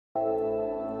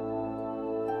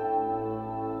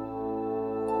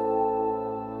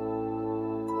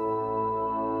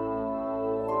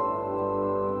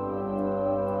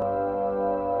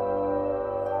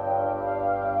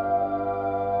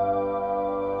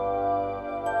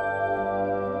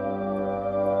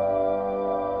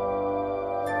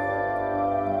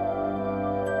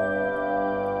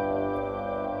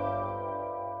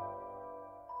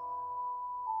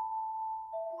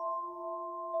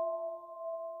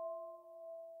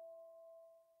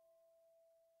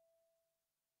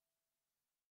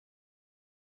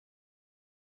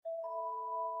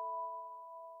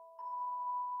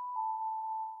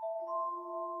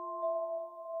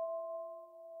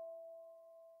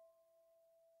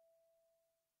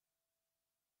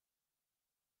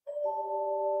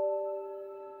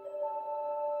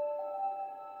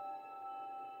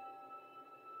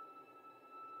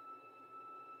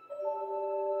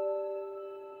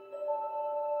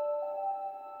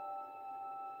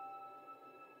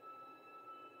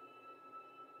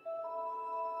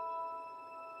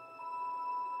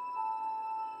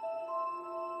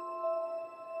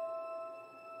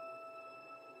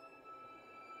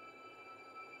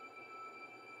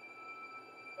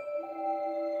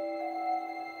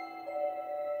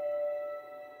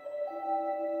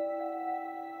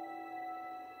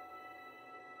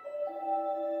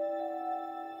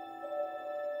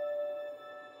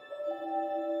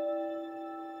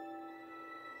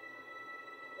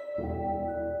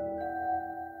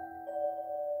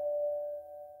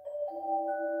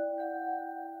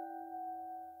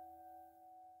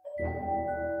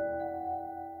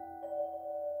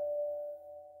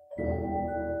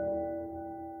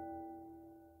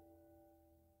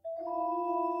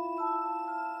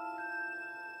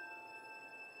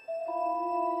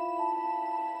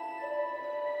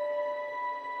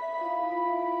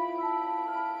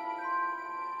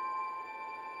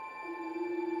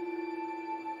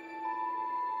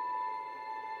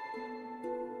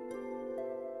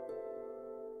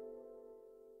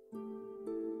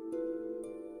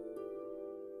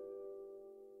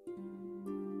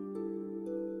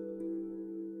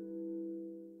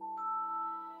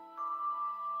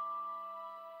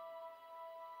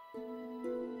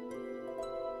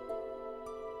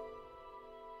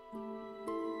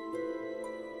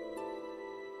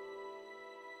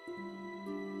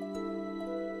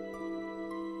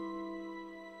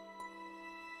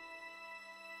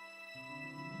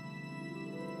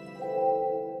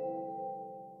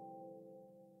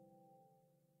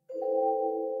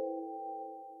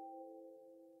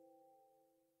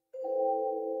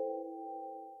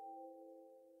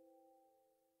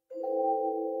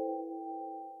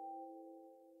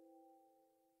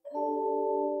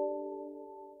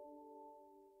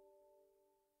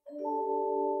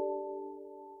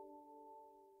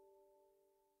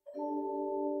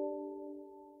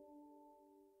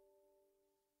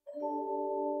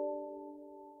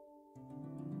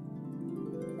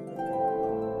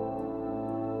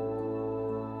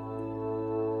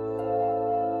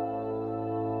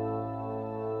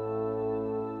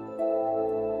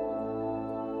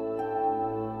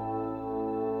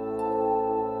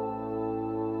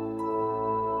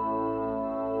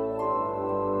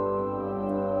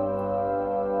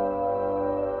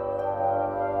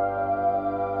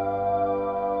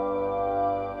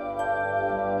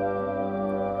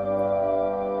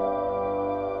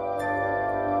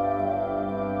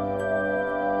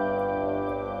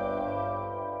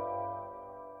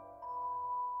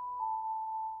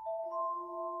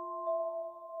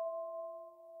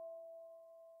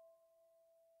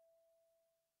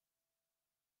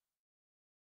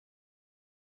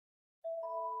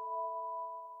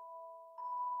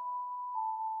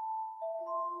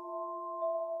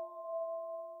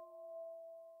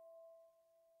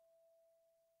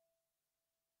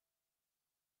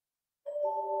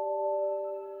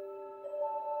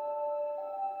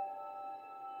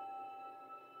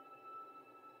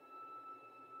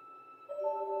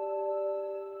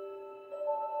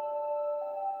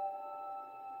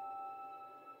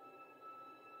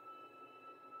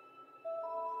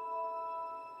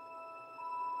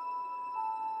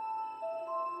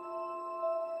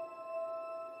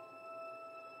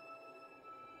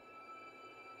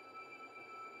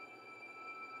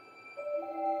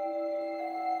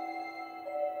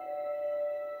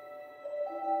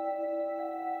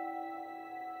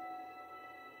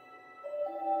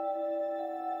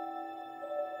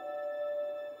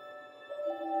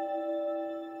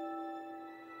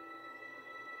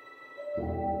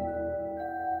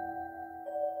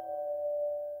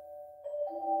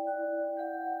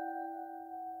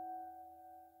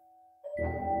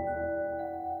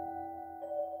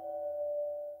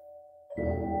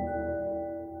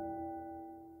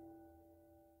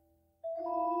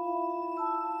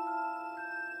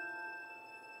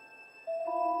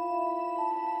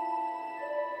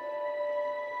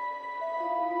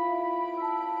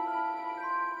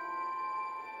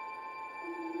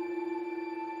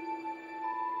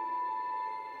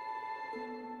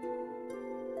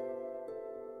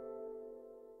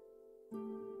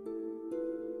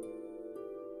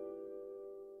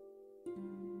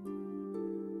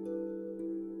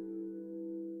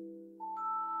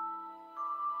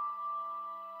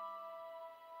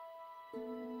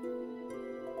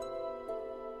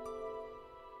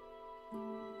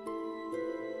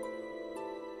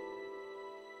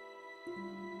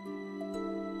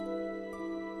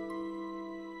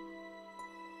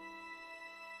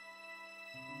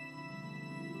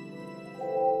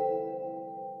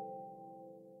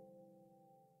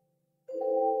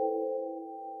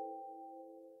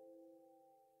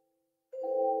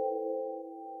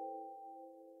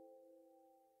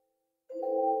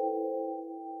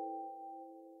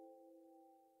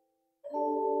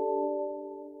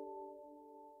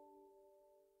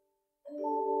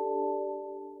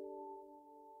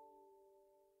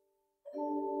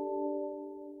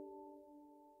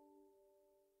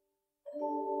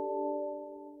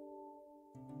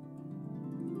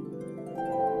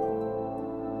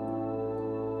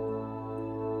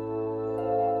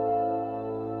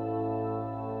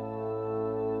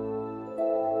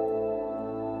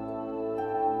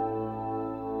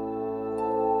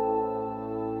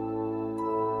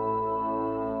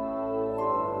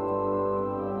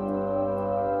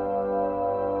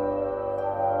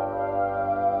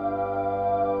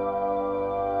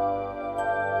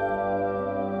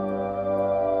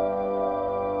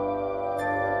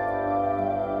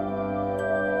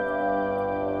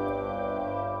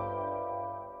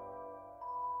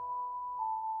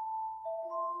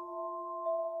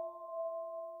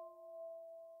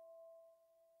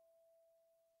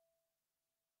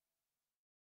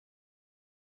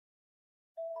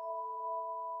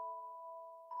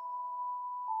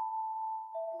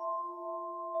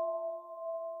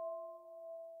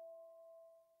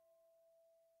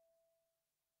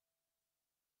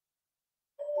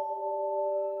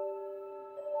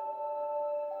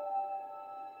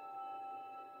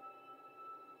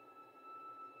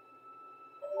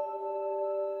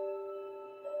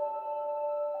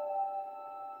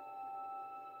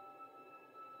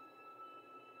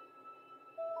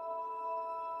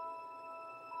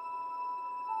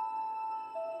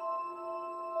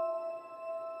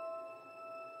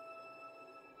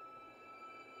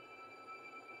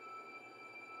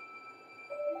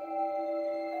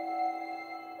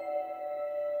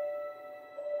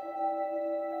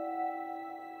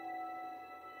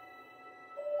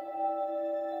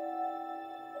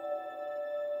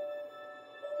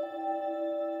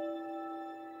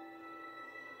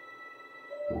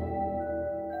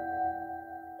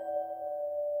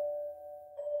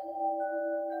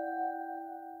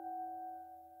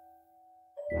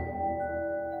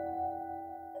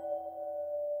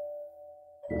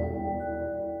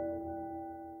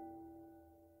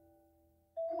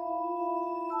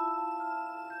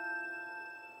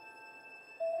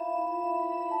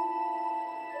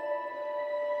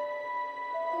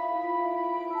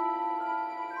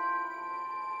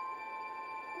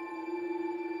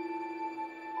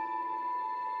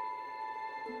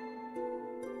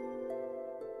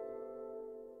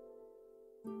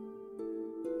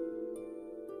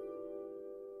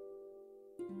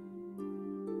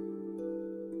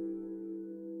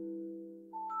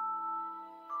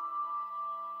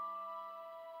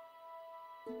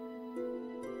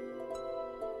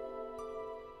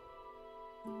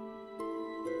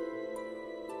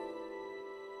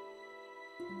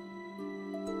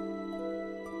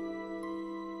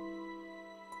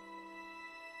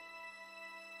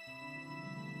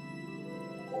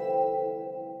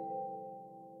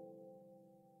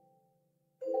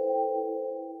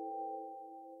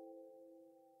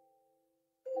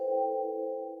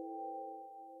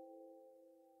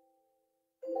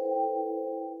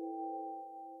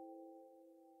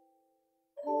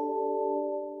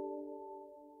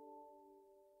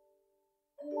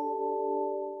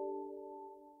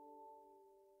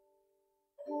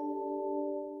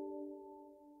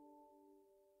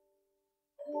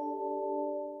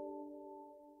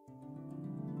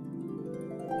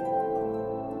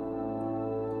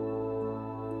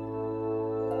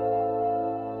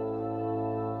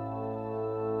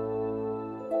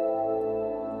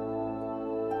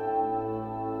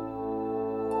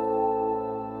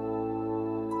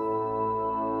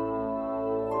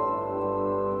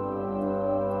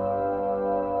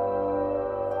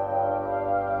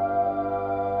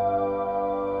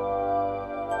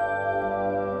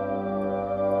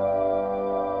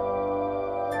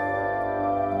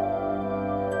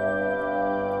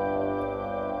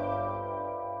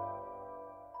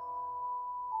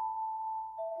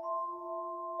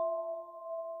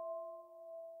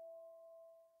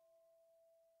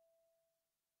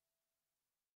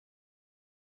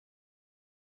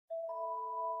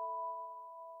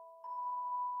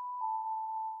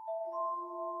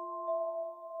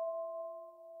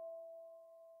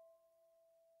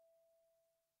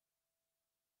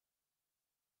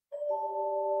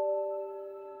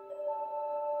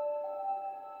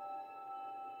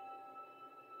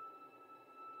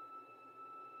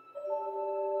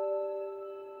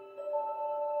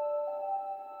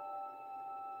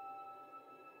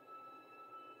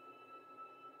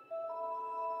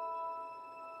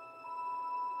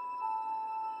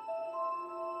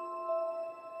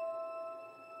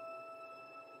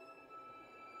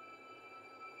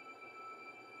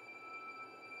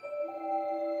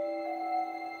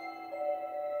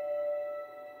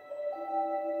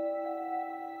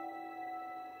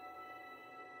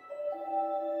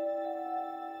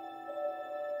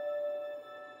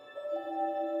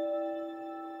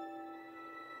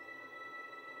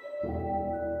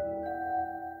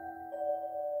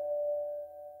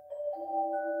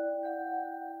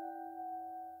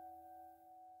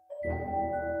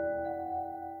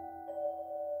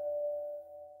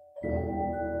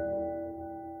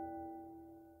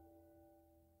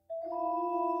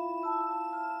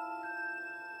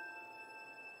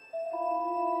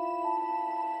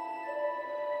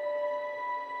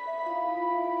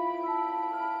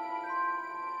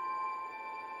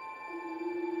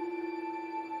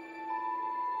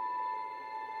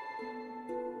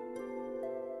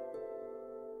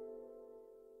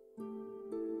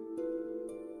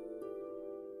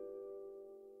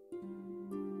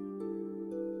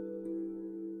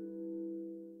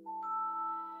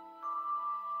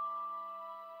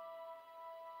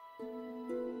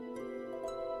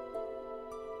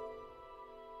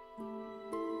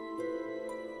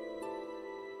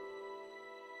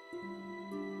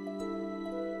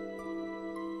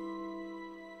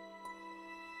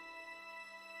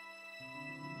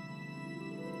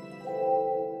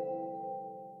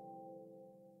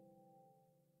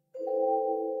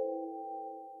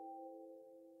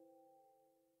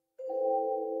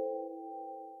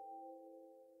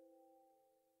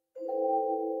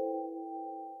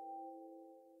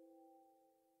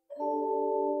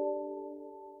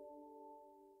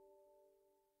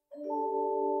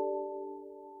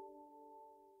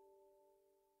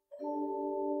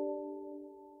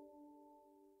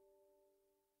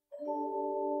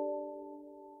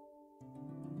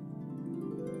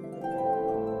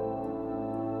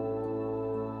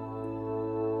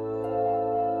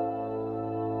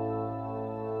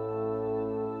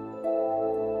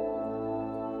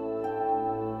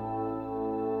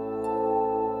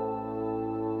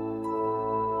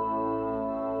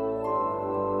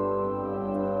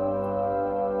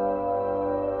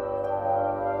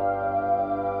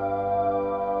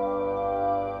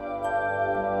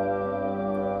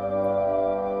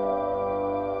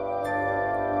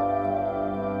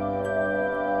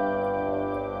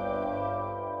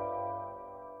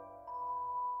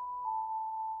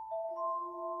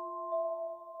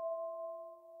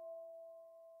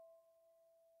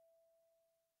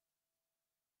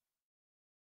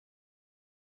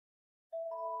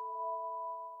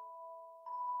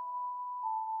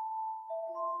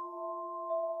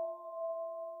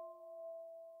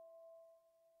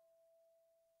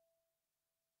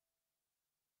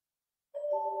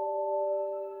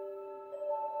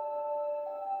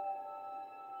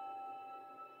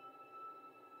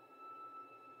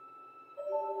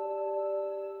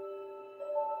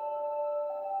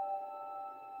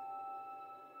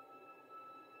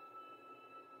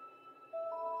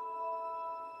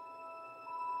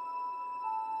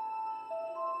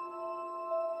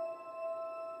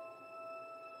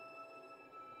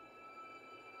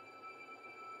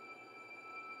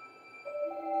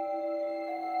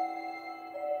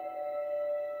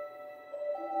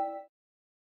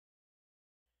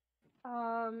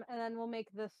And then we'll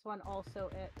make this one also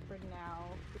it for now,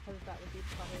 because that would be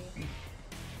funny.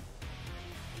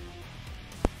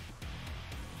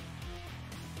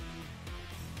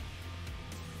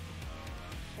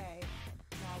 Okay,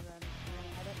 now then,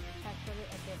 edit, text edit,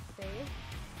 okay, save.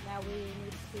 Now we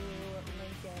need to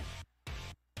link it.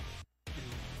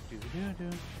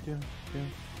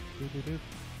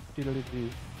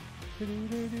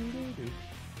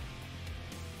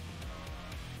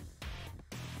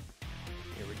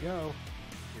 Here we go.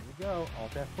 Here we go.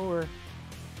 Alt F4.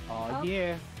 Oh,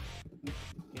 yeah.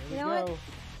 Here we know go. what?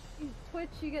 Twitch,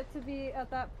 you get to be at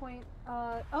that point.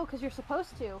 Oh, because you're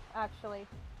supposed to, actually.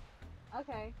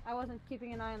 Okay, I wasn't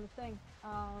keeping an eye on the thing.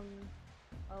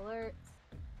 Alerts.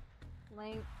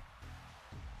 Link.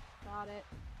 Got it.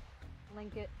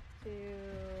 Link it to...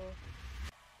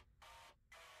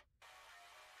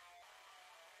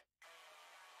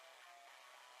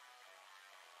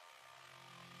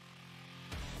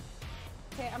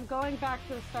 Okay, I'm going back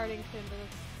to the starting tune to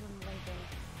this when linking.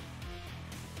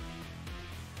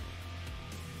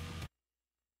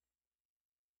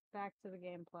 Back to the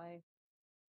gameplay.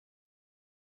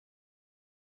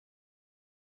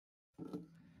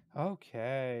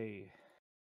 Okay.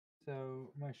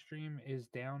 So my stream is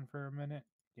down for a minute.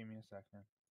 Give me a second.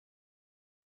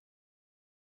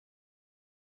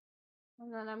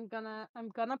 And then I'm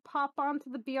gonna pop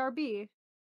onto the BRB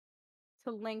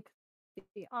to link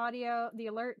the audio, the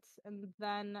alerts, and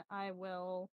then I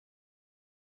will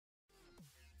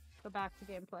go back to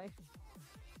gameplay.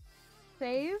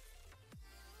 Save.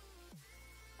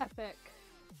 Epic.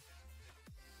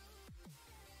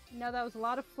 No, that was a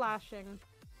lot of flashing.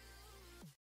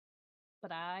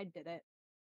 But I did it.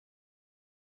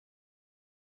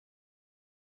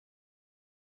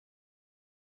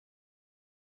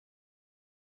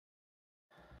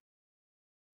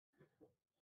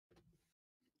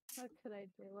 What could I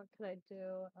do? What could I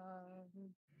do?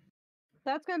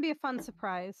 That's gonna be a fun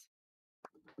surprise.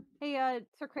 Hey,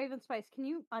 Sir Craven Spice, can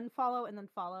you unfollow and then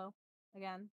follow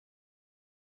again?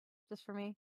 Just for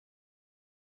me.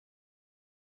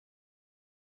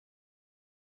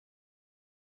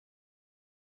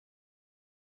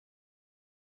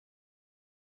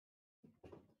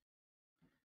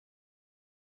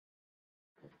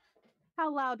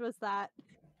 How loud was that?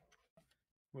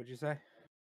 What'd you say?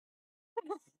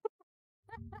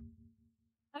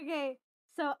 Okay,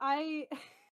 so I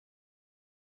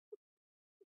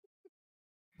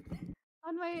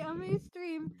on my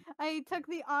stream, I took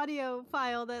the audio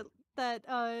file that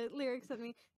Lyric sent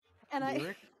me, and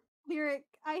Lyric? Lyric,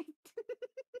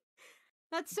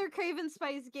 that Sir Craven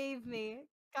Spice gave me.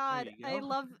 God, There you I go.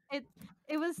 love it.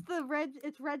 It was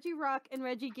it's Reggie Rock and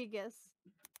Reggie Gigas.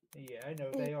 Yeah, I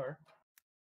know they are.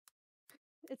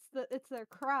 It's their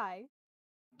cry.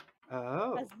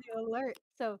 Oh. As the alert.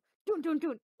 So dun dun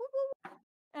dun. Woo, woo.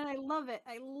 And I love it.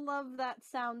 I love that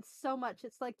sound so much.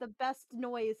 It's like the best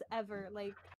noise ever.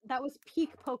 Like that was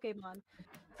peak Pokemon.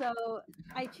 So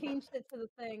I changed it to the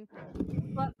thing.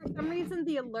 But for some reason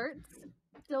the alerts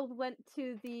still went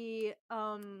to the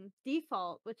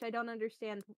default, which I don't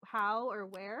understand how or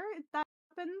where that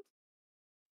happened.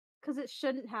 Because it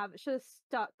shouldn't have. It should have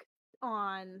stuck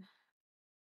on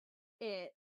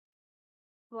it.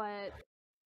 But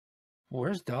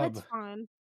Where's Dub? it's fine.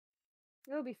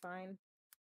 It'll be fine.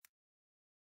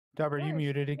 Dub, are you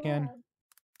muted again?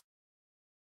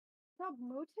 Dub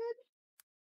muted?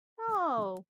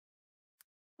 No.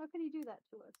 How could he do that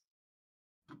to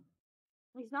us?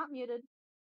 He's not muted.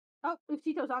 Oh,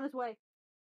 Usito's on his way.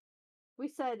 We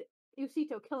said,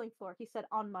 Usito killing floor. He said,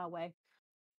 on my way.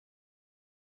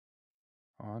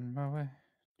 On my way.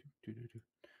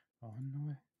 On my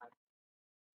way.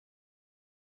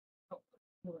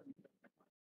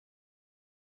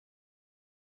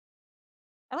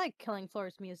 I like Killing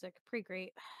Floor's music. Pretty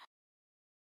great.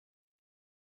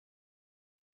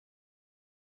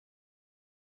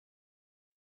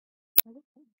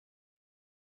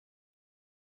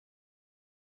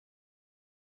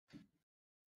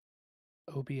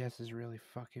 OBS is really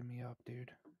fucking me up,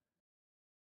 dude.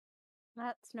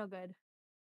 That's no good.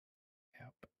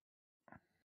 Yep.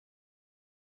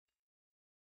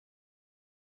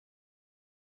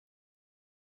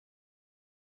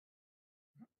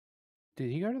 Did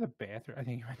he go to the bathroom? I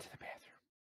think he went to the bathroom.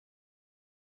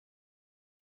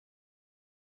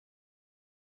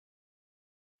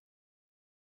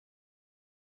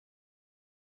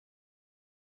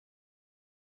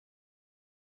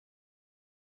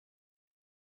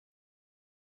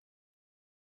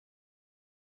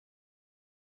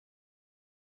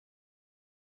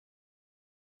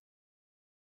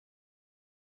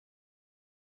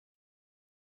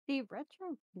 The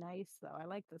retro, nice though. I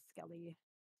like the skeleton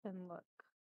look.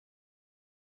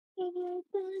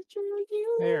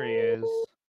 There he is.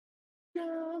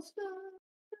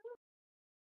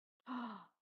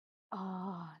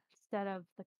 Oh, instead of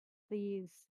these,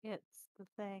 it's the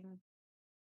thing.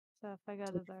 So if I go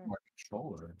to there, My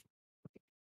controller.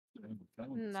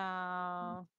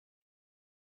 no,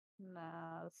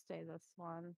 let's stay this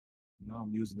one. No,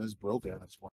 I'm using this broke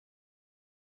ass one.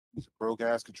 These broke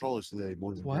ass controllers today,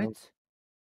 boys. and What? girls.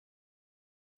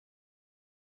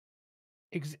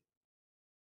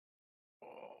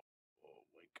 Oh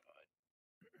my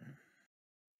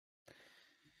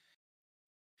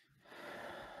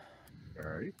god. All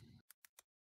right.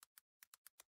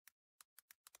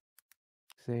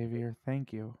 Xavier,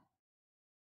 thank you.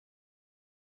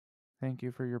 Thank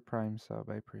you for your Prime sub.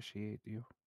 I appreciate you.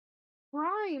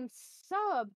 Prime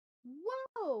sub.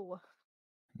 Whoa.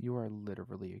 You are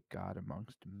literally a god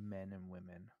amongst men and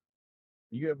women.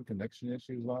 You have a connection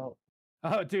issue, Lyle?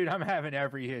 Oh, dude, I'm having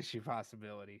every issue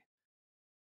possibility.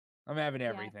 I'm having Yeah.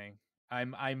 everything.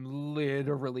 I'm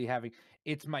literally having.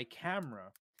 It's my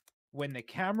camera. When the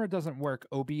camera doesn't work,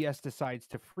 OBS decides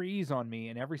to freeze on me,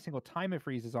 and every single time it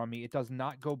freezes on me, it does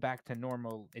not go back to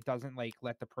normal. It doesn't like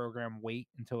let the program wait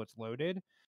until it's loaded.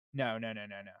 No.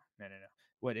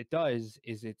 What it does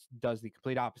is it does the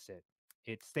complete opposite.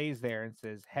 It stays there and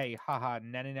says, "Hey, haha,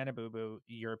 nana boo boo,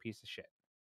 you're a piece of shit."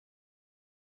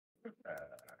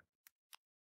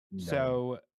 No.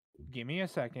 So give me a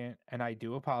second, and I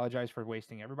do apologize for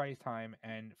wasting everybody's time.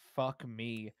 And fuck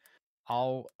me,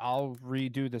 I'll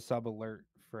redo the sub alert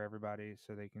for everybody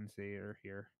so they can see or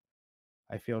hear.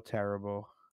 I feel terrible.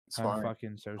 It's I'm fine.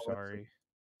 fucking so I'll let sorry.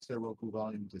 Set Roku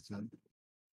volume to 10.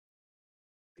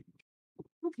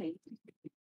 Okay.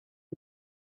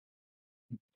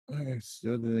 I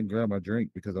still didn't grab my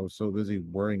drink because I was so busy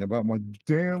worrying about my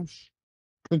damn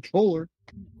controller.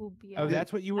 OBS. Oh,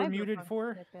 that's what you were Cyberpunk muted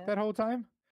for ticket. that whole time?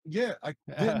 Yeah, I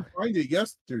didn't find it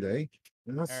yesterday,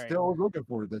 and I right. still was looking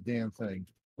for the damn thing,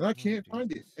 and I can't find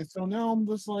it. Jesus. And so now I'm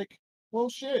just like, well,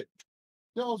 shit,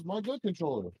 that was my good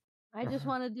controller. I just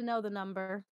wanted to know the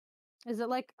number. Is it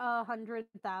like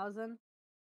 100,000?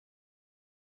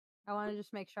 I want to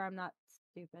just make sure I'm not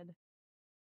stupid.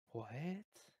 What?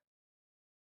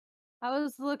 I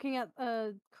was looking at a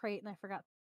crate and I forgot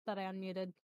that I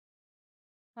unmuted.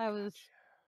 I was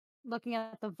looking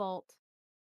at the vault.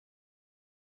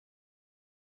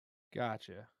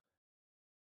 Gotcha.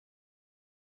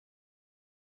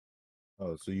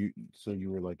 Oh, so you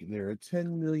were like, there are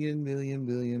 10 million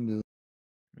Million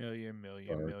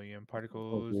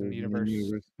particles in the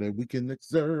universe. that we can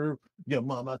observe. Your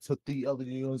mama took the other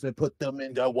universe and put them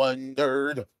into one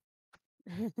nerd.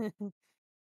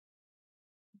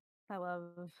 I love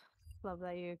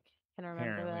that you can remember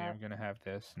Apparently, that. I'm gonna have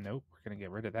this. Nope, we're gonna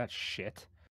get rid of that shit.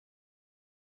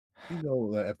 You know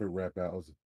that epic rap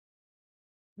battles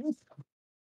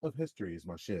of history is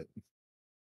my shit.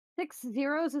 6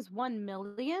 zeros is 1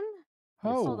 million?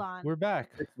 Oh, Hold on. we're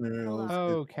back. Hold on.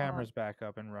 Oh, camera's back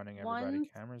up and running, everybody. Ones,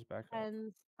 Camera's back up.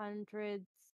 Tens, hundreds,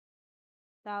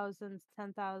 thousands,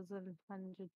 10,000,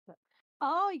 hundreds.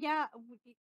 Oh yeah,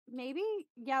 maybe.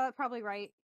 Yeah, that's probably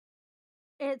right.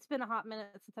 It's been a hot minute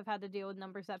since I've had to deal with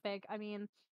numbers that big. I mean,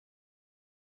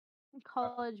 in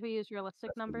college we use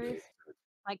realistic numbers,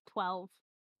 like 12.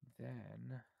 Then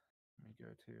let me go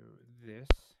to this.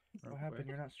 What happened?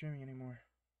 You're not streaming anymore.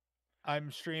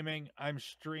 I'm streaming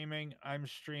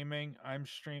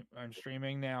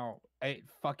now. I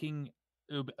fucking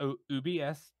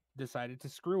UBS decided to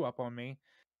screw up on me.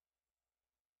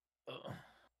 Ugh.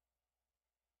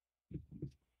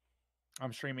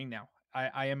 I'm streaming now.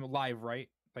 I am live, right?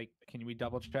 Like, can we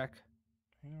double check?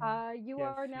 You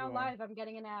Yes, are now you are. live. I'm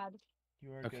getting an ad.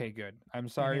 You are Okay, good. I'm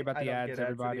sorry about I the don't ads, get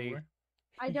everybody. anymore.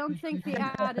 I don't think the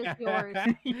ad is yours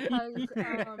because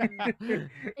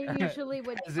it usually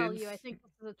would tell you. I Peasants. think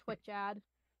this is a Twitch ad.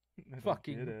 I don't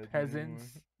Fucking get ads peasants.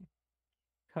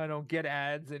 anymore. I don't get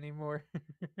ads anymore.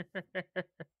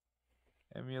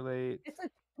 Emulate. It's a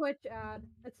Twitch ad.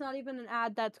 It's not even an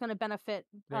ad that's going to benefit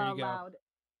There you go. Loud.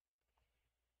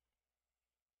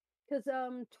 Because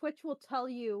Twitch will tell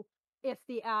you if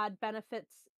the ad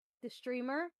benefits the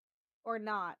streamer or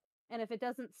not, and if it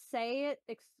doesn't say it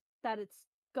that it's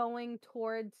going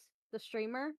towards the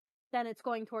streamer, then it's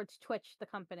going towards Twitch, the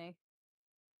company.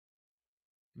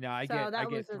 No, I So get that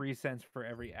was 3 cents for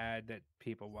every ad that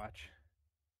people watch.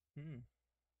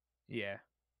 Yeah.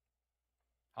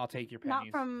 I'll take your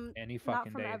pennies any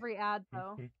fucking day. every ad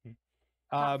though.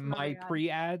 Not from My every ad.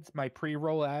 pre-ads, my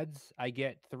pre-roll ads, I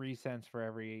get 3 cents for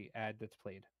every ad that's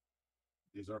played.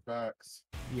 These are facts.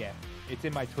 Yeah, it's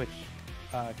in my Twitch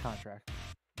contract.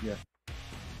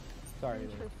 Sorry.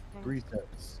 Luke. Interesting. 3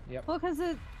 cents. Well, because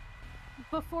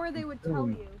before they would tell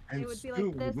Soon, you, it and would be like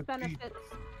soon, this with these- benefits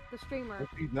the streamer, If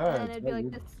he and dies, then it'd be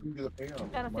like this you get a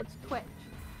payout. benefits Twitch.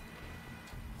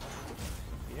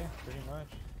 Yeah, pretty much.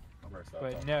 I'm gonna stop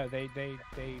But talking. no, they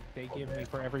give me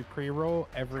for every pre-roll,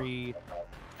 every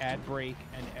ad break,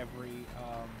 and every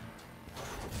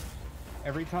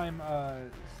time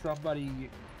somebody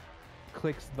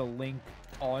clicks the link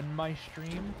on my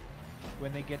stream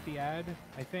when they get the ad,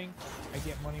 I think I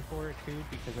get money for it too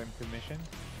because I'm commissioned.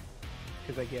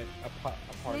 Because I get a part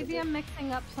Maybe of it. I'm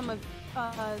mixing up some of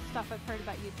stuff I've heard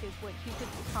about YouTube, which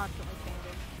YouTube is constantly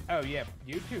changing. Oh yeah,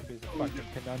 YouTube is a fucking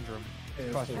conundrum. Yeah, It's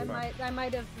it's fucking so fun. I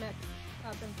might have mixed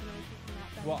up information from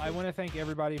that. Then Well, I too. want to thank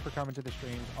everybody for coming to the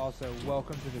streams. Also,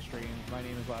 welcome to the streams. My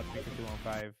name is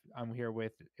Loudspeaker215. I'm here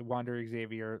with Wander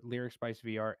Xavier, Lyric Spice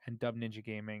VR, and Dub Ninja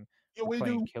Gaming. Yeah, We're we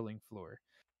playing do. Killing Floor.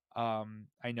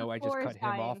 I know I just floor is cut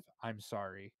him off. dying. I'm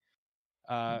sorry.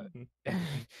 No,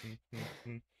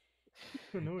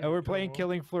 And we're you playing don't.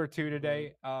 Killing Floor 2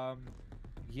 today.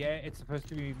 Yeah, it's supposed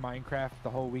to be Minecraft, the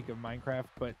whole week of Minecraft,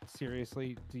 but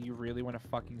seriously, do you really want to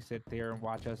fucking sit there and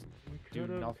watch us do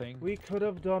nothing? We could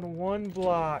have done one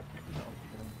block.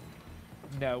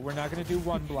 No, we're not going to do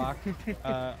one block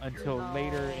until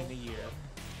later in the year.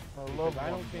 I Because love I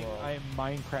don't one think block. I am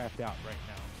Minecraft out right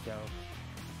now, so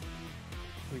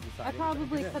we decided I we're gonna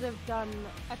probably do this. could have done.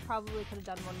 I probably could have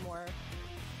done one more,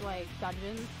 like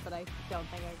dungeons, but I don't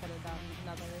think I could have done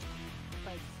another,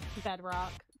 like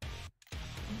Bedrock.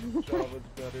 Java's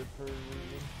better for a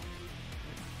reason.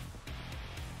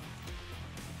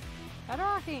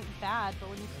 Bedrock ain't bad, but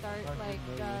when you start like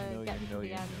Million, getting to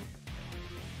the end,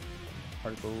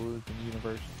 particles in the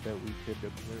universe that we could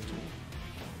observe.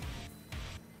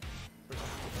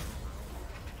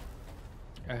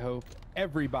 I hope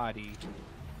everybody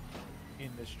in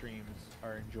the streams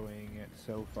are enjoying it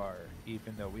so far,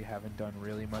 even though we haven't done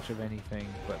really much of anything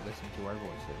but listen to our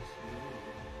voices.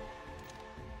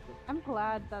 I'm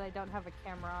glad that I don't have a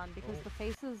camera on because the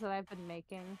faces that I've been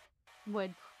making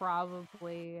would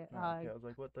probably Okay, I was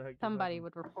like, what the heck? just somebody happened?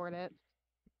 would report it,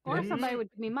 or Didn't somebody it? would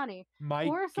give me money, My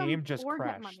or game just or get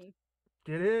crashed. money.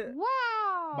 Did it?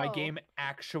 Wow! My game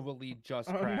actually just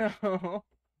Oh crashed. no.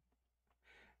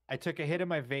 I took a hit of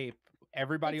my vape.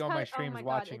 Everybody It's on my 'cause- oh streams my God,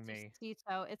 watching it's me.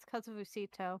 Usito. It's because of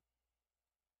Usito.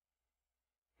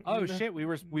 Oh No. shit, we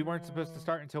weren't supposed to No.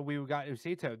 start until we got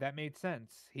Usito. That made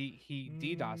sense. He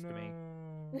DDoSed me.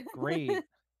 No. Great.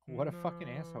 What a fucking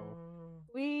asshole. No.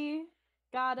 We Does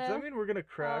that gotta mean we're gonna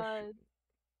crash?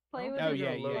 play don't with Oh think his yeah,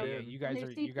 it'll load yeah, in. yeah. You guys are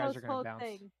Usito's gonna whole bounce.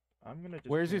 thing. I'm gonna just.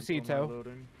 Where's cancel my Usito?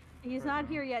 loading He's right not now.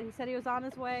 here yet. He said he was on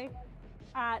his way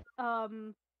at let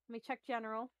me check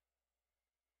general.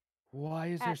 Why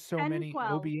is there At so many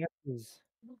 10:12. OBSs?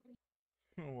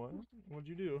 What? What'd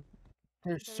you do?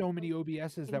 There's There's so many like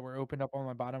OBSs that were opened up on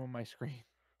the bottom of my screen.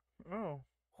 Oh,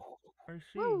 I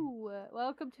see. Woo!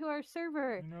 Welcome to our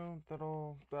server. You know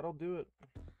that'll do it.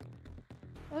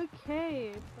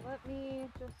 Okay, so let me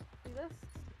just do this.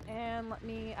 And let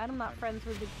me I'm not friends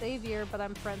with Xavier, but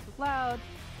I'm friends with Loud.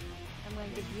 I'm gonna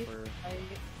give you For- like,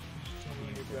 I'm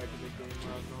gonna get back to the game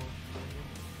right now.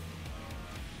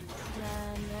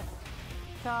 and then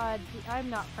God, I'm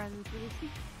not friends with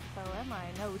Usito, am I?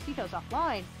 No, Usito's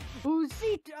offline.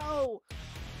 Usito!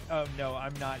 Oh no,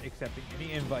 I'm not accepting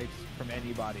any invites from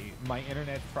anybody. My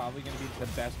internet's probably gonna be the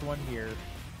best one here.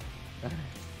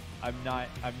 I'm not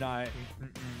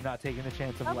not taking the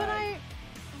chance of Dub and lag.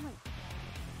 oh my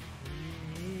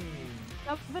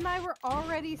Dub and I were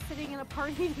already sitting in a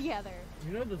party together.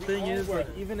 You know the We thing all is, like,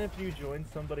 were. even if you join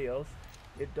somebody else,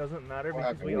 it doesn't matter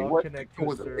Well, because we I mean, all what- connect I to a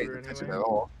wasn't paying server attention anyway. at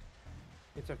all.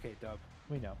 It's okay, Dub.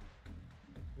 We know.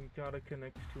 We gotta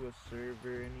connect to a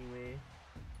server anyway,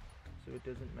 so it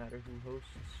doesn't matter who hosts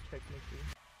technically.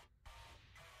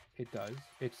 It does.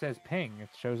 It says ping. It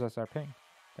shows us our ping,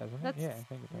 doesn't it? That's- Yeah, I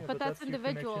think it does. But that's your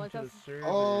individual, connection it to the doesn't- server.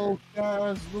 Oh,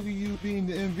 guys, look at you being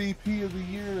the MVP of the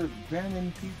year,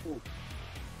 banning people.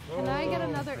 Can I get Oh.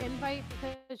 another invite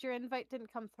because your invite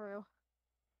didn't come through?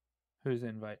 Whose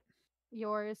invite?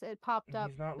 Yours, it popped up.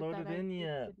 He's not but then loaded I- in it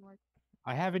yet. didn't work.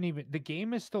 I haven't even. The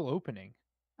game is still opening.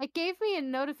 It gave me a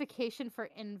notification for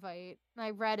invite, and I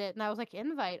read it, and I was like,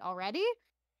 "Invite already?"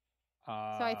 So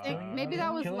I think maybe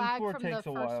that was Killing lag Floor from the takes a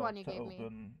first while one you to gave me.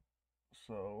 open,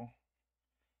 so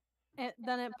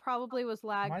Then it probably was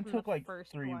lag mine from took the like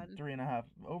first three one. and a half,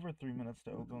 over 3 minutes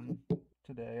to open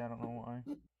today. I don't know why.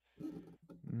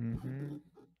 Mm-hmm.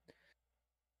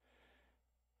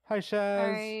 Hi, All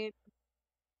Shaz. right.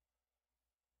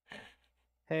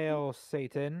 Hail,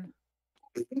 Satan.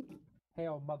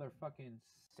 Hail, motherfucking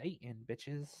Satan,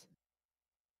 bitches.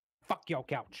 Fuck your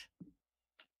couch.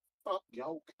 Fuck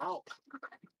yo couch.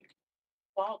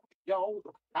 Fuck yo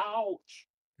couch.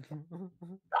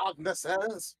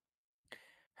 Darknesses.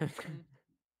 I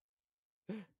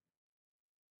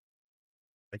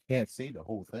can't see the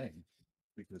whole thing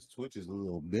because Twitch is a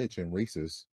little bitch and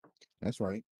racist. That's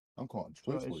right. I'm calling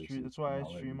Twitch racist. That's why I Not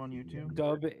letting stream on you see the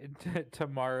YouTube. N-word.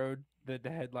 Tomorrow, the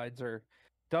headlines are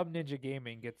Dub Ninja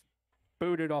Gaming gets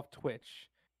booted off Twitch.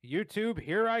 YouTube,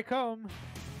 here I come.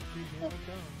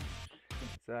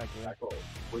 Exactly. I call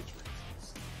Twitch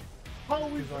racist. How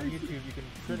is Because on racist? YouTube you can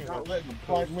pretty Not much letting the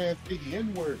post, black man say the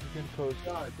N-word. you can post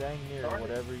God dang near darn it.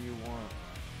 whatever you want.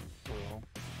 So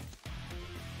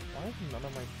why is none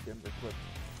of my skins equipped?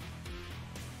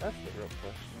 That's the real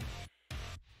question.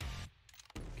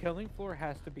 Killing Floor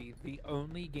has to be the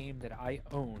only game that I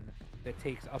own that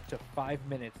takes up to 5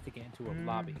 minutes to get into a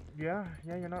lobby. Yeah,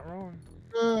 you're not wrong.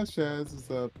 Shaz is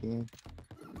up there.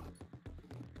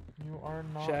 You are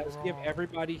not Shaz, wrong. give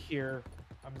everybody here.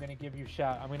 I'm gonna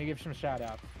give some shout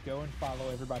outs. Go and follow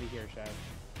everybody here, Shaz.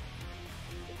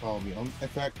 Follow me. In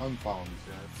fact, unfollow me,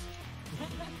 Shaz.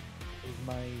 Is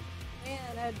my Man,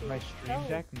 that'd be my stream so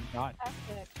deck not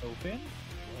epic. open?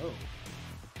 Whoa.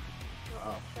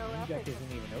 Wow. So Stream deck epic isn't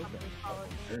if even open. somebody followed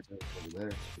me. There's it over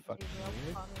there. Fucking It'd be real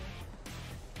weird. funny.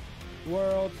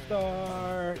 World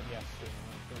Star. Yes.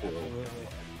 World Absolutely.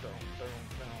 Don't.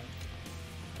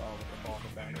 Follow the ball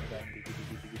back.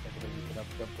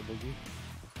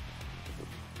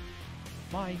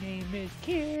 My name is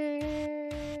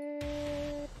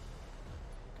Kid.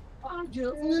 I'm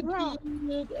just a kid and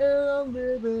I'm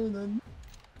living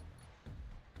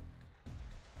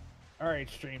All right,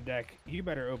 Stream Deck. You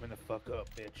better open the fuck up,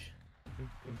 bitch.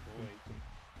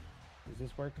 Does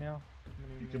this work now?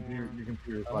 Your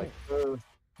computer's like,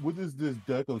 what is this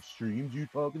deck of streams you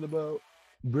talking about,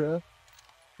 bruh?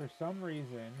 For some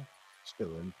reason,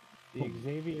 Chilling. the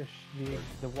Xavier,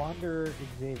 the Wanderer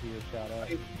Xavier shout out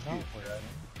is not working.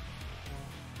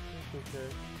 It's okay.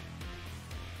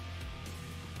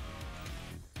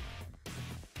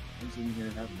 I'm sitting here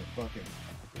having a fucking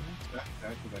back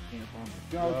because I can't find my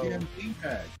goddamn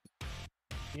D-pad.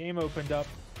 Game opened up.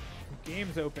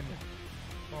 Game's opened.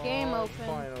 Game Aw, open.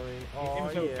 Finally.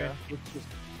 Game's Oh, open. yeah. It's just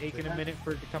taking a minute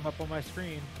for it to come up on my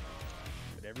screen.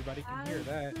 But everybody can hear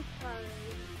that.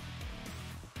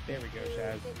 There we go,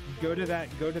 Shaz. Go to that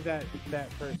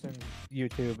person's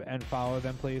YouTube and follow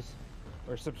them, please,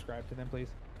 or subscribe to them, please.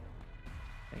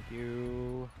 Thank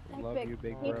you. Love Epic you,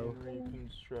 big game. bro.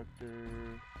 Reconstructor.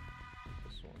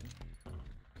 This one.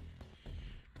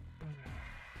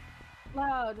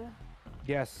 Loud.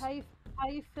 Yes. How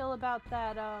you feel about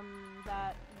that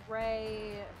that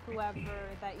Ray whoever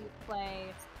that you play,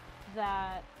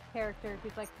 that character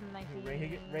who's like from 19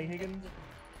 Ray Higgins?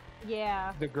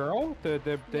 Yeah. The girl, the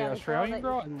Yeah, the girl Australian that-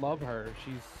 girl, I love her.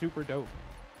 She's super dope.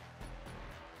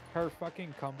 Her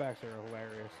fucking comebacks are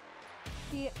hilarious.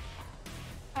 See,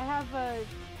 I have a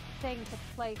thing to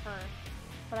play her,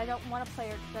 but I don't want to play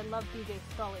her because I love DJ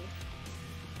Scully.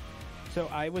 So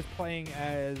I was playing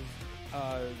as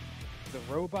the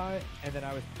robot, and then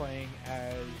I was playing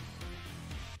as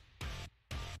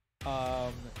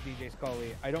DJ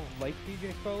Scully. I don't like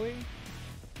DJ Scully.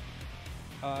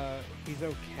 He's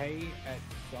okay at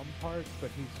some parts, but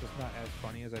he's just not as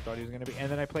funny as I thought he was gonna be.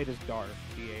 And then I played as Dar,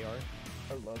 D-A-R.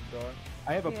 I love Dar.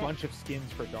 I have a Yeah. bunch of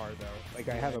skins for Dar though. Like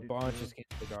I Yeah, have I a do bunch too. of skins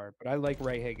for Dar, but I like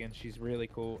Ray Higgins. She's really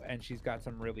cool, and she's got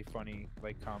some really funny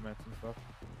like comments and stuff.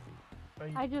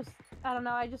 I don't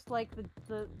know. I just like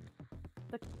the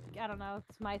I don't know.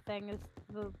 It's my thing. Is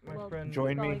the My little friend,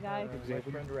 Join Scully me. guy. my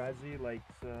Xavier. friend Razzie likes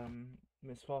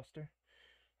Miss Foster.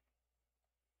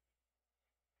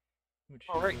 Which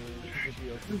All right. is a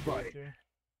DLC Everybody. character.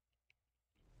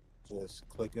 Just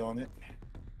click on it.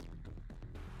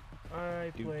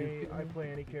 I Do, do, play do. I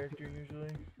play any character usually.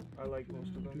 I like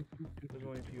most of them. There's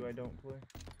only a few I don't play.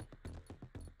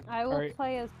 I will Alright.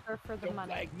 play as her for the Don't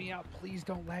money. lag me out, please.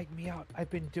 Don't lag me out. I've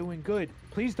been doing good.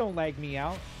 Please don't lag me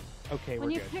out. Okay, When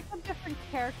we're you good. pick a different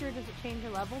character, does it change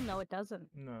your level? No, it doesn't.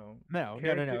 No. No.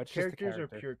 It's just the characters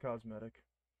character. are pure cosmetic.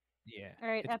 Yeah.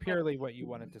 Alright, It's epic. purely what you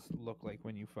want it to look like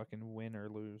when you fucking win or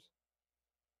lose.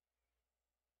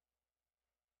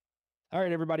 All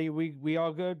right, everybody. We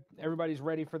all good? Everybody's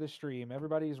ready for the stream.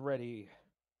 Everybody's ready.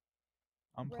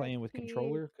 I'm playing with Ready.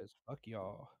 controller because fuck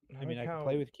y'all. I mean, I can how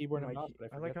play with keyboard and my mouse, key-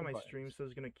 but I I like forget how the my buttons. stream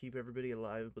says gonna keep everybody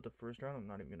alive, but the first round I'm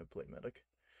not even gonna play medic.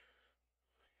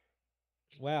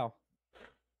 Wow.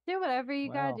 Do whatever you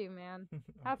Wow. gotta do, man. I'm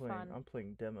Have playing, fun. I'm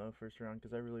playing demo first round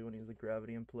because I really want to use the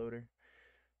gravity imploder.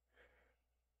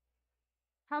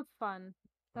 Have fun.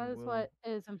 I That is will. what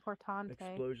is importante.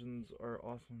 Explosions are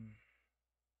awesome.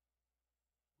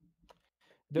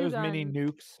 Those mini guns.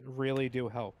 nukes really do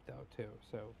help though too.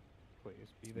 So please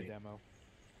be the Sweet. demo.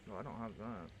 No, I don't have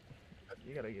that.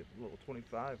 You gotta get level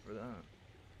 25 for that.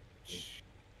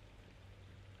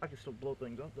 I can still blow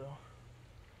things up though.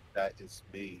 That is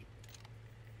me.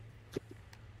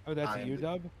 Oh, that's I am you, the-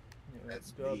 Dub? Yeah,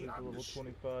 That's Dub me, is I'm the the level shit.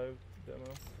 25 demo.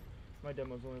 My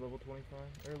demo's only level 25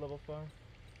 or level 5.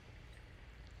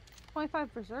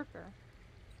 25 Berserker.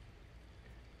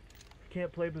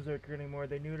 Can't play Berserker anymore.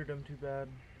 They neutered him too bad.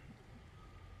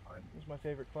 I'm, It was my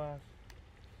favorite class.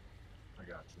 I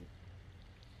got you.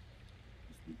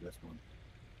 Let's do this one.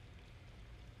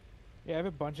 Yeah, I have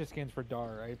a bunch of skins for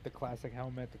Dar, right? The classic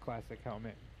helmet,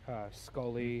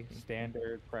 Scully,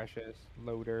 Standard, Precious,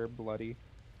 Loader, Bloody.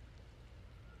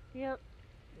 Yep.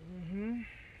 Mm-hmm.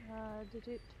 Did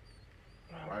it?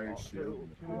 Fire shield.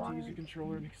 To use a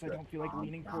controller because I don't feel like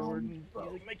leaning forward and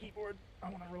using my keyboard. I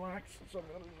want to relax, so I'm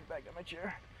gonna lean back on my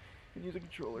chair and use a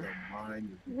controller.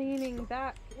 Mine is- Leaning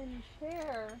back in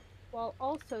chair while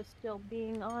also still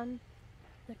being on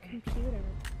the computer.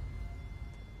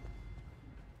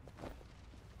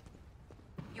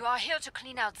 You are here to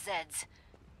clean out Zeds.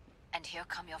 And here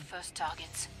come your first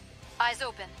targets. Eyes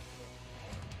open.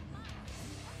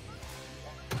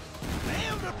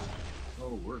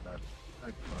 Oh, we're not. Oh,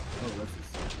 that's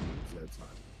just that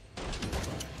time.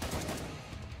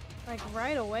 Like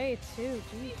right away too.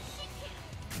 Jeez.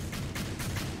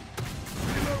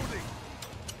 Reloading.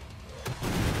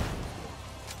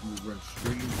 You run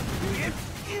straight. Get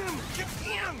in! Get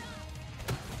in!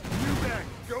 New back,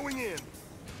 going in.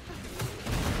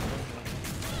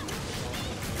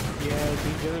 Yeah,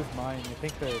 there's mine. I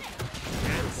think the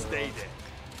And stay there.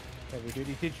 heavy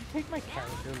duty. Did you take my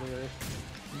character lyric?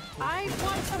 I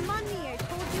want the money. I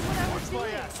told you what I was Watch my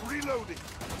doing. ass. Reloading.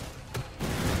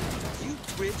 You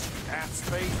twitch, ass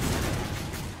face.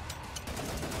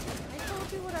 I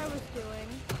told you what I was doing.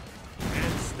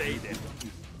 And stay there.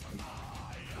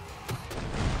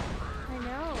 I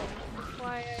know. That's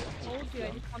why I told you I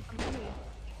just want the money.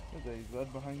 There's a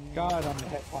Zed behind you. God, I'm the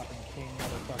head popping king,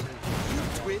 motherfucker.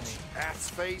 You twitch, ass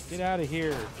face. Get out of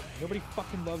here. Nobody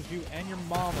fucking loves you and your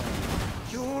mama.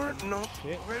 You're not.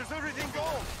 Shit. Where's everything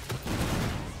gone?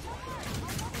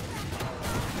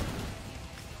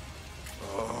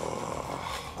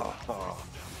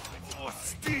 Oh,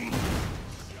 steam.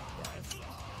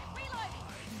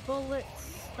 Bullets.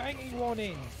 Banging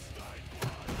warning.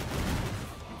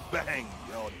 Bang,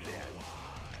 you're dead.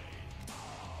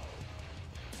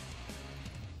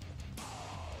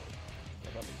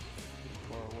 That'd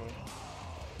be far away.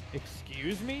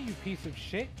 Excuse me, you piece of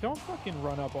shit? Don't fucking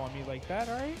run up on me like that,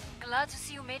 alright? Glad to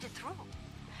see you made it through.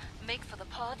 Make for the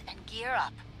pod and gear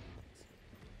up.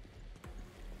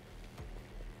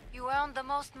 You earned the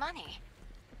most money.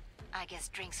 I guess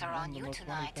drinks are I'm on the you most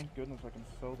money. tonight. Thank goodness I can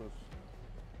sell this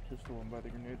pistol and buy the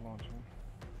grenade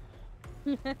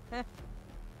launcher.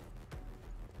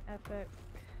 Epic.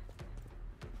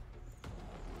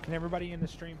 Can everybody in the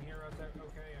stream hear us? Okay,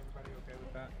 everybody okay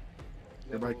with that?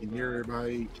 Everybody can hear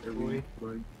everybody. Boy.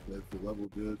 Everybody. That's the level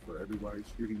good for everybody's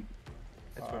stream.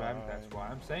 That's why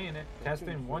I'm saying it. That's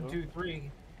Testing good, 1, Phil. 2,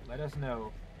 3. Let us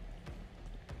know.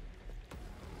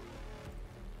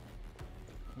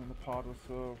 And the pod was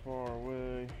so far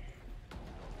away.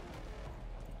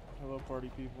 Hello, party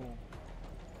people.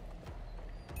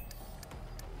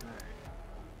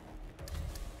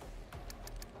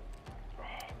 Oh,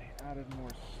 they added more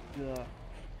stuff.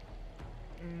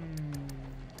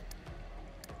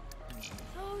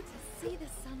 Oh, to see the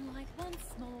sunlight once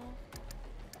more.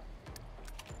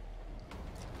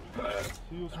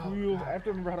 Seal squeal. I have to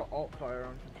remember how to alt fire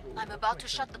on control. I'm about to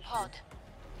shut the pod.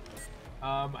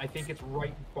 I think it's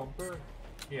right bumper.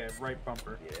 Yeah, right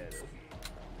bumper. Yeah, it is.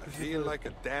 I feel like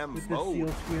a damn With the mode. seal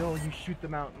squeal, you shoot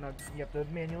them out, and you have to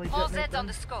manually All detonate Zeds on them.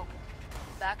 the scope.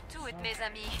 Back to it, mes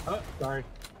amis. Oh, sorry.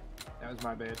 That was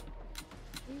my bad.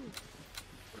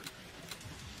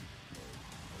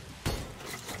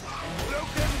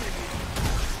 Look at me.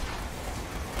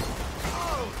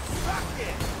 Oh, suck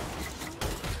it.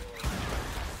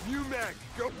 New mag,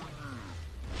 go.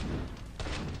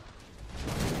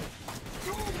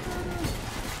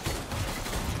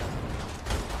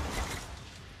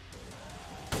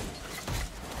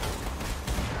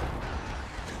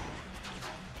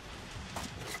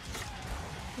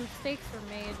 Mistakes were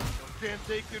made. Can't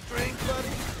take your drink, buddy.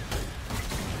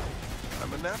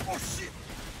 I'm an apple. Oh, shit.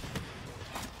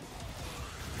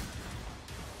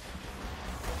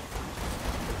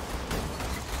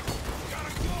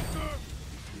 Gotta go, sir.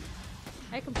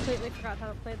 I completely forgot how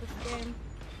to play this game.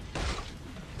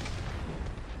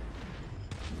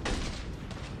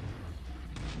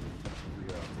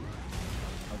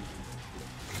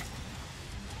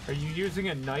 Are you using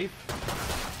a knife?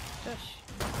 Shush.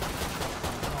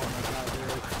 Oh my god,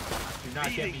 Eric. Do not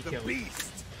get me Feeding the killed.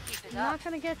 beast. Keep it I'm up. not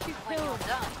gonna get you When you're killed.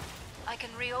 done, I can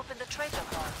reopen the traitor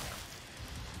pod.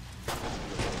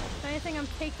 If anything, I'm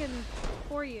taking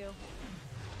for you.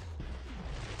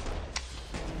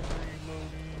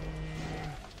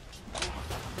 I'm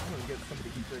gonna get somebody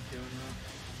to break down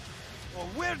now. Well,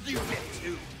 where'd you get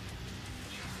to?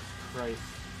 Christ.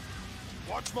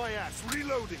 Watch my ass.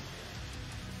 Reloading.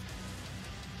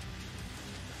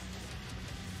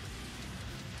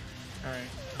 Alright.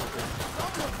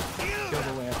 Someone kill Kill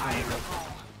the them. last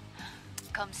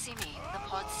one. Come see me. The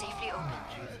pod's safely open.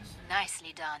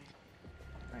 Nicely done.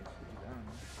 Nicely done.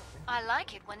 I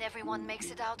like it when everyone makes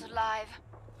it out alive.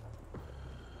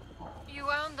 You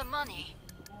earned the money.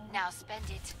 Now spend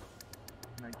it.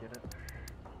 Can I get it?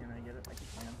 Can I get it? I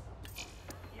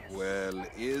can. Well,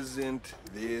 isn't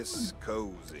this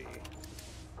cozy?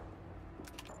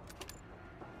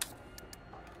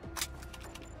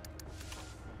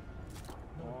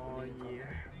 Oh yeah.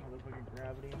 Motherfucking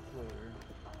gravity and floater.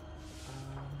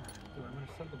 Dude, I'm gonna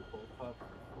sell the bullpup for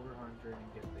 400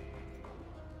 and get the...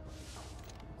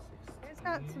 He's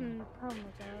got some. Oh my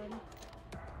god.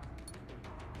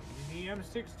 The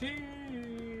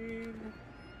M16!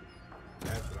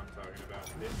 That's what I'm talking about.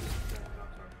 This is what I'm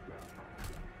talking about.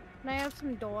 Can I have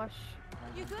some dosh?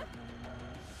 You good?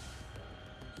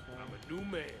 I'm a new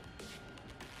man.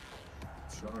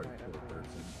 Sorry, poor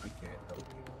person. I can't help.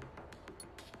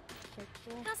 Okay,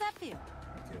 cool. How's that feel?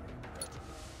 I can't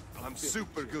even I'm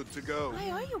super good to go.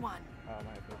 I owe you one. Oh, my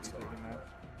ability taking that.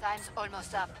 Time's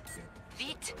almost up.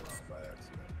 Beat. by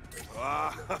accident.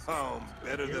 Wow,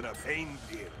 better than a pain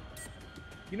pill.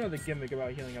 You know the gimmick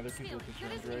about healing other people with the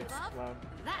syringe, right? Loud.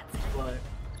 That's But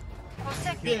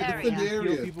Protect the Yeah, defend the area.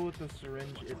 Heal area. people with the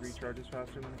syringe, it recharges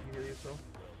faster than if you heal yourself.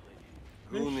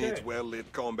 Who Good needs shit.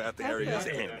 well-lit combat That's areas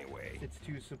good. anyway? It's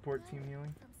to support team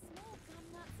healing.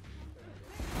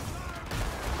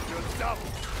 Good double.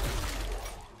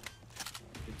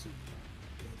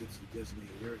 It's a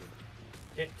designated area.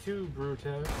 get two,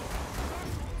 Bruto.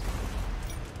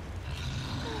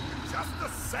 Just a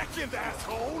second,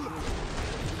 asshole.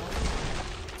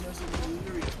 Designated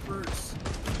area first.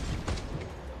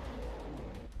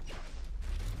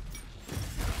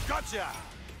 Gotcha.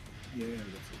 Yeah, that's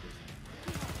a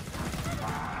designated.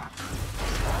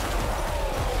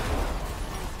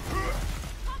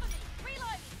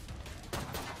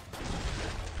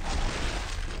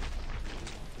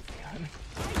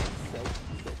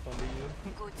 So fun to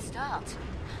use. Good start.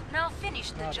 Now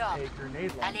finish the Not job. a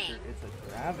grenade launcher, Allez. it's a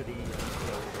gravity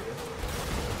accelerator.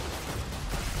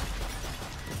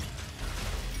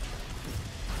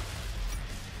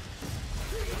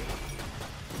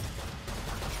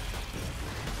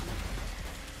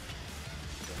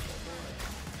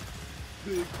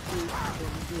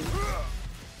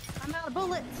 I'm out of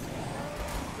bullets.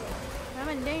 I'm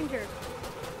in danger.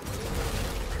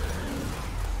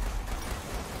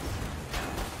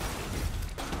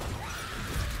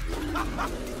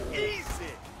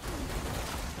 Easy.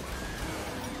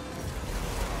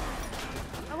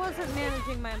 I wasn't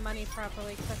managing my money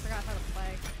properly because I forgot how to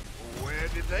play. Where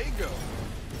did they go?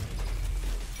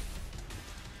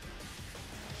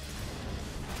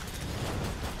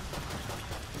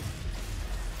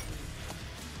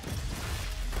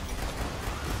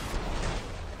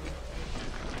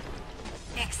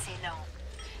 Excellent.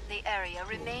 The area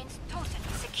remains totally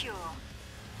secure.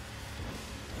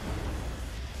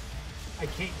 I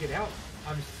can't get out.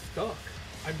 I'm stuck.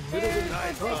 I'm There's literally a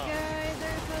Nice. big guy.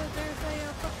 There's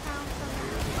a foot pound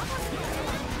somewhere.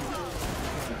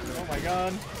 Oh my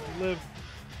god, live.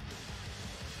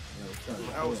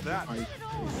 How was that?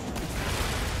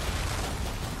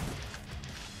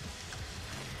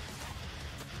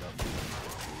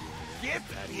 Get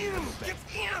in! Get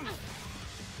in!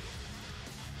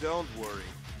 Don't worry.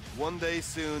 One day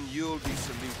soon, you'll be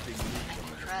saluting me.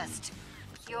 Impressed.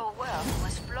 Your work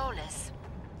was flawless.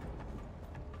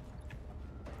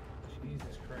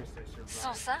 Jesus Christ, I survived.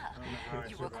 Sans ça, I don't know how I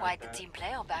you were survived quite the that. team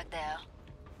player back there.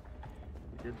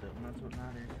 You did that, and that's what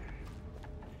matters.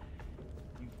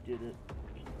 You did it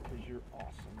because you're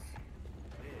awesome.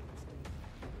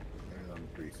 And I'm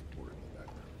pretty supportive in the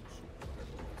background.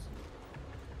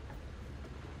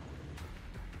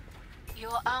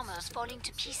 Your armor's falling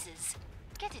to pieces.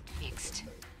 Get it fixed.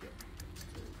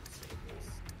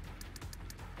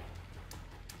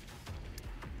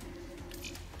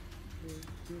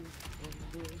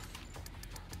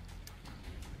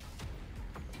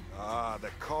 Ah, the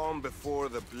calm before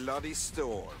the bloody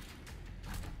storm.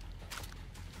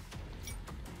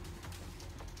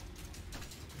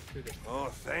 Through the- Oh,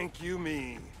 thank you,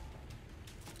 me.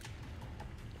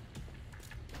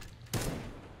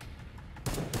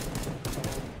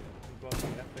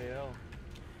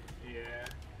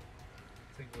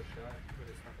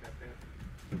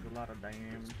 lot of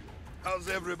damage. How's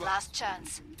everybody? Last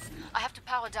chance. I have to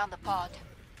power down the pod.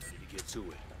 Need to get to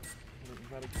it. Is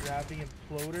that a gravity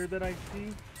imploder that I see?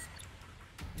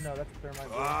 No, that's a thermite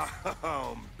bore.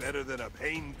 Oh, better than a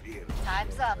pain pin.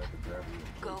 Time's up.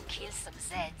 Go kill some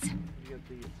Zeds. You get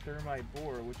the thermite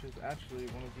bore, which is actually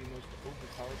one of the most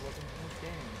overpowered weapons in this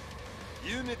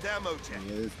game. Unit ammo check.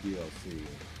 Yeah, this DLC.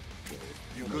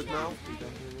 You good now? The guns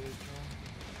are really strong.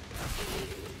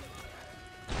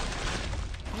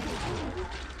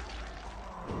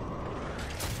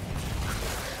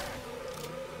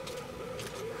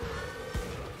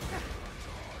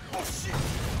 Oh shit!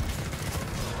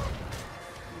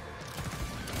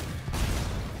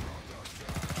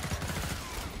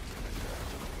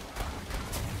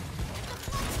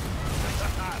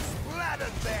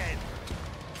 Splattered then!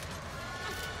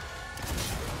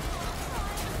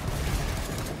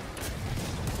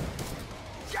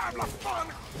 Jävla fan!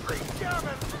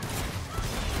 Skitjävel!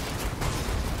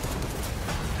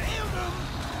 Nailed him!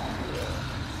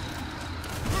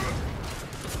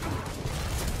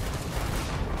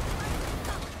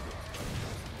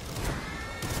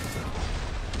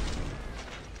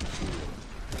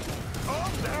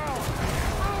 Calm down!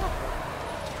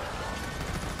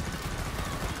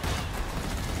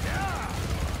 Yeah!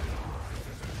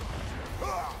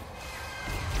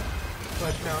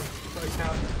 Flash down. Flash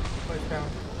down. Flash down.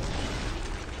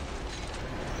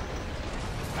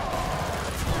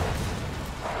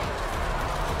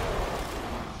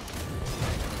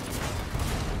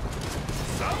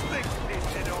 Something's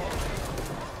pissed it off!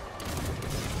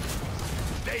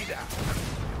 Stay down!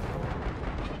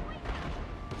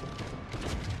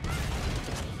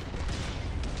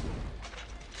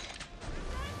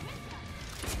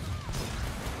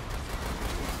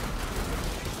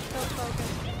 So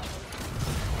focused.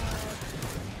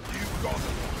 You got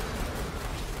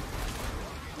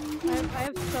it! I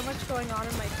have so much going on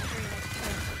in my screen. I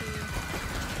can't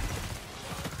see.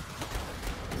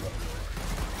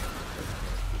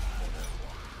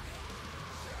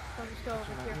 I'll just go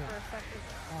over here for a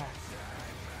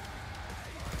second.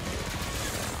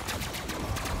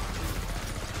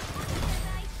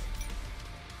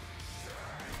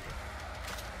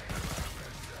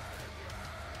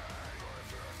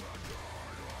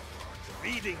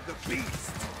 Feeding the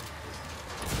beast!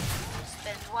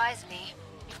 Spend wisely.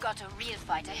 You've got a real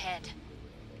fight ahead.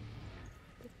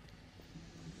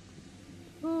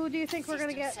 Who do you think we're gonna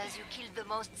System get? says you killed the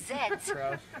most Zeds.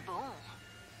 Crouch. Boom.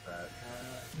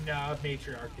 No,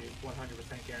 matriarchy,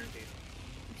 100% guaranteed.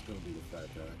 It's gonna be the fat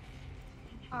guy.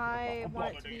 I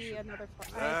want it to be another.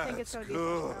 I think it's That's gonna be.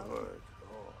 good.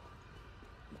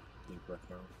 Think right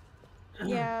now.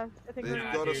 Yeah, I think They've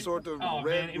we're got a dude. sort of Oh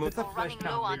red man, if it's a We're flesh running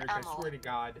low on pound lyric, I ammo. swear to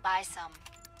God. Buy some.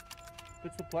 If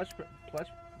it's the flesh If flesh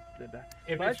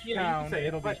it's, yeah, you can pound, say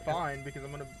it'll be flesh pound. fine because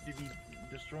I'm gonna be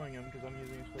destroying him because I'm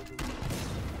using explosives.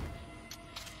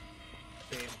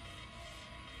 Same.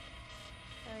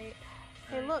 Right.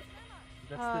 Hey, look,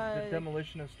 That's the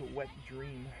demolitionist wet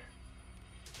dream.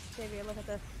 Xavier, look at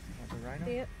this. Oh, the rhino?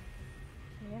 See it?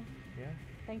 Yeah. Yeah.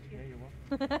 Thank Yeah, you. you're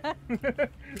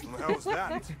welcome. How's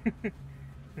that?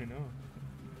 I know.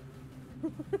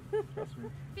 Trust me.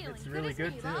 Feeling It's good really as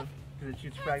good me, too. love. Because it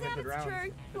shoots Turns out fragmented it's rounds.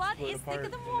 true. that Blood split is thicker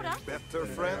apart. than water. Better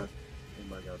friend? He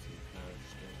might got some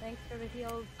cash. Thanks for the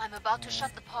heals. I'm about to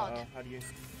shut the pod. How do you?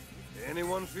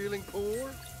 Anyone feeling poor?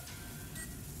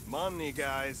 Money,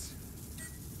 guys.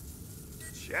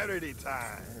 Charity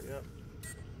time. Yep.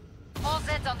 All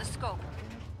Zeds on the scope.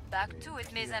 Back to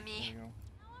it, mes amis.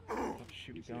 There you go. Let's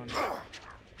shoot gun.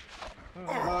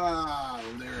 Ah,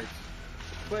 lyrics.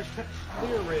 Flesh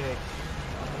lyric.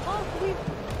 Oh,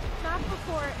 we've mapped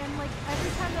before, and like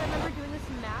every time that I remember doing this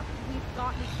map, we've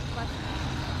gotten flesh.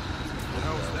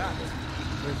 How's that?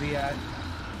 Where's he at?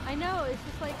 I know, it's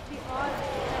just like the odds.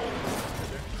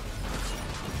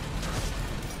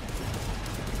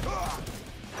 Ah!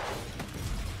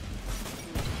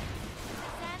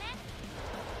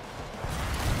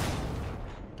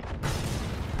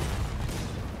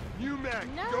 New mag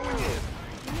No. going in.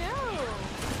 No!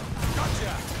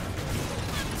 Gotcha.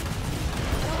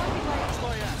 I don't want to be like,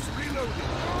 My ass reloaded.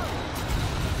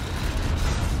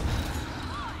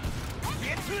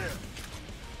 Get clear.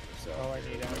 Oh, I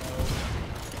need ammo.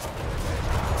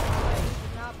 I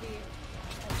should not be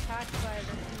attacked by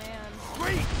this man.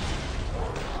 Great.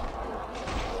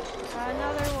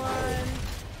 Another one.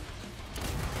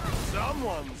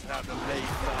 Someone's had a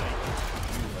late night.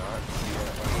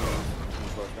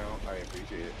 I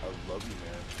appreciate it. I love you,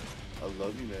 man. I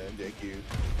love you, man. Thank you.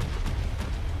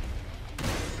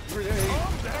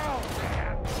 Calm down,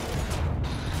 man.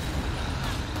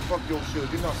 fuck your shield.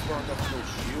 You're not smart enough for no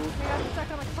shield. I got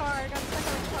stuck on a car. I got stuck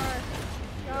on a car.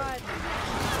 God.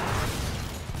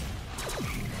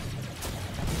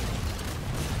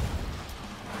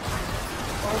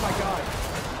 Oh my god.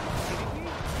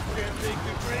 Can't make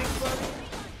the drink, buddy.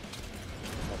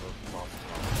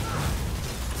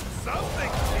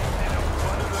 Something came in of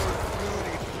one of those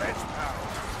moody flesh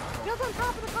powers. Just on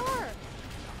top of the car.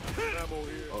 Ammo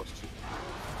here. Oh shit.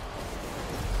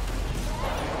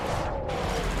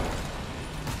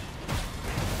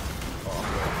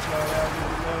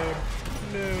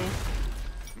 No.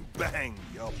 Bang,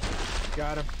 yup.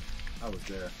 Got him. I was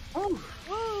there.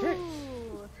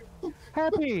 Oh, Woo!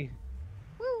 happy.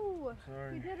 Woo!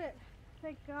 Sorry. We did it.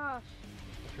 Thank gosh.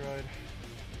 I tried.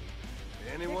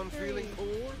 Anyone feeling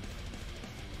poor?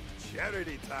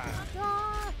 Charity time.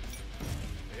 Gosh!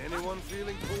 Anyone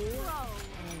feeling poor?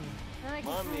 And I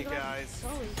Come on, you guys.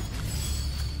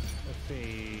 Let's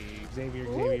see. Xavier,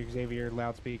 Ooh. Xavier,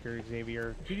 loudspeaker,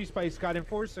 Xavier. GG Spice got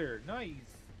Enforcer. Nice.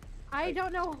 I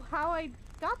don't know how I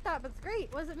got that, but it's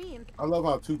great. What does it mean? I love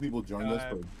how 2 people joined us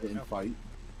but don't didn't know. fight.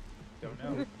 Don't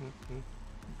know.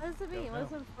 What does it mean? Don't What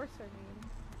does know. enforcer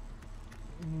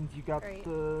mean? Means you got Great.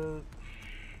 the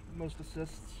most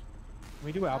assists.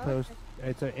 We do Outpost.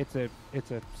 It's a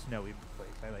snowy place.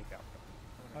 I like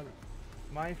Outpost.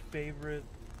 My favorite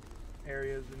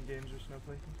areas in games are snow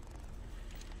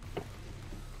places.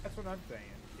 That's what I'm saying.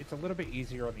 It's a little bit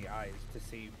easier on the eyes to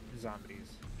see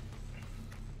zombies.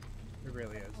 It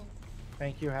really is.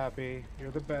 Thank you, Happy.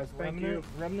 You're the best. Thank you.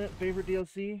 Remnant favorite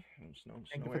DLC.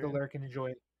 Thank you for the lurk and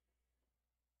enjoy.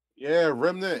 Yeah,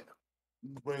 Remnant.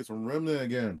 Play some Remnant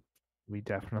again. We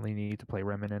definitely need to play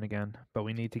Remnant again, but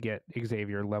we need to get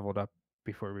Xavier leveled up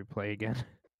before we play again.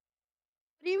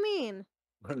 What do you mean?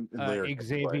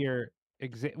 Xavier.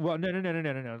 Well,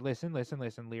 no. Listen.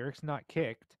 Lyric's not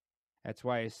kicked. That's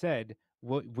why I said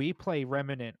we play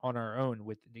Remnant on our own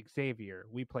with Xavier.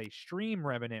 We play Stream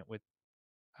Remnant with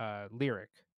Lyric.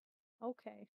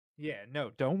 Okay. Yeah, no,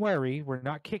 don't worry. We're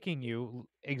not kicking you.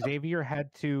 Xavier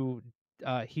had to.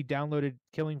 He downloaded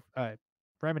Killing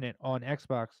Remnant on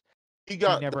Xbox. He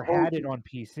never had it on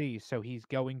PC, so he's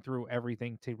going through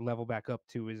everything to level back up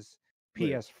to his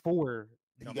PS4.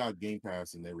 He got Game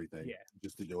Pass and everything. Yeah.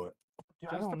 Just to do it. Dude,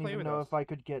 Just I to don't play even with know us. if I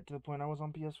could get to the point I was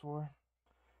on PS4.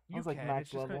 I was like can. max It's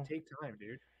just level. gonna take time,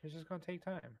 dude. It's just gonna take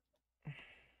time.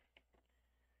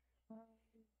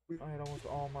 I had almost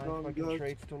all my Gun fucking guns.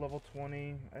 traits to level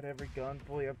 20. I had every gun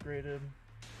fully upgraded.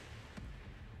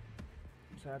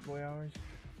 Sad boy hours.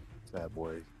 Sad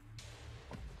boy.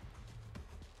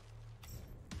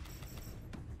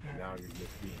 Now you're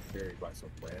just being carried by some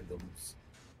randoms.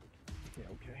 Yeah,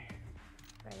 okay.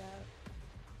 Right out.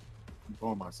 I'm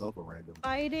calling myself a random.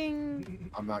 Fighting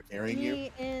I'm not carrying you.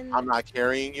 me in. I'm not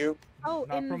carrying you. Oh,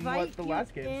 Not from what invite the you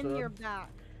last game in said. your back.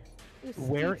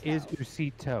 Where is Usito.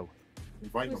 Usito?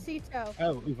 Invite them. Usito.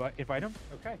 Oh, invite him?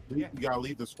 Okay. Yeah. You gotta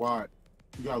leave the squad.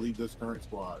 You gotta leave this current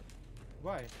squad.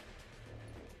 Why?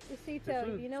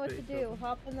 Usito, you know what to space do. open.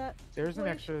 Hop in that. There's an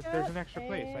place extra. you There's got, an extra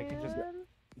place. I can just. and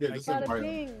Yeah, just Bada invite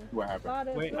bing, them. See what happens.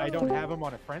 bada Wait, I don't boom. have him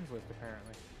on a friends list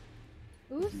apparently.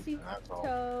 That's all.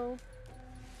 Usito.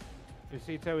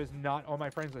 Usito is not on my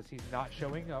friends list. He's not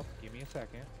showing up. Give me a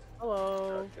second.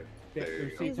 Hello. There you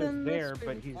go. He's Usito's in the there, but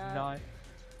stream he's chat. not.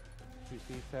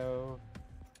 Usito,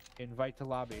 invite to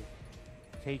lobby.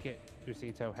 Take it,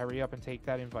 Usito. Hurry up and take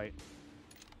that invite.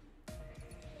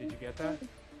 Did you get that?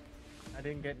 I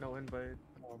didn't get no invite.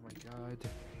 Oh my god.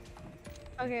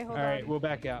 Okay, hold All right, on. we'll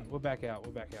back out. We'll back out.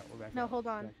 No, hold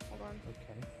on. Back- Hold on.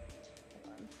 Okay.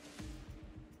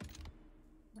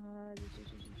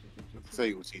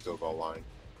 Say Usito's online.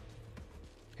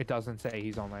 It doesn't say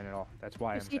he's online at all. That's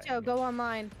why I'm saying. Usito, go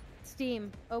online.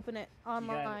 Steam. Open it.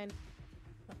 Online.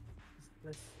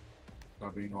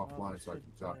 Stop being offline so I can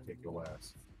jock kick your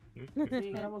ass.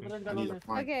 See, I almost didn't I get need on to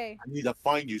find. Okay, I need to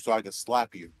find you so I can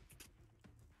slap you.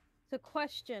 so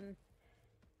question.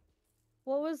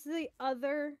 What was the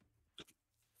other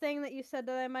thing that you said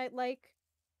that I might like?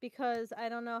 Because I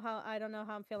don't know how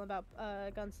I'm feeling about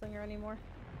Gunslinger anymore.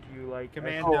 Do you like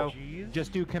Commando. SMGs?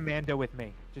 Just do commando with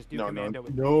me. Just do commando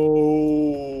with me.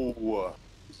 No.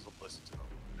 Just listen to him.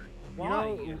 You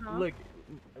know, Huh? look,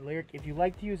 Lyric, if you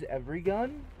like to use every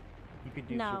gun, you could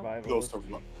do No. survival. Go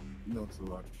survival. No, it's a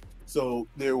lot. So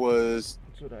there was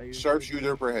That's what I use.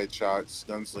 sharpshooter for headshots,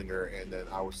 gunslinger, and then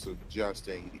I was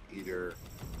suggesting either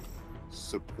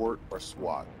support or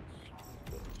SWAT.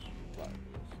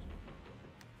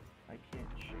 I can't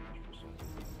change for some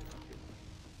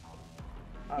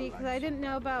reason. Because I didn't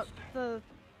know about the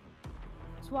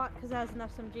SWAT because it has an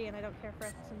SMG and I don't care for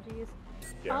SMGs.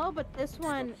 Yeah. Oh, but this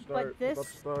one, but this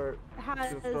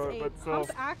has a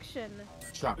pump action.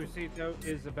 Shotgun. Lucito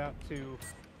is about to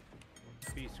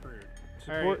be screwed.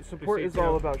 Support is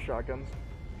all about shotguns.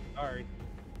 Sorry.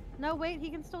 No, wait, he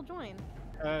can still join.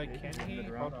 Can he?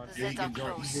 Hold on. Yeah, he Zeds are can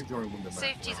join. close. He can join when the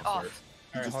Safety's round off.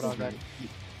 starts. Alright, hold on then.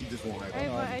 He just won't have I,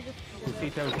 it. I just did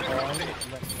it. Lucito's on. Let me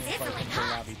invite him to the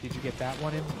lobby. Did you get that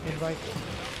one invite?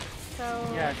 So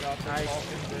Yeah, got the Nice.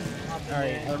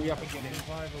 Alright, hurry up and get in.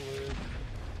 Survivalist.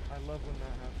 I love when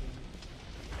that happens.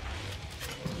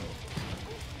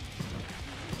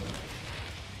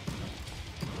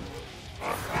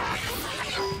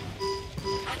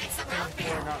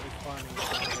 We're not responding.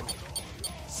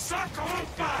 Suck on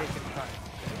It's gonna take some time.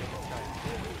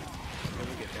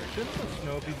 We'll get there. Shouldn't the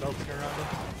snow be melting around him?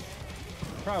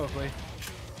 Probably.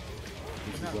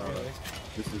 This Not is really.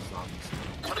 this is Me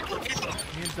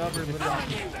and Dub are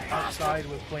literally outside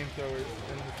with flamethrowers,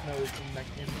 and the snow is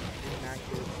inaccurate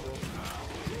still.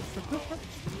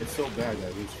 it's so bad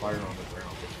that there's fire on the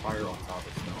ground. There's fire on top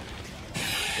of snow.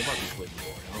 It might be playing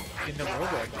more. I don't know. In the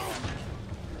robot.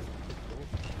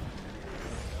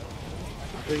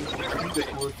 I think the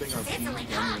coolest thing I've seen done in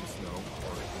snow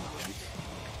or in ice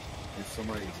is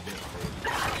somebody's been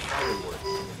fireworks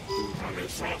and it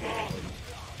was on their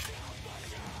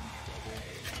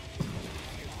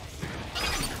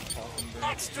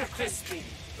extra crispy. Yeah,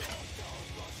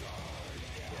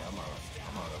 I'm out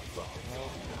of fucking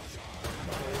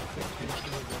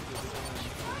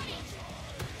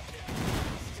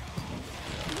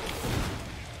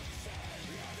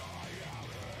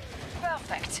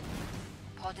Perfect.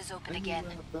 Pod is open again.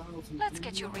 Let's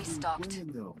get you restocked.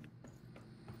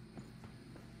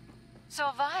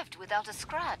 Survived without a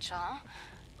scratch, huh?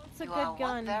 it's a You are good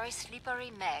one gun. very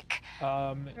slippery mech.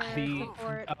 The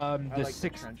support. the like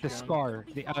six trench the gun. Scar,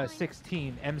 the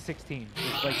M16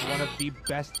 is like one of the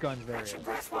best guns there is.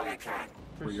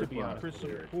 For your To be class, honest.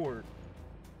 For support.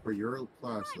 for your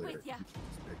class I'm later, with you ya. can just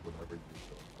pick whatever you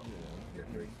feel. Yeah,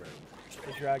 very fair.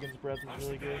 The Dragon's Breath is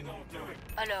really good.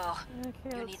 Alors, Okay,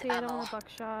 You let's need see. I don't ammo. want a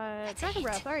buckshot. Let's Dragon eat.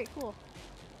 breath. All right, cool.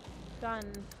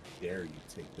 Done. Dare you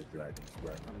take the dragon's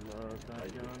breath? I love that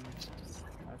gun.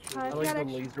 If Actually, you like got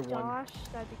the extra laser one. Josh,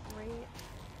 that'd be great.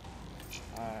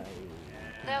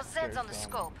 there's Zeds very on the fun.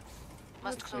 scope.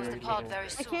 Must That's close the very pod cool. very I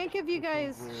soon. can't give you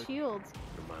guys weird. shields.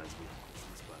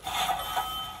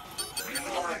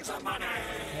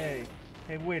 Hey,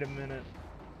 wait a minute.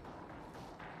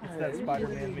 It's that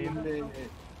Spider-Man meme.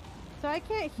 So I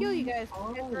can't heal you guys.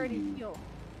 You guys already heal.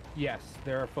 Yes,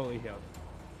 they're fully healed.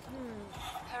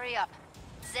 Hurry up.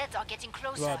 Zeds are getting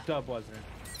closer. Well, Dub wasn't.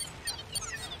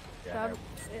 Yeah, Dub,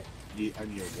 I need a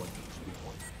 1 HP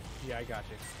point. Yeah, I got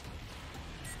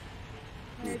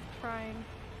you. I'm trying.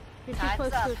 You're too Time's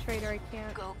close up. to the trader. I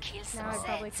can't. Go kill some Now I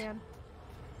probably Zeds. can.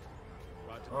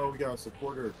 Oh, we got a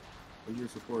supporter. A year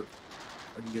support.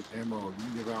 I can give ammo. You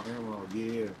can give out ammo.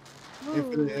 Yeah.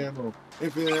 Infinite Ooh. ammo.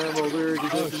 Infinite ammo. Lyric is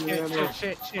Oh infinite ammo.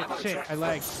 shit! I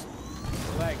lagged.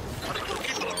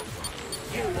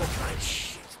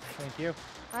 Thank you.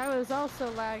 I was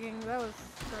also lagging. That was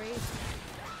great.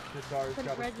 The guards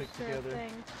Couldn't gotta stick register a together.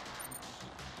 thing.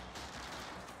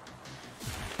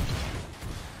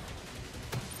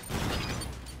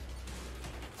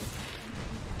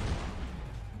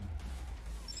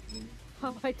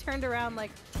 Oh, I turned around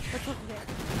like, what's over there?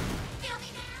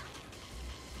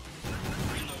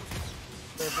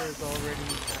 Server's already at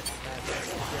you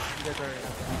guys already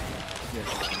have that. Yeah,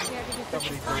 because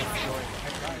Somebody's going to join. I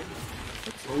tried. I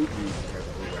told you you had to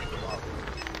go back to lobby.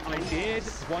 I did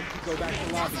want to go back to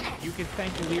lobby. You can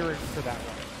thank Lyrics for that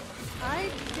one. I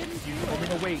didn't You do told me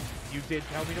it. to wait. You did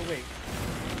tell me to wait.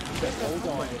 You said hold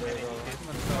on, and then you did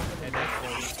some stuff, and then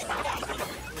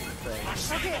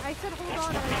Okay, I said hold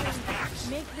on as in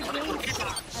make the game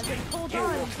stop. As in hold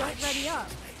on, don't ready up.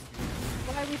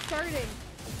 Why are we starting?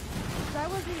 'Cause I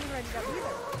wasn't even ready up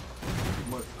either.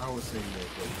 What I was saying was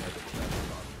that you had to go back to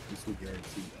lobby. This would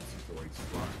guarantee this is the right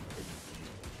spot.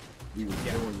 We were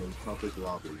still in the public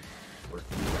lobby where he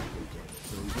actually joined it.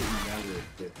 So it didn't matter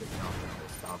if the countdown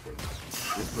was stopping.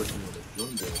 This person would have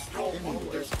joined us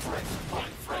anyway.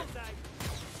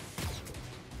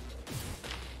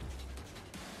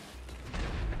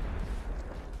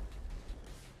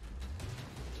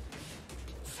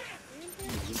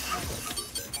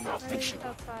 I was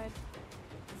outside.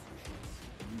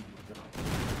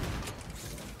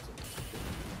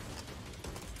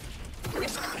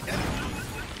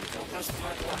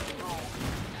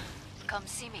 Come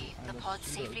see me. The pod's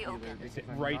safely open. Is it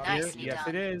right here? Nicely Yes,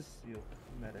 done. it is. Seal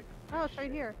medic. Oh, it's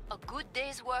right here. A good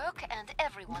day's work and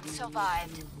everyone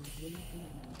survived.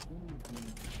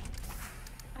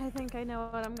 I think I know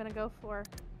what I'm gonna go for.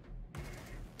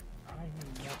 I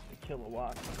need not the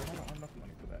kilowatts, but I don't have enough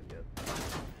money for that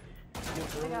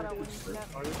yet. I got a Winchester.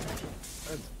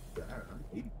 That's bad.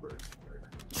 I hate birds.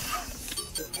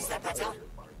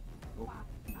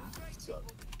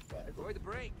 Avoid the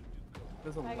break.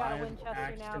 There's a I got a live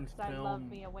Winchester now action because I love film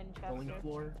me a Killing Winchester.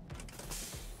 Floor.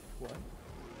 What?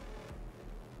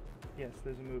 Yes,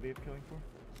 there's a movie of Killing Floor.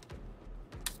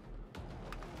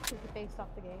 Is it based off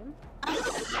the game?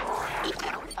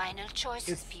 Final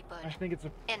choices, people. I think it's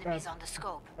a Enemies on the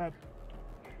scope.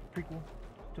 prequel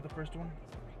to the first one.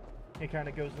 It kind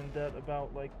of goes in depth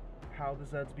about like how the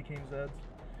Zeds became Zeds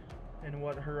and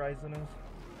what Horizon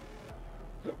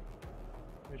is.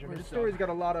 Which, I mean, the story's got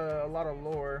a lot of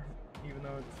lore, even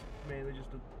though it's mainly just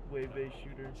a wave-based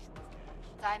shooter.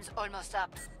 Time's almost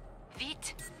up.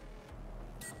 Vite.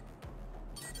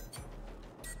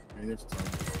 I mean, there's tons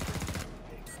of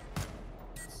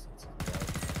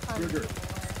Trigger.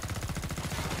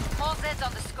 More Zeds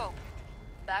on the scope.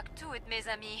 Back to it, mes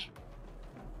amis.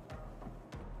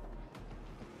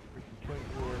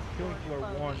 Killing Floor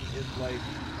 1 is like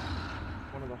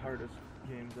one of the hardest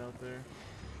games out there.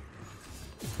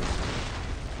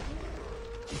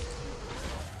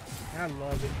 I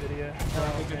love NVIDIA.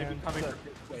 They're going to be coming the for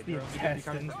this way. the They're only gonna be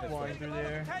coming intestines for this flying way. through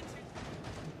there.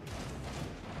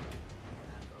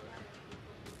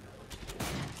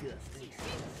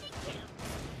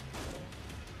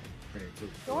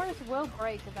 Doors will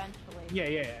break eventually.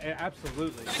 Yeah,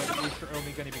 absolutely. But at least they're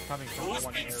only going to be coming from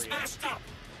one area.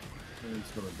 And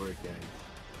it's gonna break in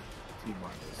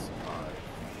T-minus 5,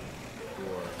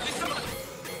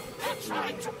 4. They're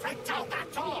trying to break down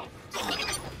that door!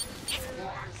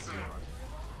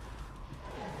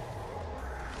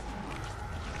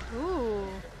 Ooh,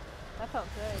 that felt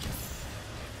good.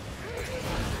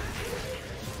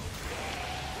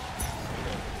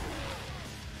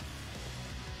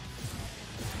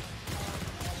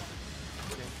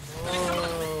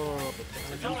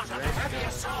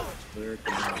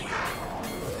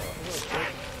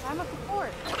 I'm a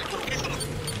support.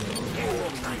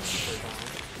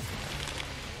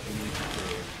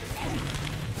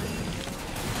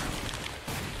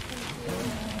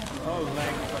 Oh,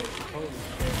 lag fight. Holy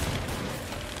shit.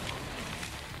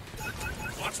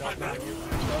 Watch my back.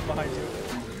 Behind you.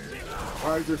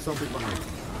 Why is there something behind me?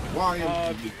 Why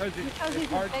am Because Because it's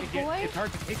he's a hard to big get. boy? It's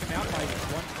hard to take him out by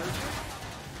one person.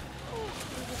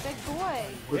 He's a big boy.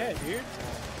 Yeah, dude.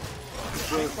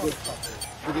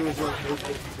 But there was like no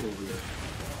people over there.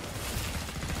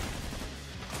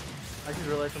 I just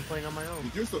realized I'm playing on my own.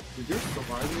 Did your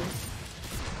survivors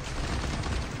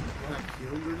have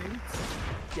healing grenades?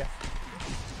 Yes.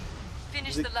 Finish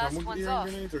Does it the come last with ones healing off.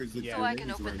 grenades, or is it So I can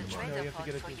grenades open the right trade. in No, you have to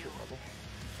get it to a certain level.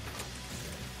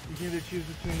 You can either choose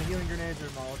between the healing grenades or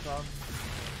Molotov.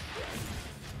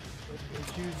 If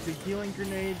you choose the healing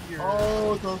grenade, your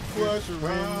Oh, the flesh syringe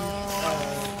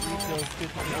round! refills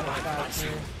 50% faster.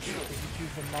 If you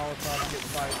choose the Molotov, you get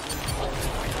 5%.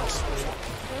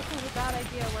 This was a bad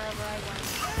idea wherever I went.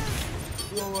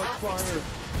 Blow up fire!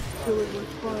 Kill it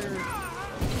with fire!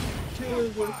 Kill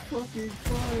it with fucking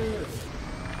fire!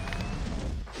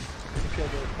 You kill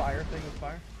the fire thing with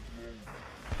fire.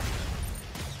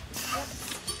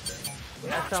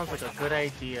 That sounds like a good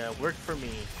idea. Worked for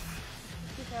me.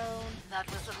 So, That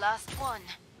was the last one.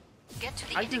 Get to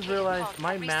the I just indicated realized pod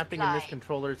my for mapping in this resupply.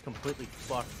 controller is completely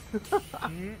fucked.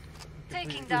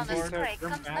 Taking down the Your spray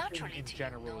comes mapping naturally in to you.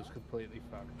 general is completely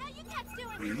fucked.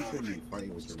 You shouldn't be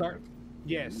fighting with your Start. map.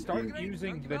 Yeah, start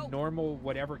using the normal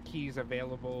whatever keys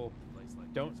available.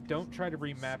 Don't try to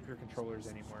remap your controllers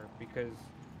anymore, because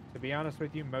to be honest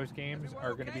with you, most games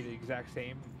are going to be the exact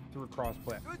same through cross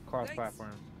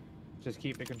platforms. Just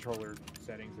keep the controller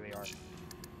settings they are.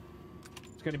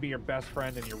 It's going to be your best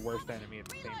friend and your worst enemy at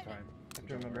the same time. I have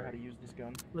to remember how to use this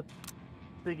gun. The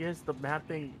thing is, the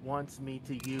mapping wants me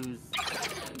to use. Oh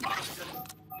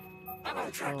my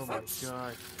gosh, it's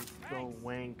so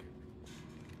wank.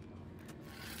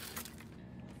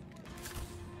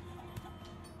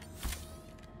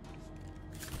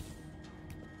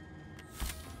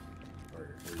 Alright,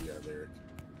 where you at, Lyric?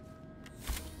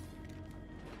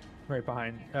 Right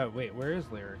behind. Oh wait, where is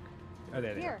Lyric? Oh,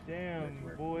 there they are. here.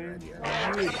 Damn, boy.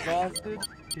 Are you exhausted?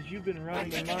 Because you've been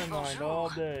running in my mind all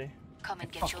day. Come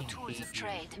and get your tools of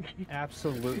trade.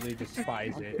 Absolutely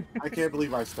despise it. I can't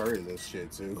believe I started this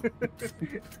shit too.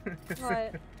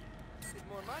 What?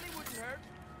 More money wouldn't hurt.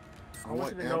 I I want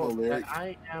want you to ammo, know Lyric. that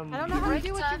I am. I don't know how to Break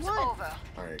do what you time's want. over.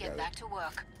 Alright, Get got back it. to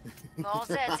work. More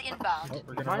Zeds inbound. Oh,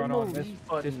 we're gonna My run on this melee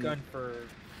button- gun for.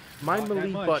 My Not that melee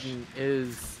much. button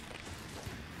is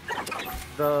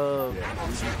the Yeah.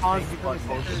 pause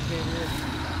button.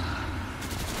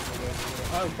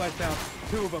 Oh, flash down.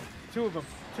 Two of them. Two of them.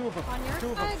 Two of them. On your Two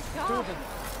of side? them. Two of them.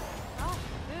 Oh,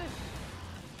 dude.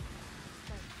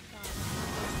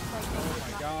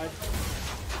 Oh my god.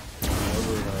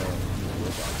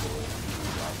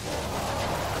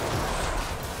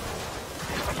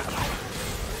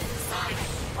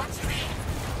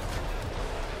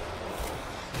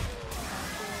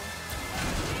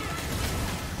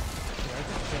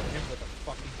 Him with a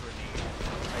fucking grenade.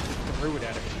 I just threw it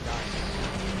at him and he died.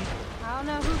 I don't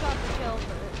know who got the kill,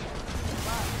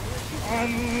 but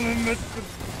Unlimited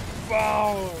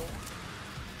power.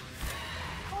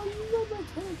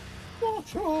 Unlimited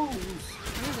nachos.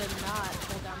 you did not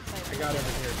hold down sight. I got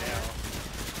over here now.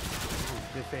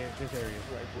 This area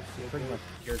is pretty much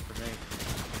scared for me.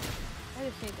 I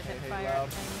just need to hit Hey, fire Loud.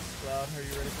 at things. Loud, are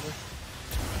you ready for this?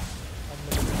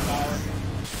 Unlimited power.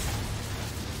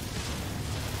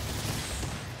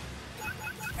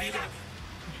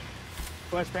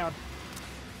 Flash pound.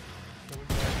 So we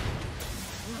got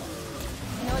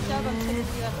You know what, Doug? I'm sick of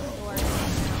US before.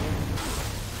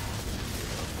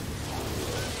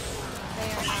 They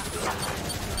are not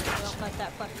don't let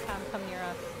that flex pound come near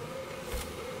us.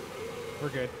 We're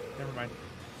good. Never mind.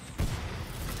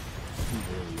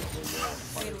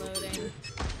 Reloading.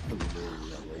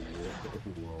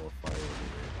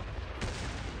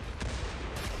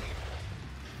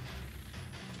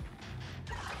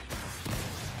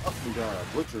 Oh, we got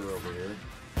a butcher over here.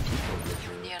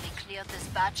 Nearly cleared this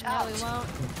batch No, out. we won't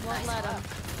Nice let them. work.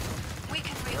 We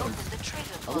can reopen the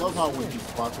trader I love how when he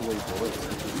spots away bullets, he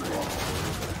just walks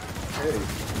away. Hey.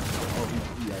 Oh,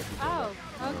 he actually did Oh,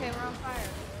 that. okay, we're on fire.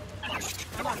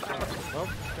 I'm on fire. well,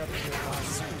 got the kill on.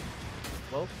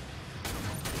 Well,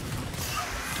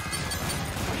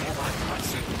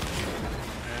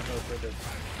 Ammo for this.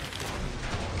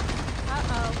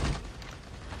 Uh-oh.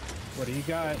 What do you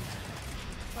got?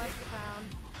 Flex pound.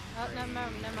 Oh, never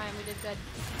mind, we did good.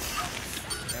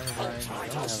 Never mind. I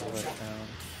don't have a flash pound.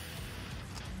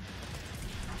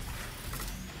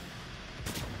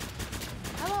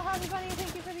 Hello, Harvey Bunny,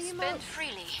 thank you for the emote. Spend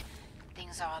freely.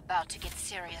 Things are about to get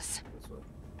serious.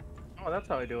 Oh, that's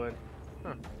how I do it.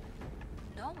 Huh.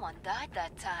 No one died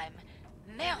that time.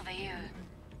 Merveilleux.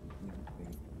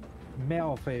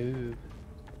 Malfou.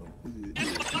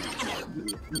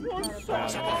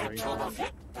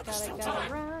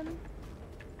 Gotta run.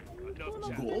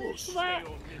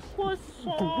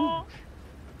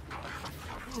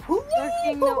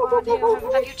 Lurking, no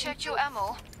audio. Have you checked your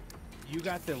ammo? You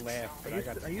got the laugh, but I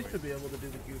got the I used to be able to do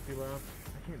the goofy laugh.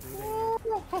 I can't do it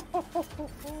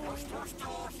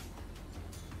anymore.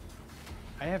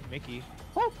 I have Mickey.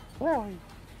 I'm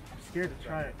scared to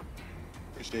try it.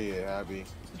 Appreciate it, Abby.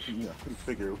 You know, we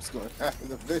figure it was going to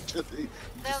happen eventually.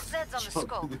 There's Zeds on the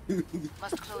scope.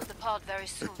 Must close the pod very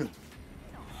soon.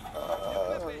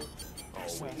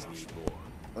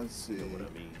 Let's see.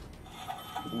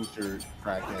 Booster,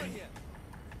 Kraken,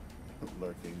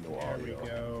 lurking, no There we audio.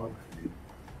 go.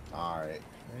 Alright.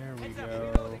 There we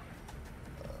go.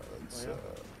 Let's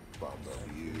bomb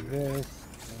you. This.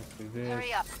 Let's do this.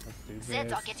 Hurry up. Let's do Zeds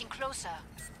this. are getting closer.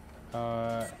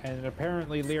 And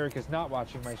apparently Lyric is not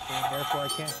watching my stream, therefore I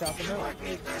can't stop the note. I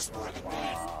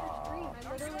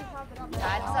literally have it on my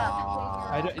Time's up.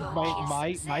 I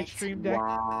don't, my stream deck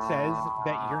says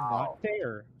that you're not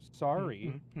there.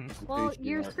 Sorry. Well,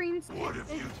 your screen is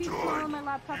too small on my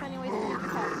laptop anyways to read the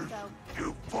text,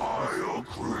 so.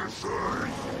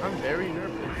 I'm very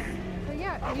nervous. So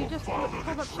yeah, you just pulled up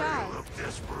Shaz.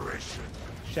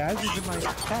 Shaz is in my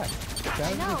chat. Shaz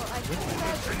I know, is- I just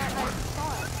said that I saw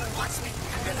it. So watch me.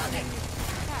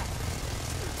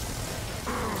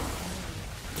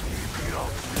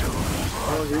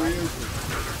 Oh, here he is.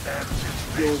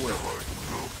 Go away.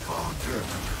 Yeah.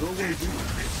 Go away, dude.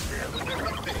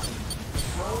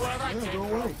 Yeah, go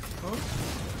away. Huh?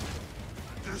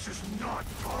 This is not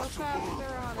Go faster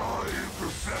on it.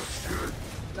 perfection.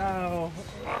 No.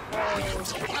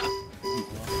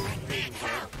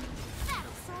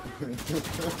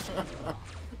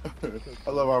 I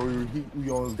love how we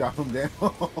almost got him down.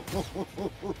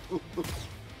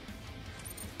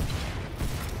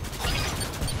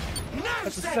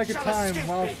 That's the second time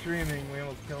while streaming we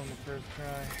almost killed him the first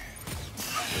try.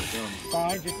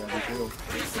 Fine, just down this hill.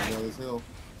 Down this hill.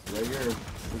 Right here.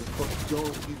 Where the fuck is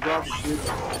going? He's robbing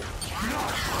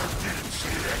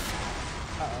shit.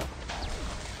 Uh-oh.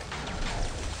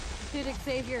 Dude,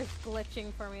 Xavier's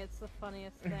glitching for me. It's the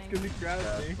funniest thing. Because he grabbed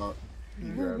me. He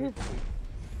grabbed it.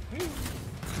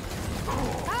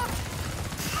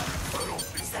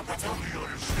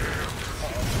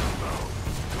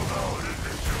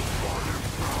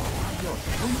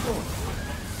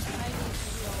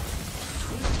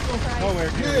 Oh,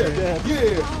 American.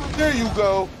 Yeah, yeah. There you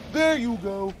go. There you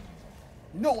go.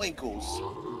 No ankles.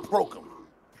 Broke them.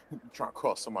 Trying to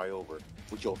cross somebody over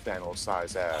with your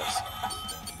Thanos-sized ass.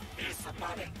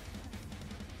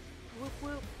 Whoop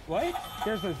whoop. What?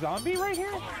 There's a zombie right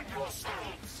here?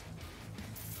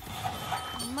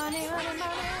 Money, money,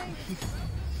 money.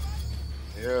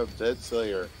 Yeah, Dead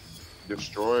Slayer.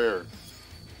 Destroyer.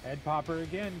 Head popper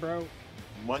again, bro.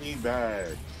 Money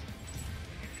bags.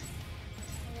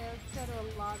 Yeah, let's go to a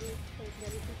lobby. So we can get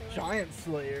everything. Giant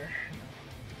Slayer.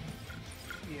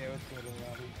 Yeah, let's go to the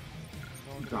lobby.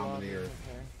 Going to the lobby, Dominator.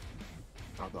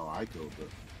 okay. I thought I killed the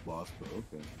boss, but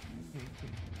okay.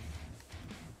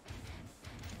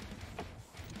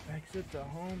 Exit the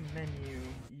home menu.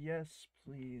 Yes,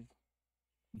 please.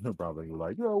 They're probably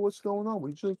like, yo, what's going on?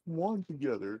 We just won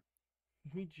together.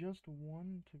 We just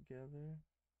won together.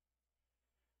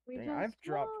 We Dang, just I've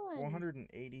dropped won.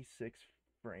 186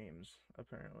 frames,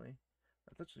 apparently.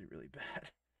 That's actually really bad.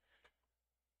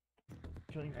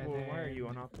 Killing And Floor, why are then you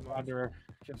unoptimized? Wanderer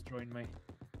just joined me.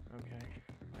 Okay,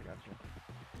 I gotcha.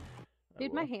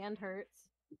 Dude, my hand hurts.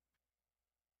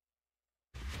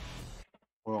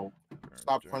 Well,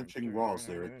 stop punching walls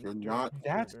there. You're not.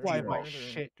 That's why my Zero.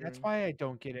 shit. That's why I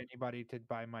don't get anybody to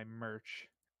buy my merch.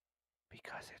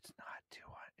 Because it's not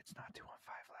 215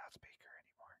 loudspeaker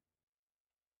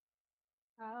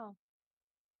anymore.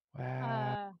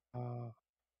 Oh. Wow.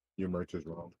 Your merch is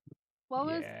wrong. What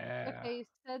was Yeah. okay? You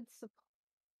said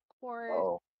support.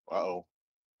 Uh-oh. Uh-oh.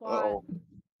 What? Uh-oh.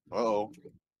 Uh-oh.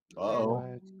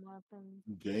 Uh-oh. Weapons.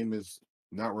 Game is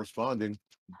not responding.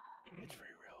 It's free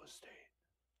real estate.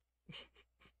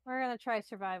 We're gonna try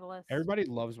survivalist. Everybody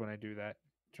loves when I do that.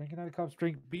 Drinking out of cups,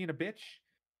 being a bitch.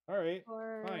 All right,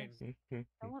 Or fine.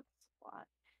 I want SWAT.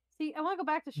 See, I want to go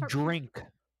back to sharp. Drink. You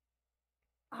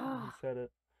Ah, said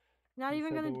it. not you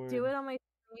even said the gonna do word. it on my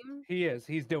stream. He is.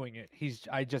 He's doing it.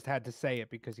 I just had to say it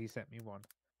because he sent me one.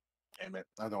 Damn it.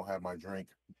 I don't have my drink.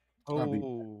 I'll be-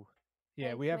 Oh. Yeah,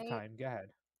 Thanks, we have mate. time. Go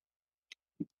ahead.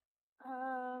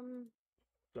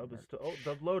 Dub is still. Oh,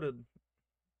 dub loaded.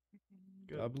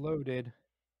 Good. Uploaded.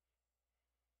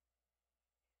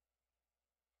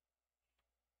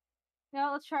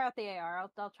 No, let's try out the AR.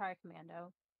 I'll try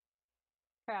commando.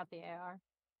 Try out the AR.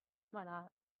 Why not?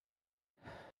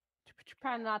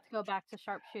 Trying not to go back to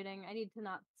sharpshooting. I need to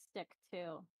not stick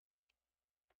to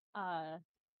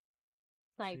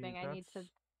sniping. I need to that's-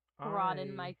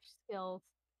 broaden my skills.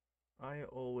 I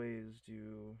always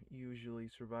do usually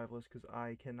survivalist because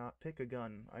I cannot pick a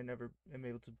gun. I never am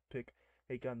able to pick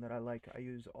a gun that I like. I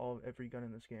use every gun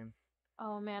in this game.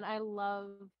 Oh man, I love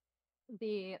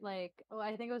the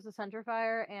I think it was the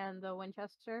centerfire and the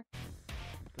Winchester.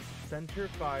 The center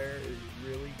fire is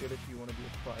really good if you want to be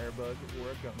a firebug or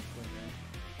a gunslinger.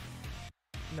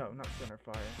 No, not center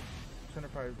fire. Center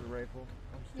fire is the rifle.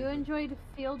 I'm You stupid. enjoyed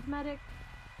Field Medic,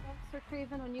 Officer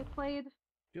Craven, when you played?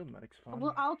 Field medic's fun.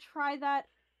 Well, I'll try that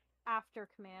after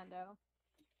Commando.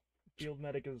 Field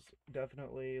medic is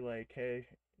definitely like, hey,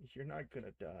 you're not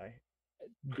gonna die.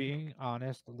 Being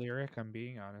honest, Lyric, I'm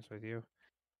being honest with you.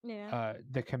 Yeah.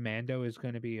 The commando is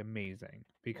going to be amazing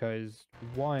because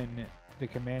one, the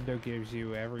commando gives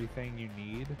you everything you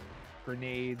need: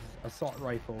 grenades, assault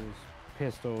rifles,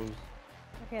 pistols,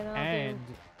 Okay, then I'll and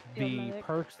do Field the Medic.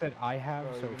 perks that I have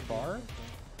Oh, so you're gonna do far something.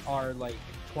 are like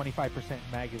 25%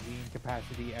 magazine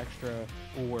capacity extra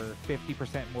or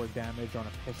 50% more damage on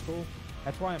a pistol.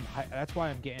 That's why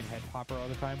I'm getting head popper all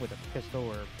the time with a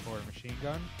pistol or a machine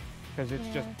gun because it's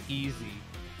just easy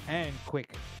and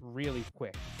quick, really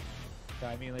quick. So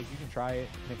I mean, like, you can try it,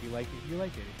 and if you like it, you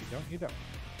like it. If you don't, you don't.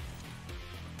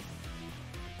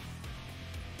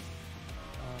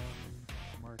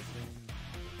 Marketing.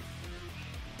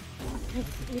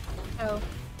 Oh,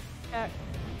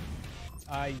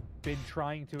 I've been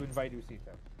trying to invite Usito.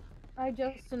 I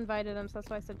just invited him, so that's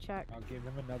why I said check. I'll give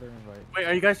him another invite. Wait,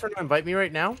 are you guys trying to invite me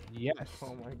right now? Yes.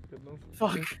 Oh my goodness.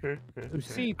 Fuck.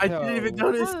 Usito. I didn't even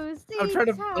notice. Oh, I'm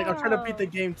trying to beat the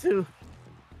game too.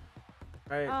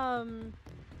 Right.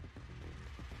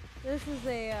 This is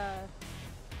a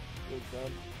Good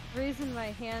job. reason my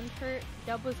hand hurt.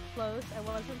 Dub was close. I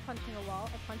wasn't punching a wall.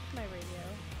 I punched my radio.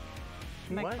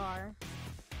 My What? car.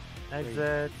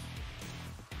 Exit.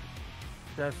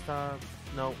 Desktop.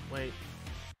 No, wait.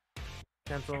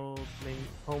 Cancel.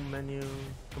 Home menu.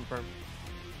 Confirm.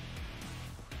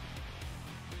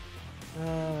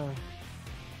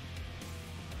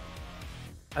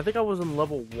 I think I was in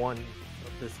level 1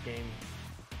 of this game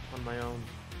on my own.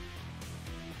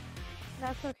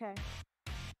 That's okay.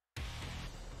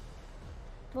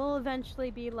 We'll eventually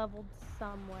be leveled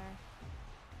somewhere.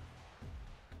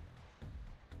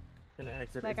 Gonna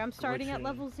exit. Like, It's I'm starting at glitching.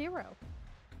 level 0.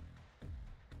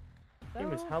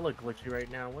 Game is hella glitchy right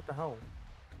now. What the hell?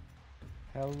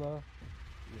 Hella.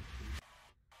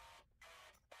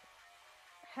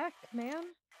 Heck, man.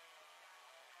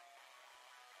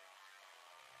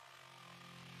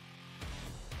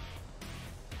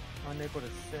 Unable to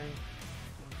sync.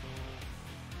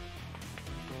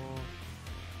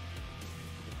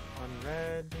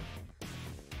 Unread.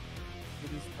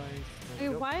 Kitty Spice. Wait,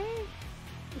 Nope. why?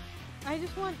 I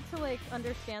just want to like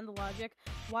understand the logic.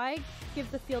 Why give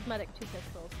the field medic 2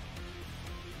 pistols?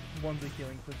 One's a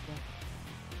healing pistol.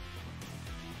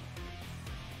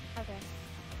 Okay,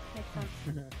 makes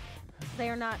sense. They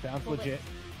are not. Sounds bullets. legit.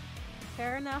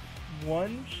 Fair enough.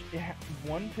 One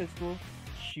pistol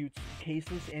shoots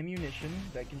caseless ammunition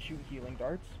that can shoot healing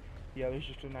darts. The other's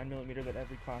just a 9mm that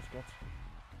every class gets.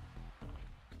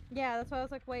 Yeah, that's why I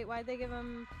was like, wait, why'd they give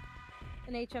him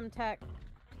an HM Tech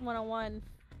 101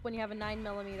 when you have a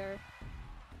 9mm?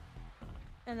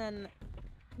 And then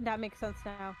that makes sense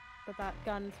now that that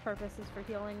gun's purpose is for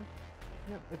healing.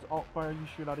 Yep, it's alt fire. You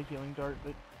shoot out a healing dart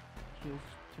that heals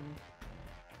 2.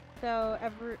 So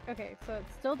okay, so it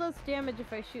still does damage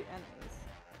if I shoot enemies.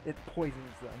 It poisons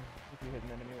them if you hit an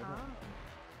enemy with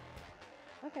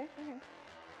Oh. Okay, okay.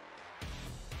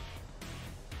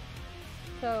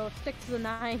 So stick to the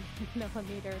 9mm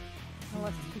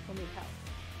unless people need help.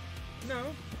 it. No.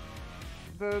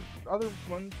 The other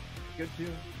one's good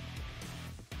too.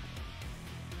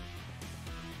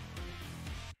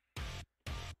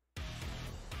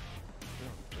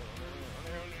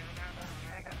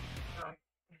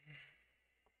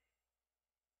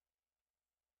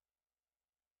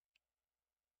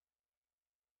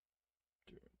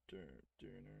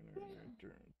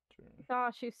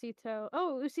 Gosh, Usito.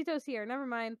 Oh, Usito's here. Never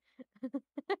mind.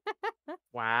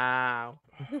 Wow.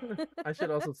 I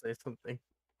should also say something.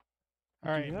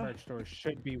 All right, Yeah. merch store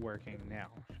should be working now.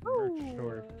 Merch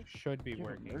store Ooh. should be You have a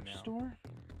working merch now. store?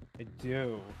 I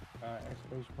do.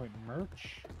 Exclamation point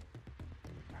merch.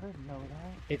 I didn't know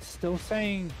that. It's still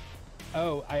saying,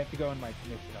 oh, I have to go and like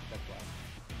mix it up. That's why.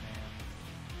 Man,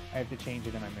 I have to change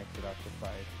it and I mix it up. That's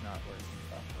why it's not working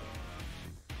properly.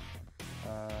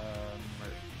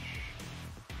 Merch.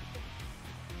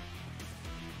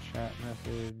 Chat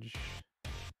message.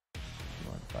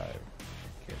 15.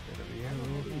 Get rid of Oh,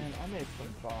 you. man, I made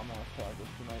some bomb ass tacos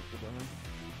tonight for dinner.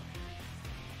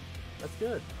 That's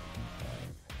good.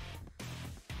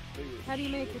 They were How do you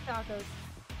make shit. your tacos?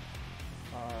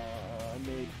 I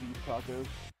made beef tacos,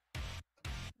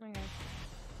 Okay,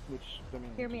 which I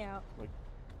mean. hear me just, out. Like,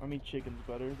 I mean, chicken's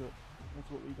better, but that's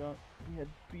what we got. We had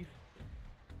beef.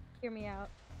 Hear me out.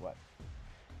 What?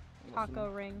 Taco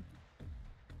Listening. ring.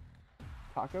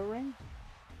 Taco ring?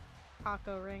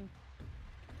 Taco ring.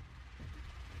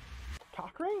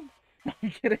 Cock ring? I'm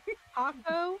kidding.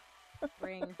 Taco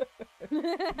ring.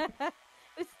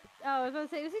 I was about to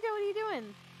say, Usito, what are you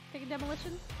doing? Taking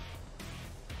demolition?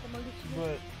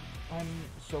 But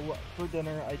for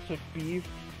dinner I took beef.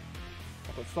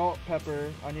 I put salt,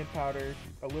 pepper, onion powder,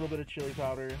 a little bit of chili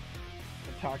powder, and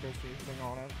taco seasoning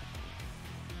on it.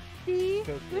 See,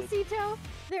 So good. Usito,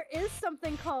 there is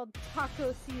something called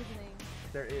taco seasoning.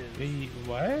 There is.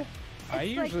 What? I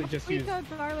It's usually like just use.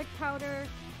 paprika, garlic powder.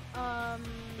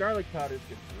 Garlic powder's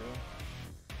good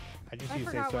too. I just I use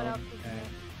forgot what sesame. else is in And it.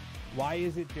 why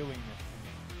is it doing this to me?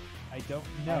 I don't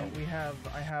know.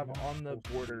 I have on the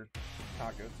border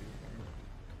taco seasoning.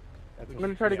 That's I'm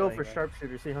gonna try to go yeah, for like,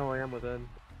 sharpshooter, see how I am with it.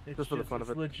 It's just for the fun of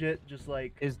it's it. legit, just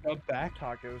like Is Dub back?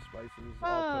 taco spices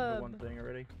all put into one Bub. thing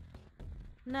already.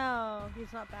 No,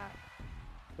 he's not back.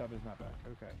 Dub is not back.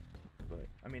 Okay. But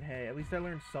I mean, hey, at least I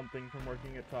learned something from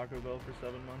working at Taco Bell for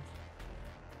 7 months.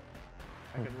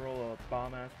 I can roll a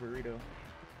bomb ass burrito.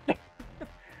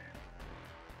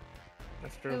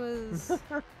 That's It true. was.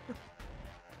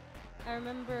 I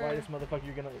remember. Whitest motherfucker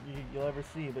you'll ever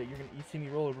see, but you see me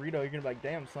roll a burrito, you're gonna be like,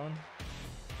 damn son.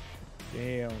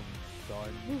 Damn,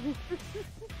 son.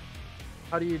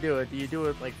 How do you do it? Do you do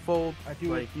it like fold? I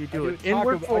do like it. you I do it Taco-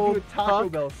 inward I do fold, it Taco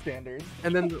tuck, Bell standard.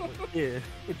 and then yeah.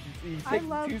 Which is, you I take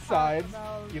love two Taco sides,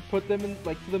 Bell you put them in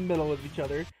like to the middle of each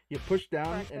other, you push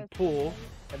down and breakfast pull,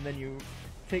 food. and then you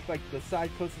take like the side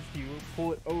closest to you,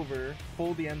 pull it over,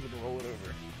 fold the ends and roll it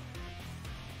over.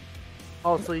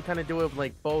 Oh, so you kind of do it with,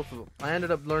 like both of them. I ended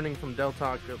up learning from Del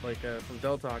Taco, from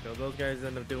Del Taco. Those guys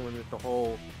end up doing it the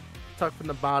whole tuck from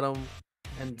the bottom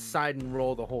and side and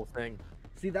roll the whole thing.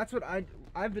 See, that's what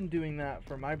I've been doing that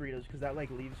for my burritos because that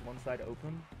like leaves one side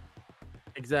open.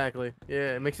 Exactly.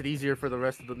 Yeah, it makes it easier for the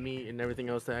rest of the meat and everything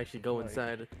else to actually go Like,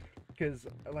 inside. Because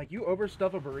like you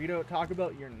overstuff a burrito at Taco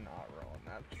Bell, you're not rolling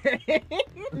that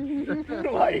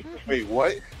thing. Like Wait,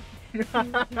 what?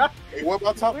 Hey, what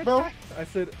about Taco We're Bell? talk- I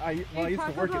said I used to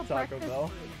Taco work Bell at Taco breakfast Bell.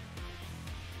 food.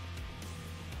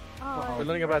 We're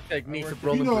learning about techniques of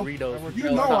rolling You know- burritos. You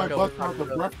know I Taco bust Bell Taco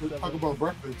for breakfast. Taco Bell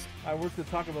breakfast. I worked at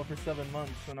Taco Bell for 7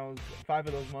 months, and I was 5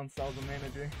 of those months I was a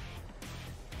manager.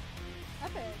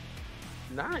 Epic.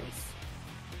 Nice.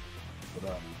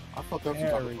 But I fucked up some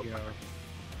There Taco we Bell. go.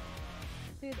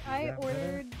 Dude, I that better?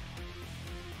 ordered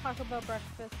Taco Bell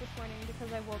breakfast this morning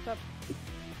because I woke up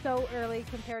so early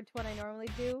compared to what I normally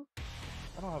do.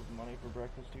 I don't have money for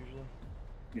breakfast usually.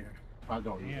 Yeah, I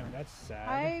don't. either. Damn, that's sad.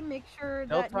 I make sure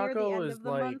Del that near the Taco end is of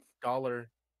the like month, dollar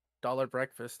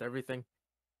breakfast, everything.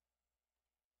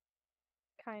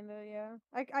 kinda, yeah.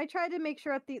 I try to make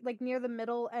sure at the near the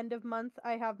middle end of month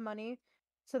I have money,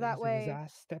 so that As way. I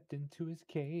stepped into his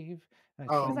cave.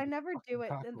 Because I Um, never do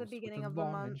it tacos in the with beginning a of the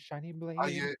long month. and shiny blade.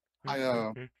 I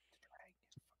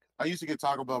used to get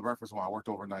Taco Bell breakfast when I worked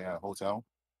overnight at a hotel.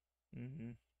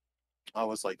 Mm-hmm. I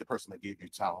was like the person that gave you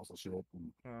towels and shit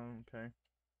and Oh, okay.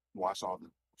 wash all the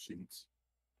sheets.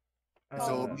 Uh,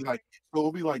 So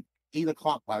it'll be like 8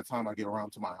 o'clock by the time I get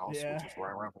around to my house, Yeah. which is right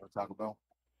around from Taco Bell.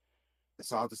 And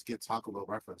so I'll just get Taco Bell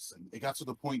breakfast. And it got to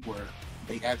the point where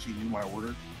they actually knew my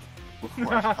order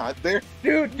before I got there.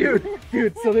 Dude.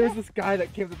 So there's this guy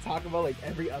that came to Taco Bell like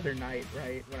every other night,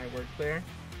 right, when I worked there,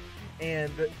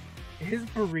 and his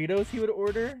burritos he would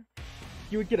order,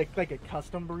 he would get a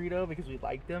custom burrito because we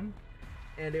liked him,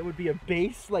 and it would be a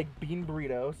base like bean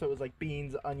burrito, so it was like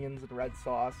beans, onions, and red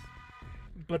sauce,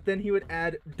 but then he would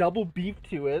add double beef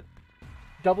to it,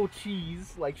 double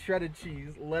cheese, like shredded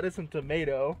cheese, lettuce, and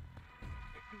tomato.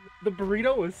 The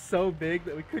burrito was so big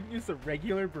that we couldn't use the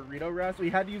regular burrito wraps. We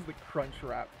had to use the crunch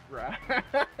wrap,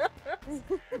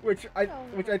 which I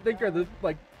think are the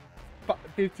like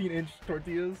 15-inch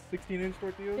tortillas, 16-inch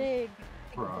tortillas, Big.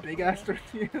 Bruh. big ass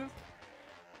tortillas.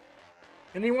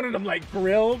 And they wanted them like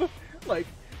grilled. Like,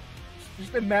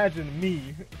 just imagine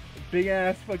me, big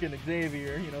ass fucking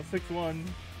Xavier, 6'1",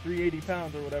 380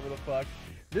 pounds or whatever the fuck.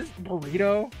 This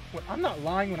burrito, I'm not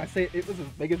lying when I say it was as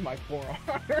big as my forearm.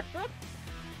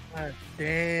 God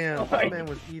damn, Like, that man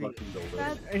was eating. Fucking delicious.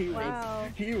 That's, He was- wow.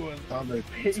 He was. Time to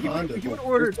He would go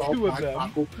order piss off 2 of my them.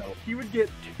 Taco Bell. He would get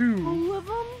 2 2 of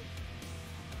them?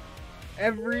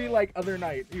 every other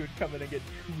night. He would come in and get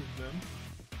 2 of them.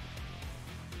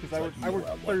 Because I worked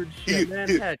third He- shift. Man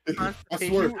he- had I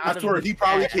constipation out of swear, his he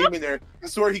probably ass. came in there. I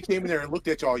swear he came in there and looked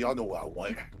at y'all. Y'all know what I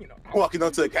want. Walking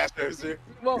up to the cash register.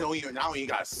 Well, Now you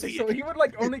gotta say so it.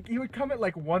 he would come at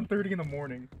like 1:30 in the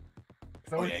morning.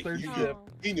 Because I Oh, worked yeah, third you shift. Oh.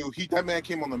 He knew. That man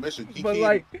came on the mission. He But came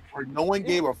like, where no one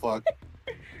gave a fuck.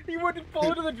 he would pull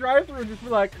into the drive-thru and just be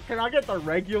like, "Can I get the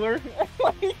regular?"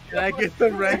 Can I get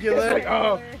the regular? Like,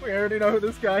 oh, we already know who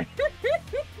this guy.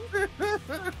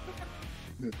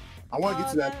 I want to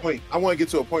get to that that- point. I want to get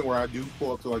to a point where I do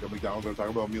pull up to like a McDonald's or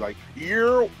Taco Bell and be like,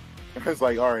 "Yeah." It's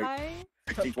like, all right,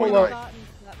 I 16.29. gotten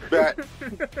to that.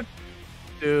 Bet.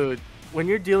 Dude, when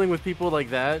you're dealing with people like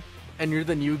that, and you're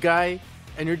the new guy,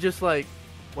 and you're just like,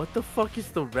 what the fuck is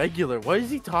the regular? What is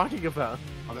he talking about?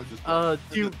 Oh, that's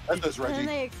just, Dude, that's just And then Reggie.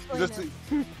 they explain Just, it.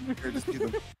 here, just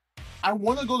give them. I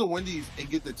want to go to Wendy's and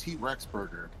get the T-Rex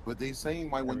burger, but they saying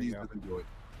my There we Wendy's go. doesn't do it,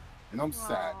 and I'm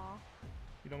sad. Aw.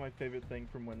 You know, my favorite thing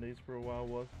from Wendy's for a while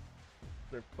was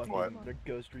their What? their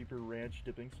Ghost Reaper Ranch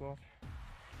dipping sauce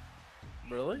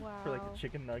Really? Wow. for like the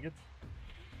chicken nuggets.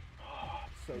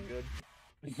 So good.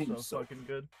 It's so So- fucking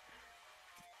good.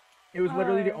 It was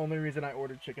literally the Uh, only reason I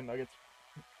ordered chicken nuggets.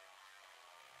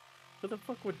 Who the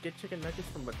fuck would get chicken nuggets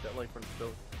from My,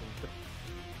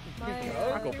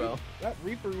 Taco Bell? That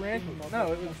Reaper Ranch was,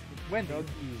 no, it was Wendy's.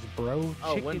 Nuggies, bro. Oh,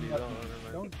 Chicken Wendy's. Oh, nuggies.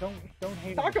 never mind. Don't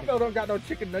hate on Taco chicken Bell don't got no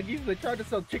chicken nuggets. They tried to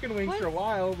sell chicken wings What? for a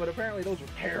while, but apparently those were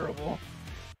terrible.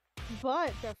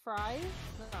 but the fries,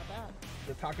 they're not bad.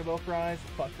 The Taco Bell fries,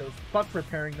 fuck those. Fuck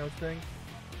preparing those things.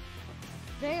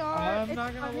 They are. I'm it's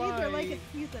not gonna funny, They're like lie. it's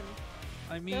seasoned.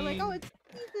 I mean, They're like, oh, it's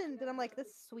seasoned, and I'm like, this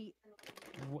is sweet.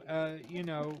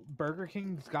 Burger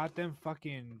King's got them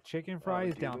fucking chicken Oh,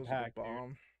 fries dude, down those were the packed. dude.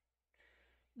 bomb.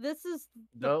 This is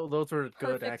the No, those were good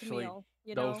perfect actually. meal.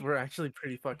 You know, Those were actually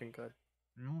pretty fucking good.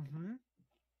 Mm-hmm.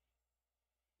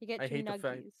 you get I two hate the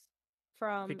fact- nuggies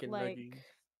from Chicken like nuggies.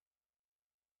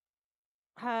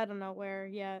 I don't know where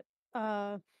yet.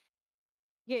 You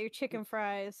get your chicken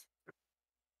fries.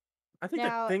 I think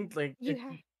Now, I think like You if-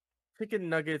 have chicken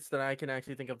nuggets that I can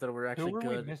actually think of that were actually Who are we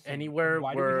good missing? anywhere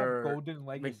Why do we have were Golden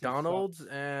Legacy McDonald's sucks?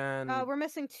 and we're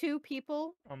missing 2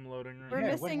 people. I'm loading right We're Yeah,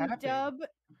 now. what missing happened? Dub.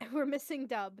 We're missing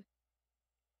Dub.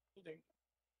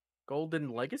 Golden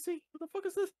Legacy. What the fuck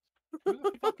is this? Who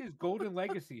the fuck is Golden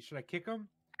Legacy? Should I kick him?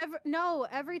 No,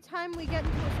 every time we get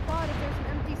into a spot, if there's an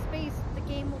empty space, the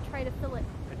game will try to fill it.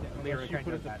 Lyric, Unless you I put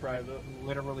know it to that. private. I'm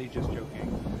literally just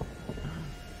joking.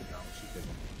 No, she didn't.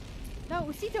 No,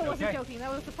 Usito wasn't Okay. joking.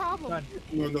 That was the problem.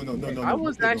 Done. No. I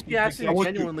was actually asking I want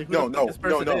you- genuinely who no, the fuck this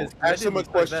person no. is. 'cause I Ask him a didn't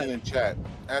expect question that. in chat.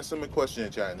 Ask him a question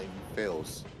in chat, and then he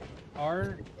fails.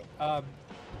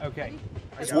 Okay.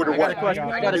 It's Wonder I got a One. question.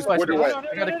 I got a It's question. Wonder One.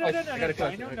 I got a question. I got a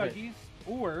question. Dino Okay. Nuggies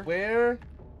or Where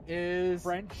is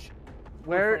French.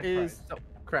 where French is oh,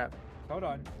 crap? Hold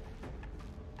on.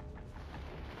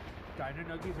 Dino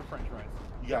Nuggies or French fries?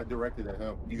 You got directed at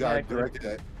him. You got Exactly. directed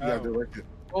at. You got Oh. directed.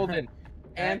 Golden.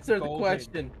 Answer the Golden.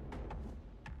 question.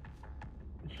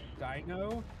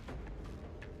 Dino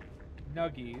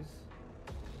Nuggies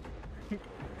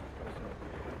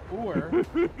or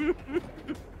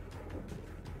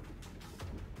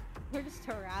We're just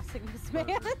harassing this man.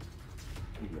 You got it.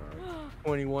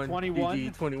 21. 21?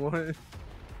 GG 21.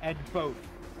 and both.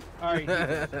 All right, he's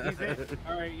in.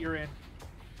 All right, you're in.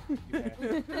 You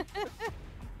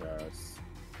Yes.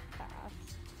 pass.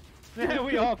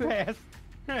 We all pass.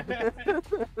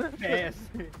 Pass.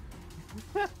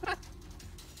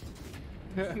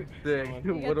 Dang,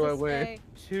 You what get do to I win? stay.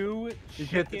 2 You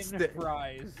get to chicken stay.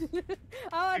 fries.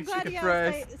 Oh, I'm glad chicken you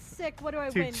fries. guys say sick. What do I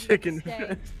 2 win? You get to chicken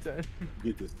stay. fries.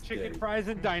 Get this. Chicken steak. fries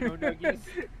and Dino Nuggies.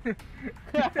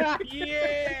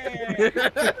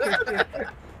 Yeah!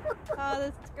 Oh,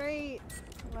 that's great.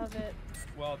 Love it.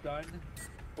 Well done.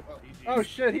 Oh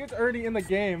shit, he was already in the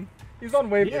game. He's on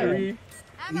wave Yeah. 3.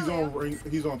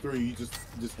 He's on 3. You just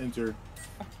enter.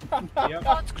 Yep.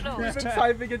 Port's He's closed. been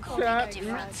typing in Call me the chat.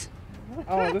 difference.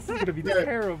 Oh, this is gonna be Yeah.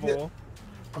 terrible.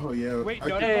 Oh yeah. Wait, I,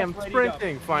 none Hey, of I'm us readied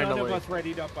sprinting, up. None finally. of us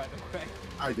readied up, by the way.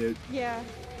 I did. Yeah.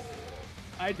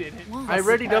 I didn't. I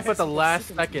readied up at the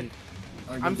last second.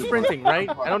 I'm sprinting, right?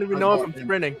 I don't even know if I'm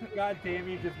sprinting. God damn,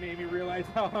 you just made me realize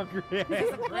how hungry I am.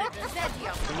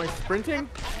 Zedio. Am I sprinting?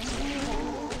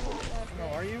 No,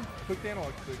 are you? Click the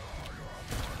analog stick.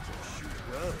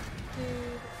 Dude,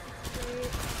 it's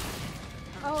great.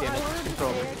 Oh, Damn I it, wanted to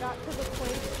control. say I got to the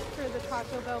point for the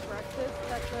Taco Bell breakfast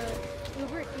that the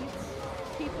Uber Eats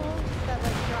people that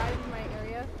like drive in my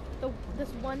area, this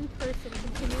one person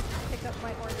continues to pick up my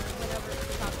order whenever it's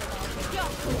the Taco Bell.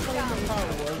 That's how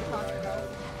it was when I had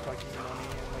fucking money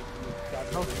and like you got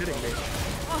No kidding me.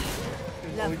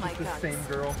 It's Love always my just the guts. same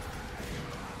girl.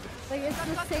 Like it's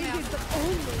the same dude, but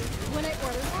only when I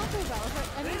order Taco Bell.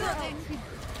 If anywhere else, he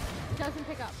doesn't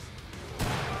pick up.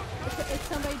 It's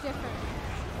somebody different.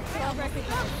 So I'll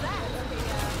recognize that. Okay,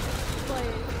 yeah. But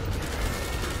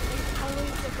it's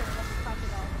always different at the Taco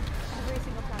Bell. Every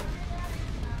single time.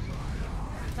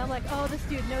 And I'm like, oh, this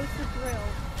dude knows the drill.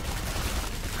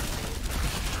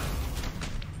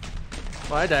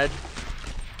 Well, I died.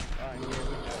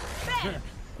 Down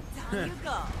you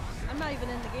go. I'm not even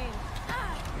in the game.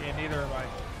 Yeah, neither am I.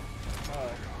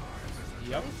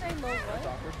 Yep. At least I know what.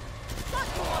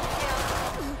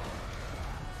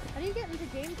 How do you get into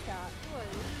game chat?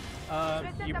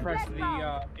 You press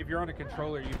the, if you're on a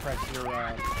controller, you press your,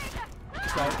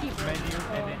 start menu,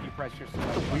 and then you press your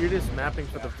select button. Weirdest mapping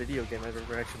for the video game I've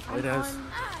ever actually played I'm as. on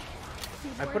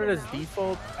I keyboard put it and as mouse.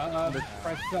 default.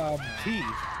 Press, T. Okay.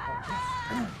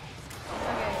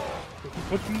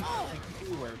 What's he?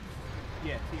 T works.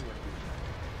 Yeah, T works.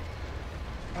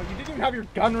 Oh, you didn't even have your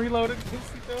gun reloaded,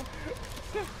 Kisito?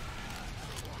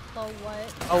 So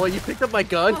what? Oh, wait, you picked up my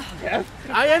gun? Yes.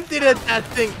 I emptied that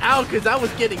thing out because I was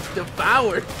getting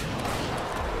devoured.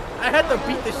 I had to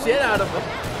beat the shit out of him.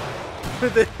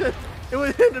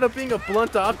 Ended up being a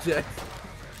blunt object.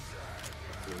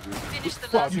 Finish the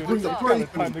Oh, last dude, bring it's the one. gun.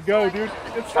 time to go, dude.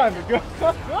 It's time to go.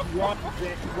 Run,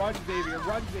 Xavier,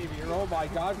 run, Xavier. Oh my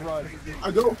god, run.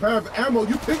 I don't have ammo.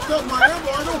 You picked up my ammo.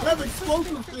 I don't have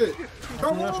explosive shit.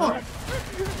 Come on.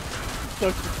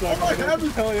 Sucks to suck. All I have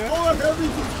is Hell yeah. all I have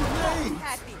is grenades.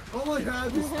 All I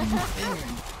have is these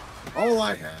things. All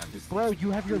I have is. Bro,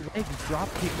 you have your legs. Drop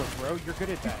kick him, bro. You're good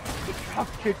at that. Drop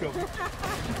kick him.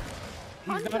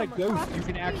 He's not a ghost. You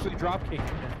can actually drop kick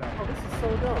him this Oh, time. this is so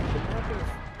dumb.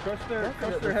 Crush their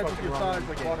Definitely heads with fucking your wrong thighs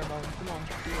like game. watermelon. Come on,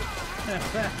 do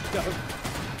it.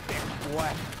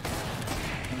 What?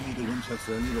 I need a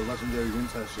Winchester. I need a legendary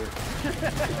Winchester.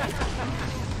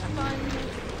 Fun. I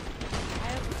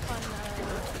have a fun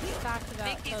fact about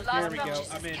Make these those last There we go. batches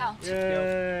I'm in. count.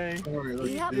 Yay. All right,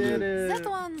 let's Yep. do Did it. it. That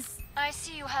one's. I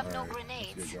see you have no All right,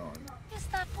 grenades. let's get going. Is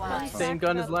that Fun wise? Same fact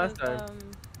gun as about last those, time.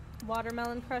 Alright,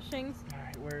 watermelon crushings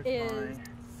where's is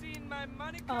mine?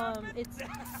 it's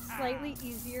slightly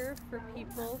easier for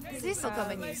people who This'll come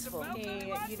have in useful.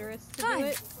 a uterus to do Fine.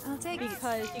 it I'll take it.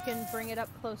 because you can bring it up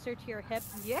closer to your hip,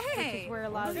 which Yay! is where a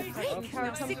lot of the crushing power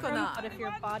comes from. Psychonaut. But if you're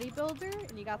a bodybuilder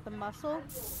and you got the muscle,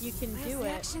 you can Where's do the it.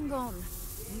 action gone?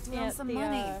 Need to earn At some the,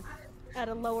 money. at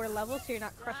a lower level, so you're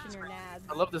not crushing your nads.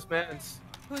 I love this man's.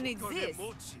 Who needs this?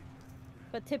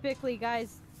 But typically,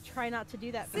 guys try not to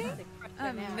do that because they crush their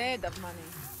I'm nads. made of money.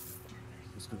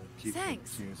 Just gonna keep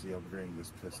Thanks. continuously upgrading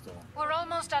this pistol. We're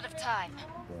almost out of time.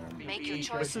 Then Make your This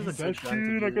choices. is a good gun to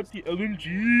Dude, I use. got the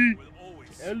LMG.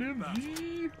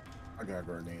 LMG. I got a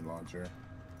grenade launcher.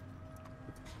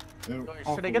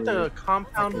 Should I get the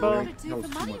compound What bow? are you gonna do for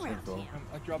money around here?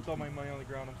 I dropped all my money on the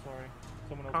ground. I'm sorry.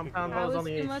 Someone else Compound picked it That up. bow's was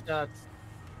only too 8 much. shots.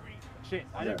 Shit,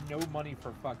 I have no money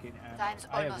for fucking ammo. Time's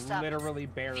I have almost up. literally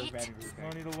bare Feet. everything.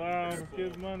 Money to loud.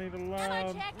 Give money to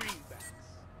loud.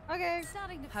 Okay.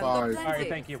 Starting to Have Five. got All right, plenty.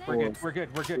 thank you. Four, We're good. We're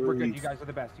good. We're good. We're good. three. You guys are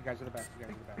the best. You guys are the best. You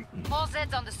guys are the best. More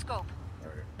Zeds on the scope.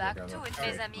 Alright, Back I got to enough it, time.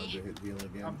 mes I'm amis. gonna hit heal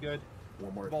again. I'm good.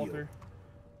 One more heal. Walter.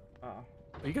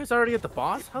 Are you guys already at the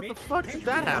boss? How the fuck did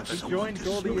that happen? He joined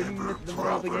Goldie in the middle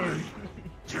of the game.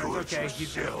 It's okay.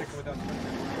 He's gonna stick with us.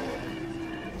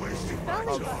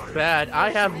 Bad. I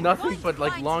have nothing but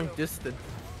like long distance.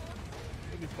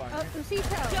 It'll be fine. Usito. Been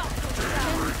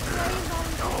playing long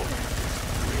distance.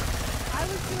 I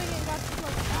was doing it and got to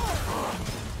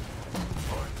like,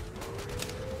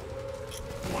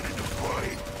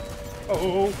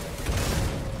 Oh.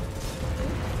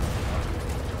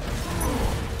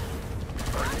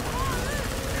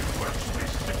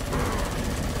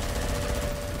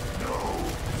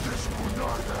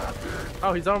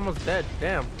 Oh, he's almost dead.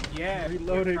 Damn. Yeah.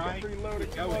 Reloading. we're trying. Reloading.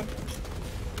 We're Come going. on.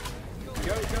 Go,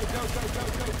 go, go, go, go,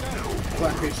 go, go.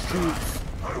 Blackfish shoots.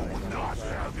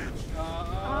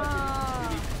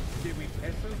 Did we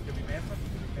piss him? Did we miss him?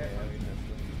 Did we piss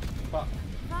him? Fuck.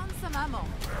 Found some ammo.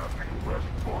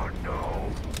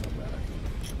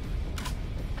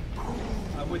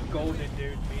 I'm with Golden,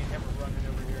 dude. Me and him are running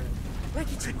over here. Where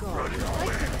could you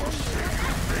go?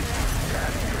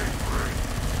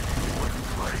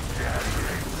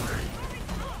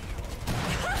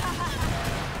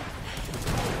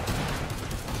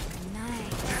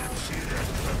 Nice.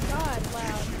 God,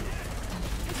 loud.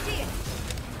 I see it.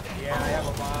 Yeah, I have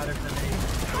a lot of grenades.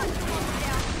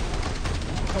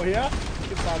 Oh yeah?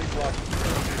 Good body block.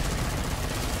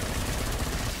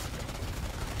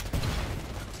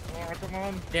 Oh, come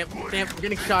on. Damn, damn, I'm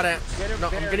getting shot at. Get him No,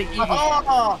 there. I'm getting eaten.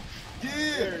 Ah! There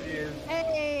Yeah! it is.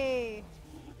 Hey.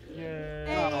 Yeah.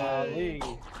 Golly.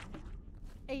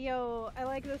 Hey, yo, I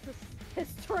like this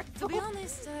historical. To be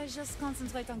honest, I just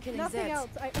concentrate on killing Nothing Zeds. else.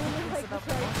 I only It's like about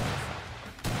this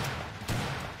right.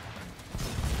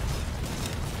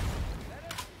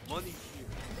 Money here.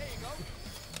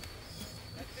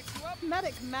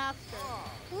 Medic master.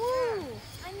 Woo!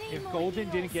 I need If more Golden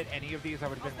heals. didn't get any of these, I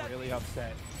would have been really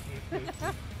upset. I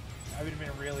would have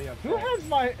been really Who upset.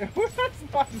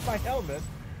 has my helmet?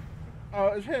 Oh,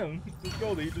 it's him. It's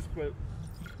Goldie. He just quit.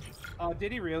 Oh,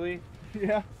 did he really?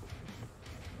 Yeah.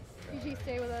 GG,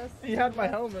 stay with us. He had my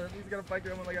helmet. He's gonna fight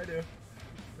Gremlin like I do.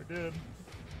 I did.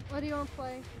 What do you want to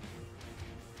play?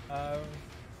 I'll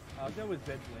go with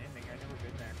Zed's Landing. I've never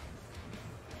been there.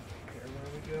 Okay,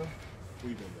 where we go?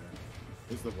 We've been there.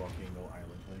 It's the volcano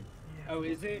island thing. Oh,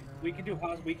 is it? We can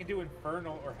do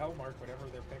Infernal or Hellmark, whatever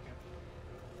they're picking.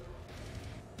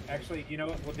 Actually, you know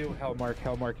what? We'll do Hellmark.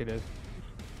 Hellmark it is.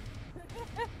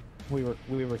 We were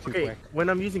too Okay, quick. when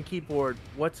I'm using keyboard,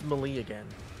 what's melee again?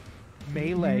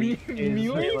 Melee is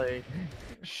Melee.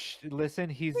 Shh, listen,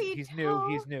 he's new. Vito.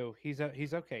 He's new.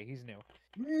 He's okay. He's new.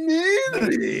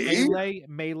 Melee?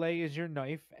 Melee is your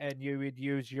knife, and you would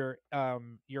use your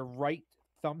right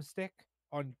thumbstick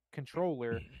on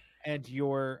controller, and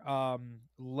your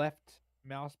left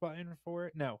mouse button for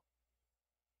it. No.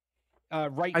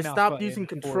 Right. I mouse stopped button using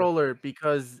for- controller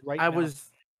because right I mouse-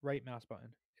 was right mouse button.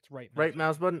 It's right. right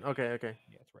mouse button. Okay, okay.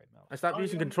 Yeah, it's right mouse. I stopped I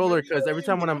using am controller because every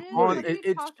time when I'm What on, are you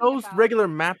it talking shows about? regular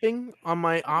mapping on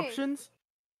my Okay, options,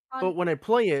 On- but when I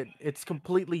play it, it's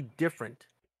completely different.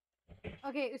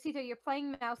 Okay, Usito, you're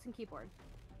playing mouse and keyboard.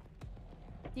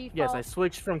 Default. Yes, I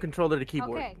switched from controller to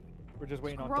keyboard. Okay, We're just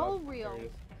waiting on scroll Doug. There wheel he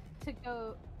is. to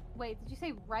go. Wait, did you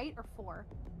say right or four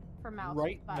for mouse?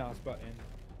 Right button? mouse button.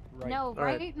 Right. No,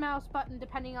 Alright. right mouse button,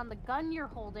 depending on the gun you're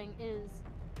holding, is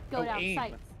go Oh, down aim.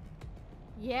 sights.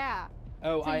 Yeah.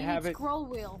 Oh, So I you have need it. scroll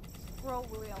wheel for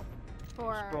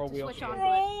Scroll to wheel switch for on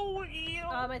what? to it.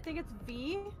 I think it's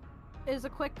V is a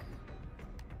quick.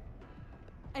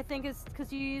 I think it's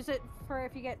because you use it for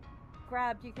if you get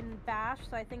grabbed, you can bash.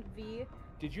 So I think V.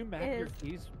 Did you map your is-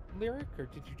 keys, Lyric, or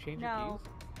did you change No.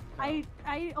 your keys?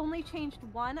 I only changed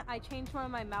one. I changed one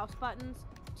of my mouse buttons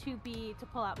to be to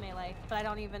pull out melee, but I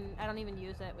don't even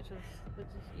use it, which is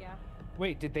yeah.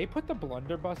 Wait, did they put the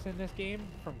blunderbuss in this game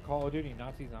from Call of Duty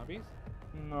Nazi Zombies?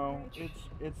 No,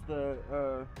 it's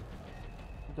the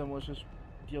Demolicious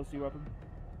DLC weapon.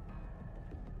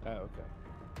 Oh,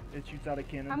 okay. It shoots out a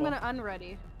cannonball. I'm gonna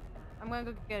unready. I'm gonna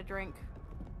go get a drink.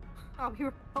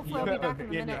 Hopefully I'll be back in a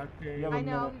minute. I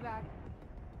know, I'll be back.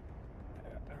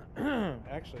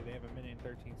 Actually, they have a minute and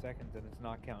 13 seconds, and it's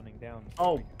not counting down.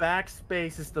 Oh,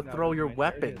 backspace is to No, throw your there it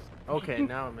weapon. is. Okay,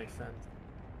 now it makes sense.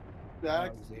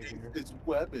 Back That was easier. its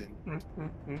weapon.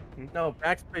 No,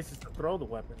 backspace is to throw the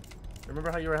weapon.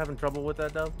 Remember how you were having trouble with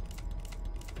that, Dub?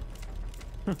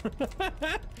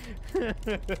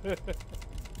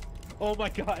 Oh my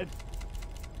god.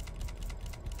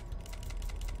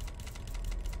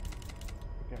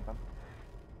 Okay, I'm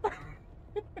done.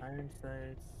 Iron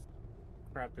sights.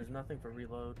 Crap, there's nothing for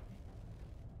reload.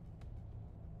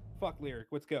 Fuck Lyric,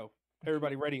 let's go.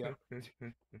 Everybody ready up.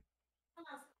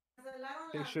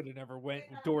 They should have never went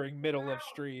during middle of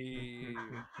stream.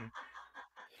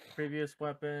 Previous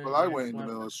weapon. Well, I next went in the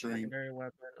middle weapon, of stream. secondary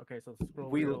weapon. Okay, so the scroll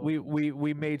We wheel.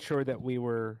 we made sure that we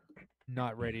were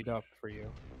not readied up for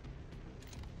you.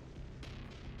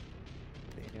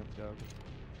 Damn Doug.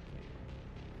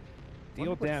 Deal Wonder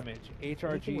what's- damage. anything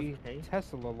HRG with K?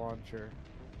 Tesla launcher.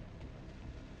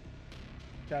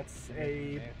 That's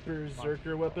a Yeah.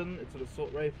 berserker weapon. It's an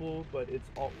assault rifle, but its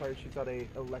alt fire shoots out a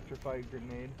electrified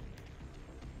grenade.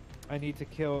 I need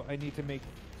to make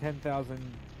 10,000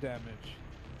 damage.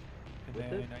 And With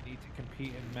then it? I need to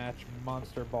compete and match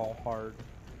Monster Ball hard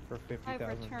for I've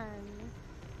 50,000. returned.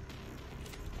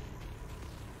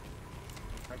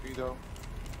 Happy though.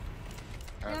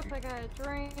 Yep, Happy. I got a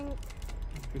drink.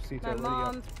 Kusita, My ready up.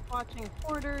 mom's watching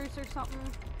Hoarders or something.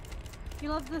 You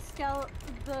love the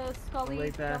Scully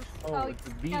Wait, that's jump- it's a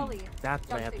V. Skelly. That's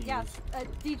what I have to Yes,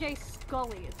 use. DJ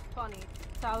Scully. It's funny.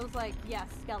 So I was like, yes,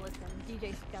 skeleton.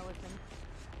 DJ Skeleton.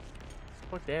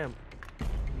 Oh damn.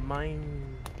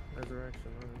 Mine resurrection.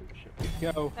 Oh,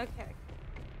 shit. Go. Okay.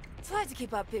 Try to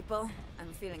keep up, people.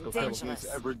 I'm feeling Okay. dangerous.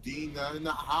 Is Everdeen not in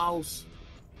the house?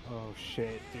 Oh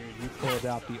shit, dude, you pulled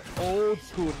out the old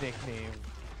school nickname.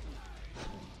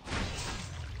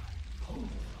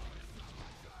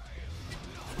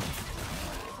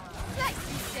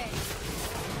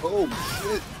 Oh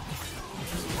shit!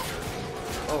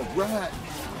 Oh rat!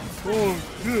 Oh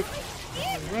shit!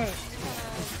 Rat!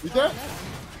 Did that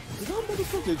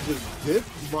motherfucker just dip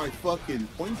my fucking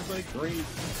point blank range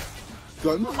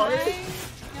gunfire? I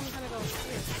am gonna go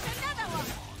here.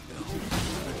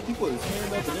 He put his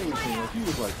hand up and everything, like he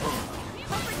was like,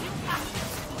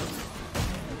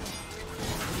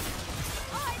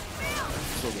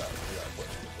 So I got a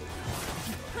question.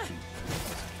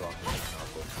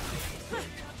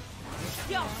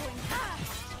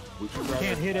 Would you rather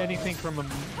Can't hit anything from a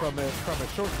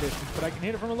short distance, but I can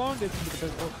hit it from a long distance with the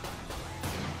pistol.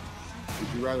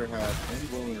 Would you rather have any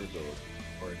vulnerability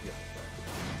or a gift?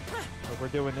 Oh, we're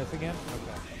doing this again?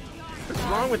 Okay. What's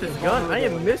wrong with this gun? I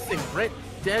am missing Red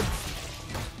Dead.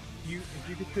 If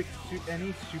you could pick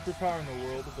any superpower in the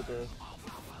world, but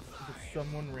if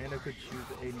someone random could choose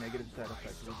a negative side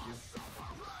effect, would you?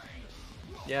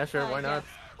 Yeah, sure, why not?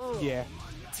 Yeah.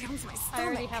 Turns my I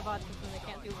already stomach. have autism. I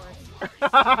can't do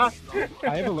worse.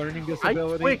 I have a learning I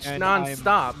disability. twitch and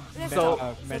non-stop, I'm,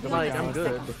 so mentally like I'm balanced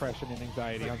good. with depression and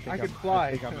anxiety. I could fly.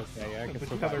 I think I'm okay. I can But you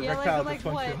survive. have a Yeah, erectile like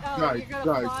what? dysfunction. Oh, Guys, you're gonna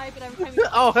guys. fly, but every time you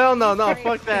Oh hell no, no, Great,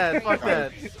 fuck that, fuck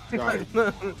that. Guys,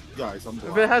 guys, I'm If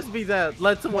blind. it has to be that,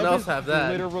 let someone That else is have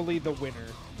that. Literally the winner.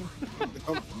 I'm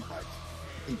black.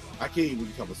 I can't even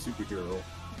become a superhero.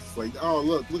 It's like, oh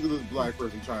look at this black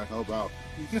person trying to help out.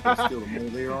 He's just gonna steal the money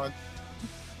later on.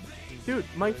 Dude,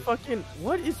 my fucking,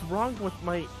 what is wrong with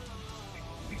my?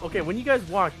 Okay, when you guys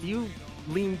walk, do you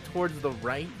lean towards the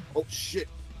right? Oh shit!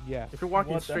 Yeah. If you're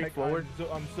walking What the straight heck? forward.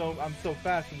 I'm so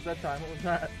fast since that time. What was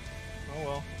that? Oh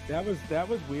well, That was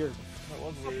weird. that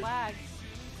was a weird. lag.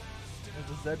 It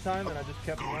was that time, and I just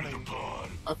kept running.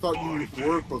 I thought you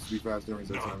were supposed to be fast during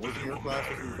that time. Wasn't your class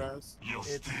supposed to be fast?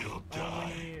 It's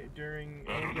only during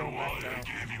Angel Max now.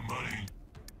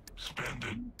 Spend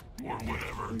it, or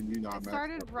whatever. I mean, you're not I maxed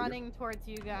started out, are you? running towards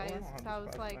you guys, don't have so I was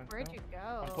this like, fast where'd now.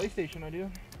 you On go? PlayStation, I do.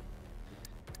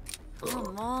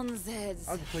 Come on, Zeds.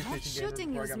 I was a PlayStation That gamer shooting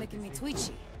before I was got a making me PC.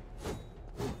 twitchy.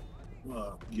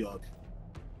 Yuck.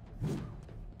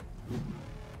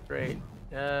 Great.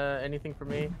 Anything for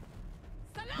me?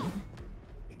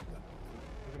 Look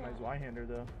at my Zweihander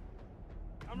though.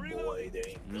 Boy, they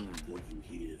ain't mean what you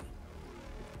hear.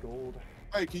 It's gold.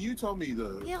 Hey, can you tell me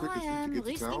the Here quickest I am, route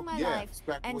to get to risking town? my Yeah, life it's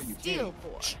back and where you still came.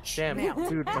 poor. Damn, Now.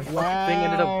 dude, my fucking thing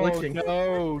ended up glitching.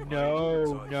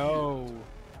 No.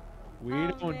 We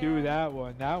Oh, don't do man. that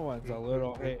one. That one's a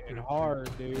little hitting hard,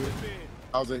 dude.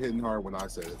 How's it hitting hard when I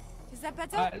said it? Is that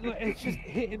better? Look, it's just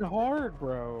hitting hard,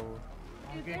 bro.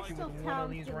 I'll Dude, get there's you still with one of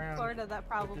towns these in rounds. Florida that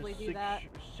probably With the do that.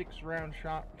 six round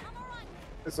shot.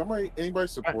 Is somebody, anybody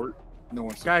support? No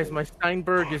one. Guys, support. my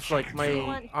Steinberg is like my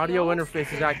want audio heals?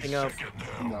 interface is acting up.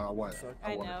 No, I want.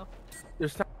 I want know.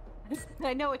 There's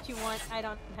I know what you want. I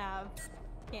don't have.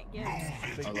 Can't give.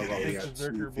 I love how we Big have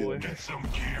Berserker two boy. field Get some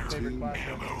gear. Favorite class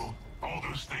Ammo. All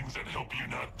those things that help you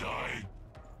not die.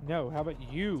 No, how about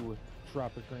you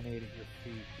drop a grenade at your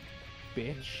feet,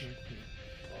 bitch?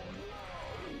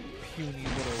 Puny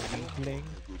little weakling.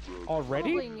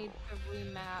 Already? Probably need to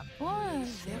remap. Oh,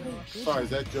 very good. Sorry,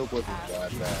 that joke wasn't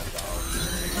that bad.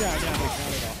 Yeah, not at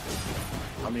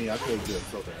all. I mean, I could do it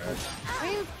so bad. I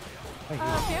mean,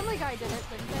 Family Guy did it,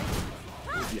 didn't they?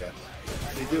 Yes.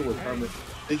 They did with Hermit.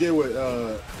 They did with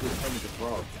Hermit the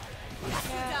Frog.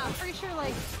 Yeah, I'm pretty sure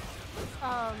like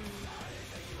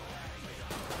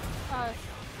The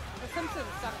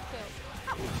Simpsons done it too.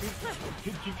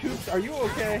 Coops, are you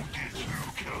okay? I've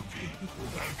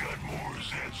got more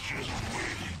Zeds just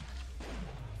waiting.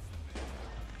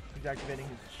 He's activating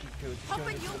his cheat codes. He's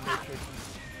showing us the matrix.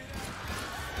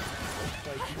 It's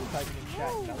like he's typing in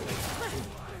chat and nothing.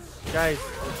 guys,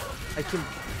 I can.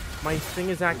 My thing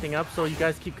is acting up, so you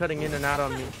guys keep cutting in and out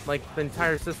on me. Like the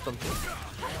entire system.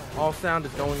 All sound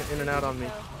is going in and out on me.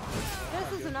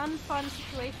 This is an unfun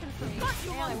situation for me.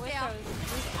 Man, I wish I was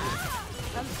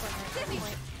gunslinger at this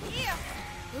point.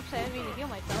 Oops, I didn't mean to heal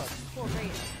myself. Cool,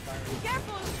 great.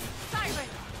 Careful, siren.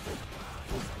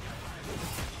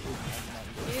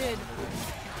 Dude.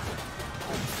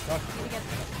 Need to get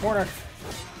Corner.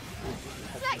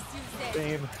 Slice, you said.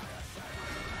 Same.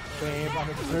 Same. I'm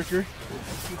a berserker.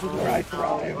 This is where I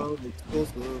thrive.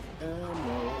 Explosive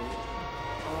ammo.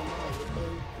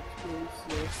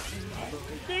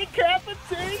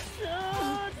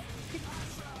 Decapitation!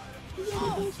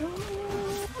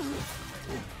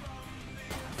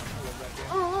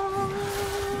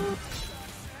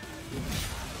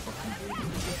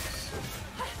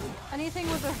 anything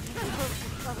with a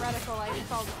reticle, I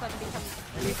just all of a sudden becomes.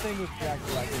 Anything with Jack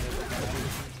Black in it.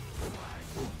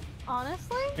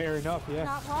 Honestly? Fair enough, yeah.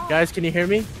 Not wrong. Guys, can you hear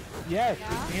me? Yes, Yeah?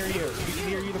 we can hear you. We can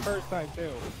hear you the first time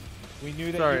too. We knew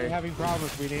that you Sorry. were having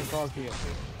problems. We didn't talk to you.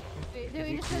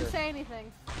 We just didn't say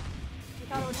anything. We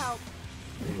thought it would help.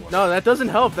 No, that doesn't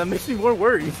help. That makes me more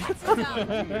worried. Oh, I thought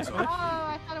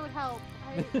it would help.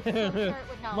 I was so sure it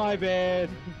would help. My bad.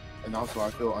 And also,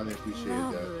 I feel unappreciated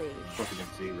Lovely. that fucking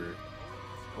Xavier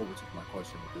overtook my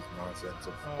question with this nonsense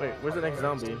of Wait, where's the next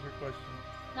zombie?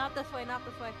 Not this way, not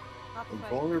this way. Not this way.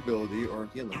 vulnerability or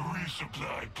healing.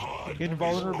 Resupply pod.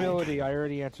 Invulnerability. I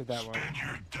already answered that one. Spend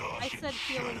your I dodge. said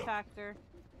healing factor.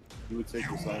 You would take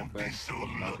the side effects So of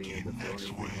not being lucky able to next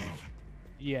feel wave. anything.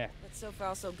 Yeah, But so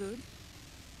far, so good.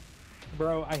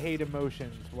 bro. I hate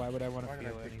emotions. Why would I want Why to did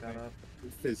I feel pick that anything? up?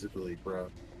 Physically, bro.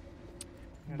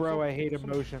 Yeah, Bro, so- I hate so much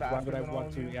emotions. Why faster would I than all want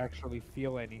of to you. actually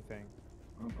feel anything?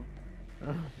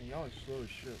 Y'all are slow as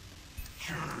shit.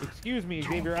 Excuse me,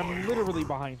 Xavier. I'm literally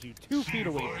behind you, 2 feet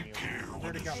away from you. I've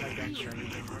already got my gun ready.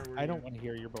 Where were I you? don't want to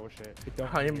hear your bullshit. I don't.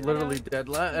 I wanna am hear it. literally dead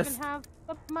Even last. have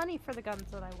the money for the guns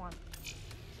that I want.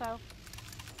 So,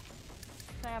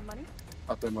 can I have money?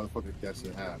 Cut that motherfucking desk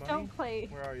in half. Money? Don't play.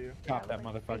 Where are you? Chop that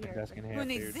like, motherfucking here. desk in half, Who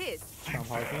needs dude. this? Tom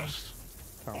Harkins.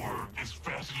 Fast. Tom Or Harkins. as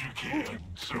fast as you can.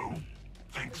 So,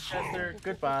 think slow. Chester,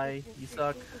 goodbye. You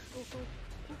suck.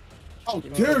 How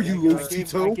dare you, I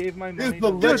Lucito? gave my It's money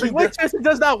the to Dude, the legend glitch test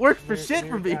does not work for Weird- shit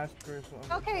for weird me. ass person,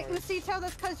 I'm Okay, sorry. Lucito,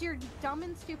 that's because you're dumb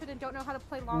and stupid and don't know how to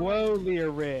play long Whoa, range.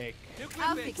 lyric. You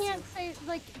can't say,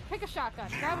 like, pick a shotgun,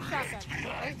 grab a shotgun,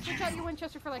 right? Switch out your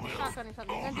Winchester for, like, a shotgun or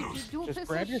something. And then do dual Just pistols,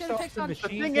 grab should have yourself picked some on... The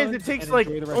machine thing is, guns it takes and like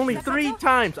enjoy the rest only of the 3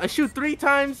 times. I shoot 3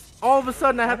 times, all of a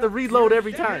sudden I have to reload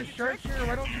every time. Sharpshooter,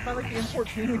 why don't you buy like the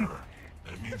M14?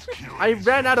 That means killing I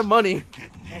ran out of money.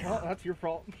 Well, that's your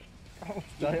fault. Oh,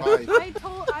 Bye.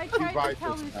 I tried buy to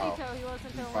tell this now. Lucito he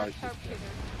wasn't gonna buy like this sharpshooter.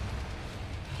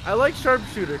 I like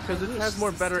sharpshooter because it has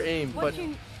more better aim, but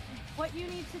What you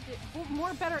need to do, well,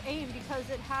 more better aim because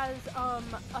it has a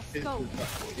scope,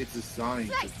 It's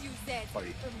designed to Slice, you said.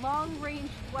 fight. a long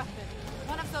range weapon.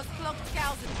 One of those cloaked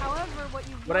cows is However, what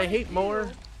you what I wanna hate do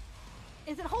more.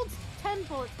 is it holds 10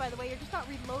 bullets. By the way, you're just not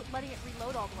letting it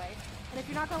reload all the way. And if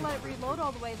you're not gonna let it reload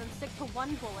all the way, then stick to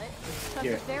 1 bullet. So at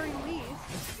Yeah. the very least,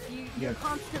 you're Yeah.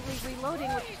 constantly reloading,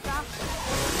 which is faster.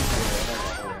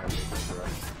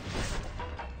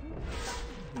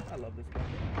 I love this gun.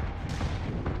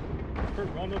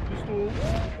 Piranha pistol.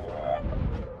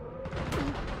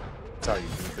 That's how you do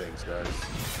things, guys.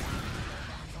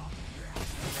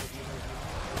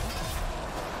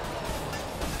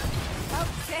 Oh,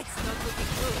 that's not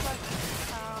looking good.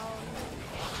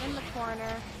 In the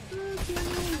corner.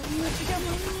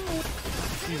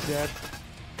 He's dead.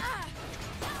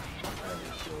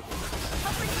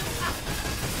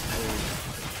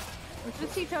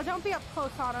 Cito, don't be up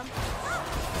close on him.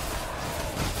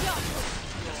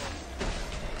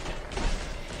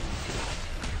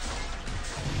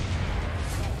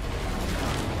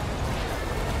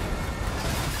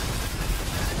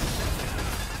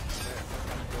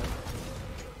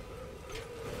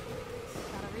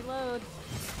 Gotta reload.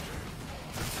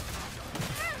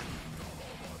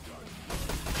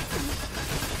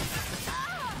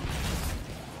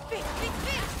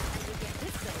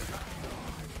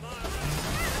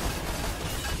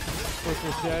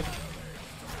 Pusher's dead.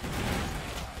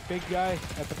 Big guy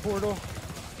at the portal.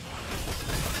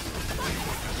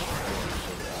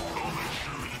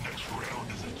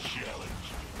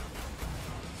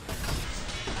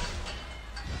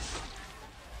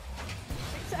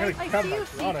 I see you,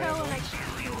 Cito, and I keep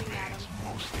shooting at him.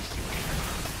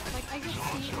 Like, I just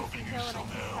see you, Cito, and I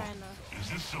keep trying to...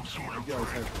 You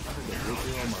guys have the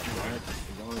razor on my back.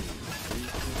 And y'all ain't even see.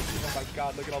 Oh my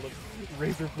god, look at all the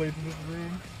razor blades in this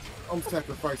room. I'm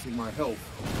sacrificing my health.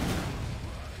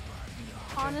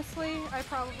 Honestly, I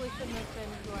probably shouldn't have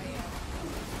been who I am.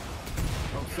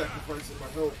 I'm sacrificing my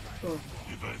health.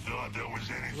 If I thought that was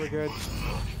anything We're good.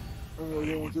 but luck, Oh, I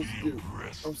yeah, would just be do.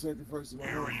 impressed. I'm sacrificing my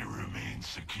health. Area remains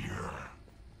secure.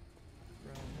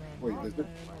 Wait, does it?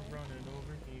 Running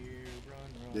over here,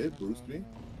 run, Did it boost me?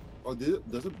 Oh,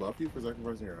 does it buff you for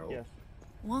sacrificing your health? Yes.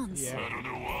 Once. Yeah. I don't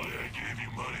know why I gave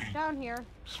you money. Down here.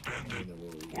 Spend I it know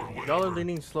what it or is. Y'all are whatever.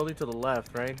 leaning slowly to the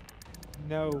left, right?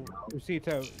 No,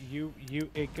 Cito,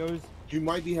 it goes. You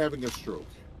might be having a stroke.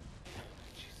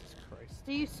 Jesus Christ.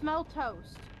 Do you smell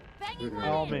toast? Banging Almond. women.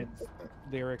 Almonds,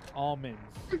 Lyric, almonds.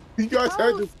 You guys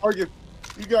had this Toast. argument.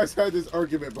 You guys had this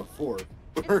argument before.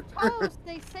 It's toast.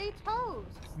 They say toast.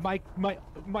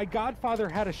 My godfather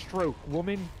had a stroke,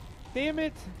 woman. Damn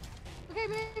it. Okay,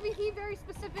 maybe he very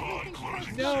specifically thinks toast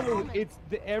smells No, almond. it's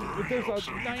there's a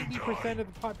 90%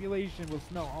 of the population will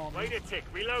smell almonds Wait a tick,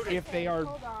 reloading. if they are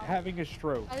Hold on. having a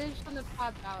stroke. I just shouldn't have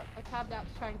tabbed out. I tabbed out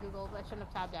to try and Google, but I shouldn't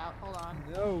have tabbed out. Hold on.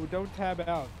 No, don't tab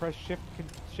out. Press shift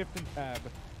and tab.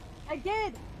 I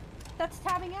did. That's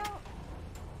tabbing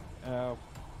out.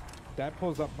 That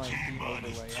pulls up my Steam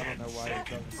overlay. I don't know why it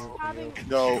doesn't do it for you. Tabbing.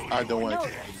 No, I don't want No,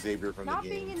 to take Xavier from the Not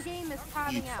being game. in game is He's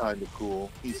tabbing out. kind of cool.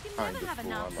 He's can kind never of have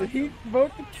cool. I enough. like Did he him.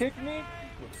 vote to kick me?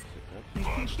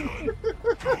 Bond's done.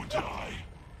 Go die.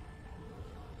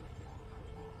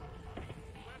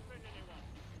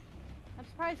 I'm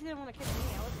surprised he didn't want to kick me.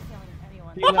 I wasn't killing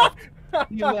anyone. He left.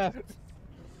 He left.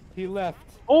 He left.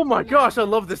 Oh my gosh, I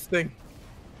love this thing.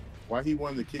 Why he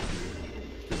wanted to kick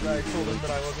you? I told him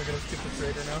that I wasn't gonna skip the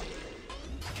trader now.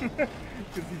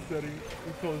 Because he said he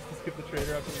told us to skip the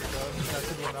trader after we were done. And I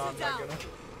said, well, no, I'm not gonna.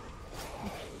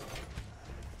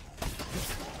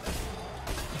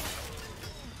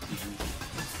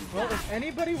 Well, if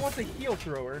anybody wants a heel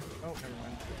thrower. Oh, never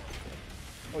mind.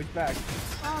 Oh, he's back.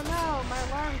 Oh no, my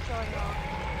alarm's going off.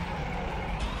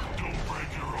 Don't break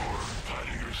your arm,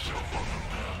 patting yourself on the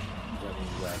back. You got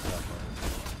any laptop on?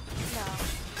 No.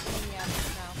 Yeah,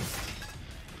 no.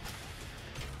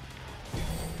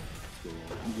 So,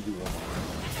 you can do one more.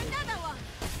 Another one.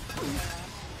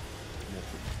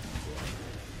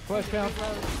 Flash down.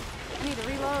 Reload. I need to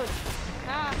reload.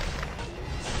 Ah.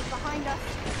 Behind us.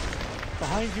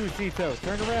 Behind you, Cito.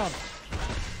 Turn around.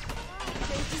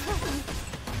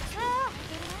 Ah.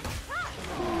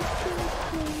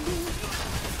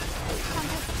 Come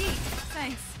to speak.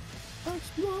 Thanks.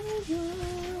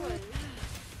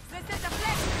 This is the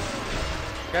flesh.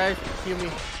 Guys, heal me.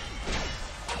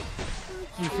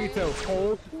 Cito,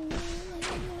 hold.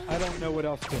 I don't know what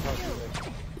else to help you with.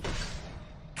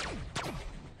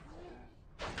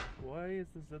 Why is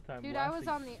this zip time Dude, I was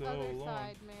lasting on the so other long?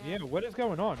 side, man. Yeah, what is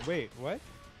going on? Wait, what?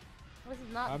 This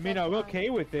is not I mean, dead I'm time. okay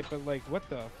with it, but like, what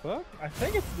the fuck? I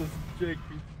think it's this Jake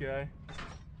Beast guy.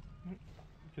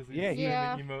 Because Yeah, he-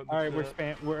 Yeah. emote All right,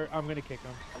 that's, I'm gonna kick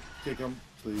him. Kick him,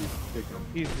 please. Kick him.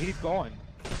 He's gone.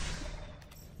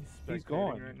 He's He's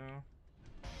gone. spectating right now.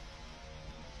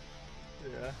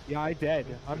 Yeah. Yeah, I dead.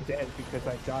 I'm dead because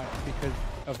I died because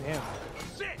of him.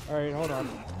 All right, hold on.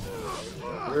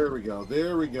 There we go.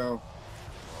 There we go.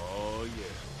 Oh,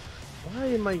 yeah. Why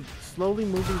am I slowly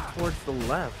moving towards the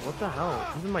left? What the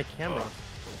hell? Even my camera.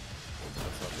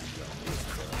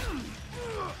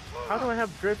 How do I have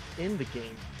drift in the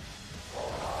game?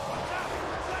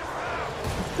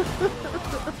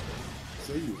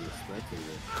 Say you respected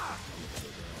it.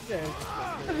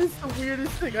 Yeah, that is the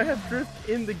weirdest thing. I have drift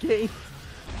in the game.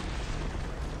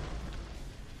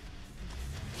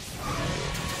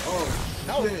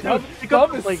 Oh, shit. No, Pick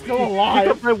up, is like, still pick alive.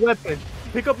 up my weapon.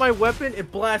 Pick up my weapon.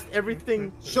 It blasts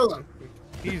everything. Shut up.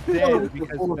 He's dead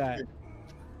because of that.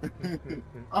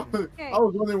 I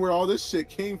was wondering where all this shit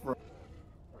came from.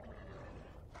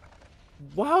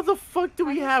 How the fuck do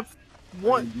we have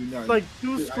one, do nothing. like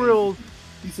two He said, squirrels?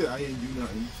 He said I ain't do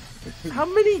nothing. How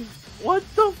many? What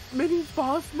the many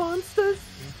boss monsters?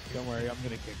 Don't worry, I'm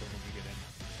gonna kick him when we get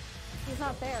in. He's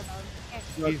not there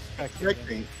though. He's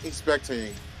spectating. He's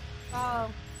spectating. Oh.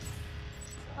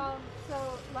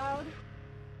 So Loud.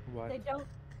 What?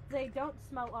 They don't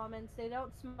smell almonds. They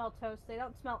don't smell toast. They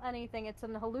don't smell anything. It's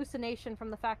an hallucination from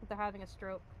the fact that they're having a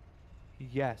stroke.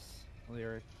 Yes,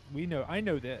 Lyric. I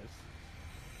know this.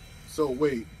 So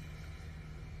wait.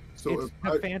 So It's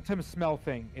a phantom smell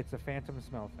thing. It's a phantom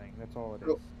smell thing. That's all it is.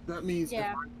 So that means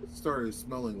Yeah. if I started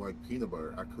smelling like peanut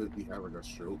butter, I could be having a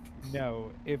stroke.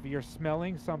 No, if you're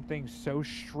smelling something so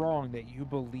strong that you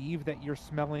believe that you're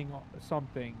smelling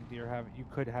something, you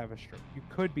could have a stroke. You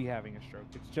could be having a stroke.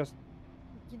 It's just.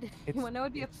 You want to know?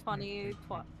 Would be a funny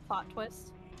plot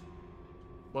twist.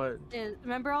 What?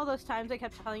 Remember all those times I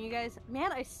kept telling you guys,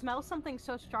 man, I smell something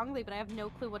so strongly, but I have no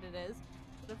clue what it is.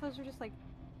 What if those are just like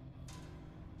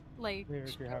Lyric,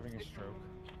 you're having a stroke.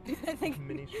 I think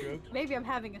Mini strokes. maybe I'm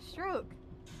having a stroke.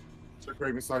 So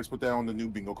Craven Sykes, put that on the new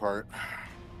bingo card.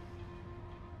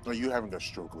 Are you having a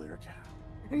stroke, Lyric?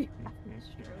 Are you having a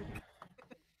stroke?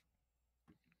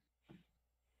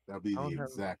 That'll be I don't the have-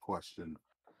 exact question.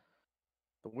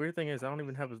 The weird thing is, I don't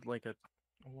even have like a.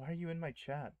 Why are you in my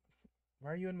chat?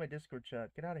 Why are you in my Discord chat?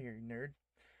 Get out of here, you nerd.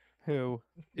 Who?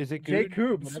 Is it Jay good?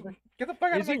 Coops. Get the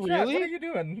fuck out Is of my he chat. really? What are you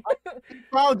doing?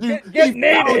 Found you. Get He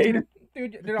found naded! you.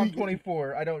 Dude, I'm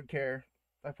 24. I don't care.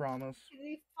 I promise. Did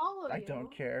he follow you? I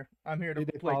don't care. I'm here to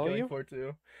Did they play follow Killing you? Floor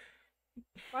 2.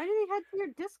 Why did he head to your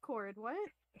Discord? What?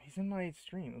 He's in my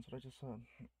stream. That's what I just said.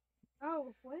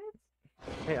 Oh, what?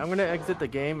 Hey, I'm gonna exit the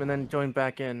game and then join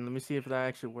back in. Let me see if that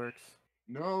actually works.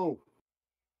 No,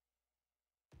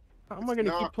 How am I gonna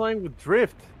keep not. playing with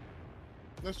drift?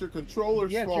 that's your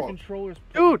controller's Yeah, it's your fault. controller's.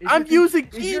 Dude, is I'm your using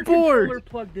is your keyboard! controller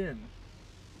plugged in?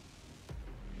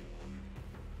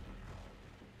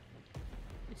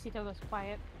 Lucito goes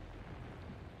quiet.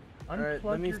 Alright,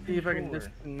 let Unplug me your see if I can controller.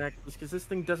 disconnect this, because this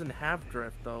thing doesn't have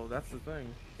drift though. That's the thing.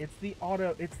 It's the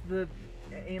auto. It's the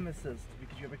aim assist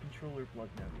because you have a controller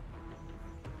plugged in.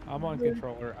 I'm on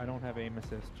controller. I don't have aim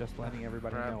assist. Just letting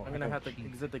everybody Crap, know. I'm I gonna don't have to cheat.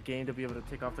 exit the game to be able to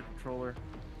take off the controller.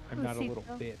 I'm not a little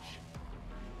Lucito. bitch.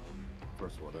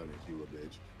 First of all, that makes you a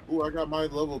bitch. Ooh, I got my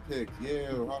level picked.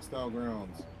 Yeah, hostile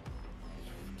grounds.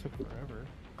 Took forever.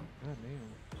 God damn.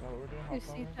 Is that what we're doing?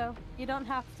 Hostile Grounds? Lucito, you don't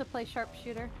have to play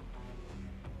sharpshooter.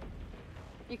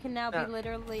 You can now Yeah. be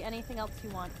literally anything else you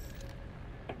want.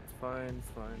 It's fine, it's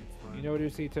fine, it's fine. You know what,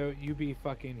 Usito? You be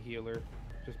fucking healer.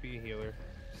 Just be a healer.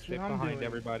 That's Sit what I'm behind doing.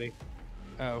 everybody.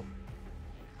 Oh.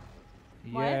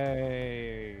 What?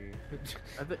 Yay.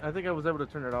 I think I was able to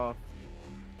turn it off.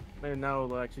 Maybe now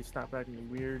it'll actually stop acting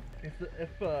weird.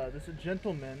 If this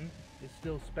gentleman is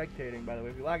still spectating, by the way,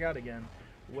 if we log out again,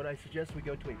 would I suggest we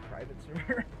go to a private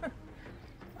server?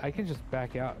 I can just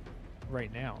back out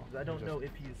right now. 'Cause I don't Just- know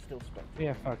if he is still spectating.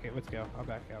 Yeah, fuck it. Let's go. I'll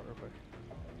back out real quick.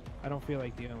 I don't feel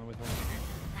like dealing with him.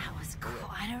 That was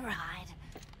quite a ride.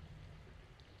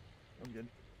 I'm good.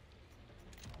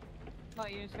 Oh,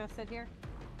 you're just gonna sit here?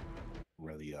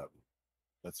 Ready up.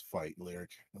 Let's fight,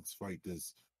 Lyric. Let's fight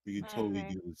this. We can totally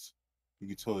Okay. do this. We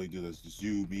can totally do this. Just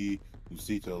you, me,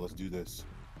 Lucito. Let's do this.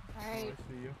 Alright. I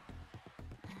see you.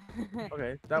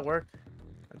 Okay, that worked.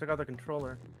 I took out the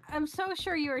controller. I'm so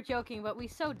sure you were joking, but we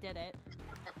so did it.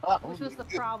 Which was the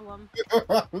problem.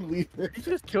 Leave it. Did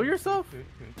you just kill yourself?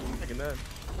 Thinking that.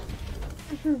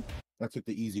 I took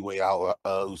the easy way out,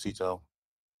 Lucito.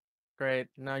 Great.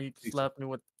 Now you just left me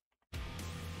with.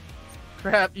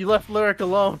 Crap! You left Lyric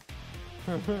alone.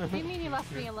 What do you mean you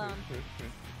left me alone? You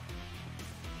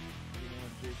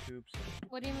want Jay Coops?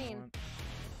 What do you mean? Want-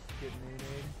 Get Nene.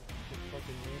 Get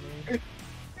fucking Nene.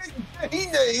 He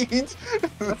needs.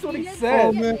 That's what he did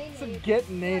said. get He said Nene. get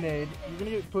Nene. You're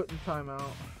gonna get put in timeout,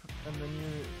 and then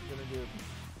you're gonna get.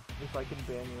 If I can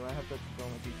ban you, I have to go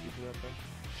on my PC for that thing.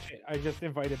 Shit, I just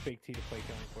invited Big T to play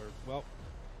Killing Floor. Well,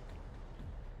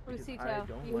 Because I Lucito,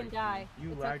 don't you like can die. You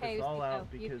It's lagged okay, us all Lucito, out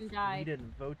you because can die. we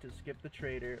didn't vote to skip the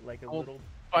traitor like a Oh. little.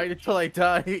 Fight until I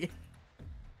die.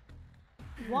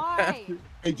 Why?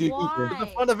 Hey, Jay Cooper. The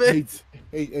Why? fun of Hey,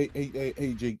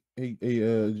 it. Jake.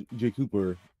 Jay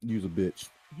Cooper. Use a bitch.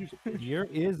 here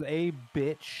is a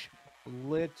bitch,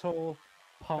 little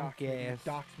punk Dox me, ass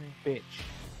dox me. bitch.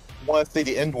 I want to say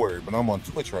the N word, but I'm on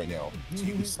Twitch right now. So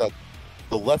you can suck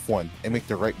the left one and make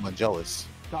the right one jealous.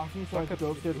 Dox me so I can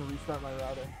go upstairs and restart my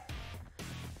router.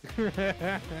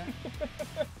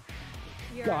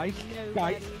 You're guys,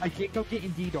 nobody. I can't go get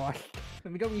in DDoS.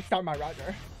 Let me go restart my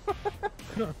router.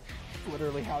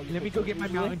 Literally how you Let me fix go it get my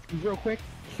usually. Mountain Dew real quick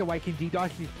so I can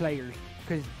DDoS these players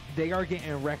because they are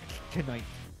getting wrecked tonight.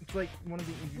 It's like one of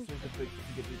the easiest things to fix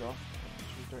if you get these off.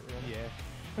 Restart your router.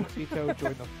 Yeah. Cito,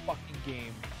 join the fucking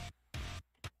game.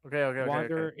 Okay.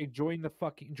 Wander,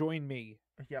 join me.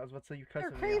 Yeah, I was about to say you Your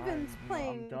cussing me. Craven's I'm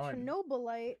playing done.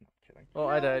 Chernobylite. Kidding. Oh, no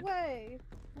I died. way.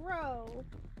 Bro.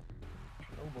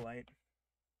 Chernobylite.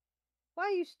 Why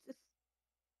you...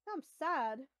 I'm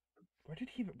sad. Where did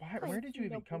he? Playing Where did you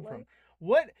even come from? Chernobylite.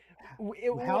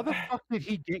 What? How the fuck did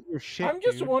he get your shit? I'm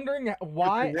just dude? wondering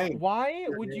why. Your name. Why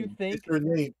Your would you name. think? It's your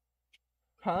name.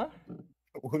 Huh?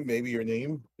 Maybe your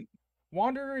name.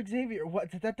 Wanderer Xavier. What?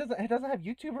 That doesn't. It doesn't have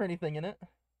YouTube or anything in it.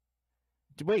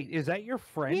 Wait, is that your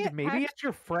friend? Yeah, Maybe it's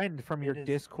your friend from your It is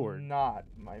Discord. Not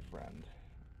my friend.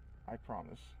 I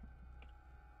promise.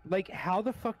 Like, how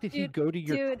the fuck did he Dude, go to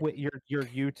your dude. your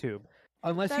YouTube?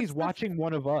 Unless That's he's the- watching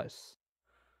one of us.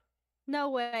 No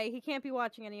way. He can't be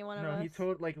watching any one of No, us. he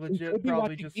told like He legit could be probably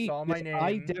watching just me, saw my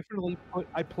because name.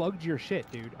 I plugged your shit,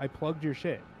 dude. I plugged your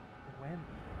shit. When?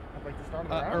 At like the start of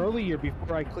the round? Earlier,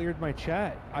 before I cleared my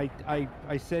chat,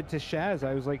 I said to Shaz,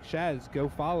 I was like, Shaz, go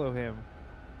follow him.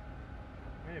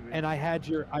 Maybe. And I had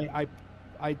your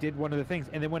I did one of the things,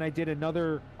 and then when I did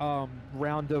another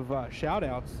round of shout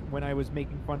outs when I was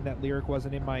making fun that Lyric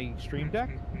wasn't in my stream deck,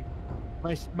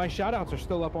 my shout outs are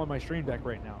still up on my stream deck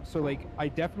right now. So like I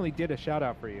definitely did a shout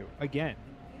out for you again.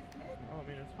 Oh, I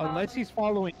mean, it's, Unless he's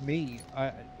following me. I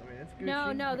mean, it's Gucci.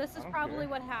 No, no, this I is don't probably care.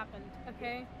 what happened,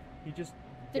 okay? He just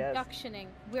guessed. Deductioning.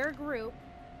 We're a group.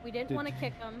 We didn't want to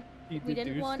kick him. He We didn't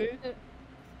deduced want it? to...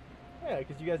 Yeah,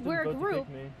 because you guys didn't We're a vote to group.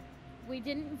 kick me. We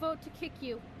didn't vote to kick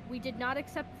you. We did not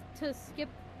accept to skip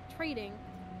trading.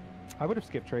 I would have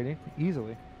skipped trading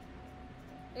easily.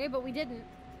 Okay, but we didn't.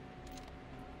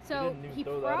 So didn't even he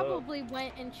throw that up. probably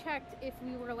went and checked if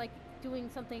we were like doing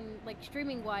something like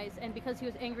streaming wise, and because he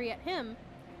was angry at him,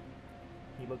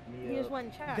 He looked me he up. just went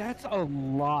and checked. That's a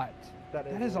lot. That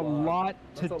is a lot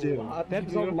to That's a do. lot That to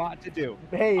is a do. lot to do.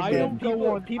 Hey, I man, don't people,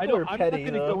 go on. people I don't, are I'm petty,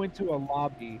 not going to though. go into a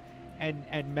lobby and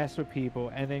mess with people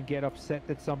and then get upset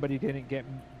that somebody didn't get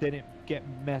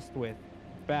messed with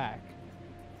back,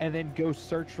 and then go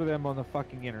search for them on the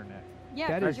fucking internet. Yeah,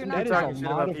 that 'cause is you're that not is them. a talking shit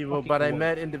lot about of people, fucking but I work.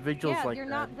 met individuals Yeah, like you're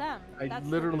that. not them. I That's the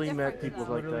literally met difference, people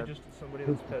though. like Literally that. just somebody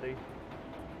that's petty.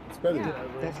 It's better. Yeah.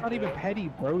 That's not even petty,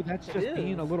 bro. That's It just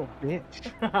being a is. little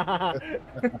bitch.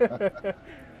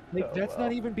 Like Oh, that's well.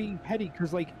 not even being petty,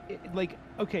 because like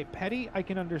okay, petty I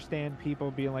can understand people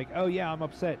being like, oh yeah, I'm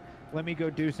upset, let me go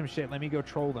do some shit, let me go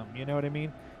troll them, you know what I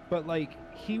mean? But like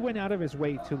he went out of his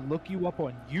way to look you up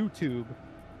on YouTube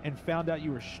and found out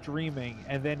you were streaming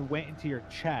and then went into your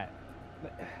chat.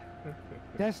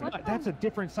 That's What not the- that's a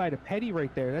different side of petty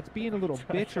right there. That's being a little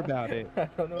bitch about it. I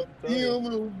don't know what to tell Yeah, you. a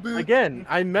little bit. Again,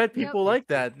 I met people like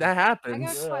that. That I happens.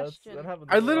 got a question. That happens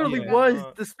I a lot. literally Yeah. was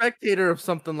the spectator of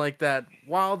something like that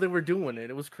while they were doing it.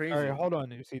 It was crazy. All right, hold on,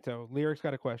 Nusito. Lyric's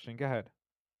got a question. Go ahead.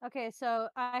 Okay, so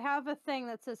I have a thing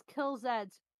that says kill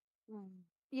Zeds.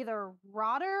 Either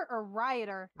Rotter or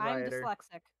Rioter. I'm Rioter.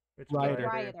 dyslexic. It's Rioter.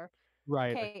 Rioter.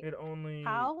 Right. Okay, It only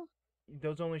how?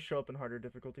 those only show up in harder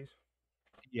difficulties.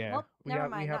 Yeah. Well, We never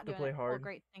have- we mind. have not to doing play it. hard. Oh,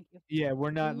 great, thank you. Yeah,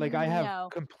 we're not like I have No.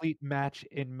 complete match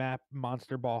in map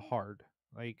Monster Ball hard.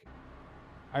 Like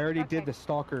I already did Okay. the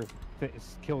Stalker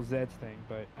kill Zeds thing,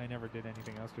 but I never did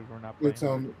anything else because we're not They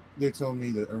playing. hard. tell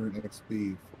me to earn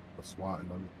XP for swatting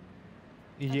them.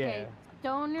 Yeah. Okay,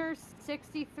 Stoner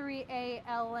 63A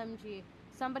LMG.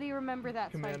 Somebody remember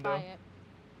that so I Commando. buy it.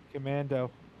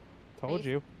 Commando. Told Base.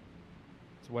 you.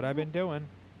 It's what I've been doing.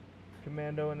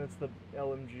 Commando, and it's the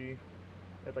LMG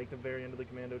at like the very end of the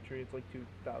commando tree. It's like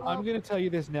 2,000. I'm gonna tell you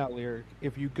this now, Lyric.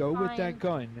 If you go with that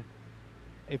Fine.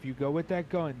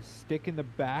 gun, stick in the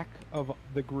back of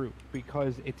the group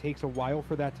because it takes a while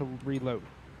for that to reload.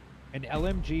 An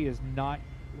LMG is not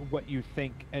what you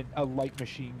think a light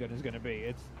machine gun is gonna be.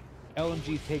 It's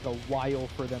LMGs take a while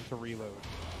for them to reload.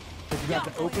 So you got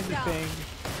to open the thing.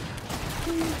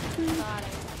 God,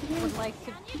 I would like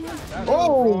to. That's the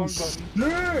Oh wrong button.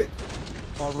 shit!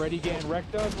 Already getting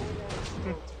wrecked up.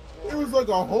 It was like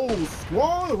a whole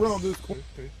squad around this corner.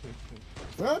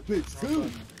 That bitch Wrong too.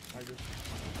 button. I just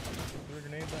threw a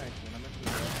grenade back and I missed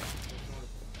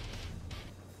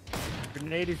it.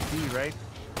 Grenade is B, right?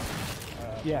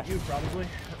 Yeah. You probably.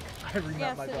 I remapped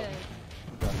Yes, my it button.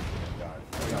 is.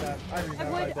 I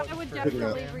remapped I my would button for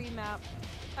definitely Hitman. remap.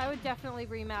 I would definitely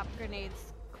remap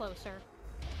grenades closer.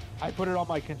 I put it on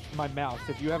my mouse.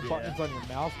 If you have Yeah. buttons on your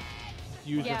mouse,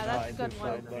 use Yeah, your that's mouse. a good Just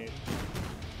one. side button.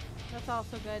 That's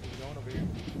also good. You going over here?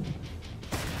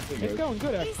 It's going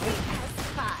good These actually. things have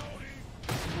spies.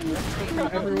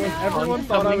 Everyone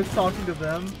thought I was talking to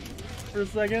them for a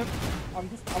second. I'm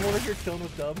over here chilling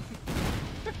with Dub.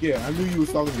 Yeah, I knew you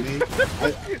was talking to me.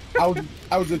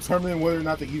 I was determining whether or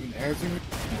not to even answer me.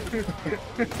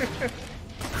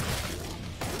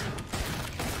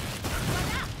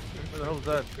 What the hell was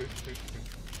that?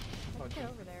 Get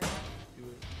over there.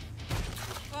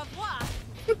 Au revoir.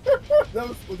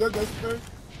 Was that necessary?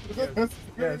 Was that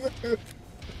necessary? Yes.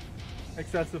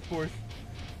 Excessive force.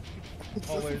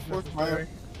 Always necessary.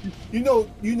 You know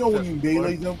when you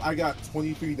melee them, I got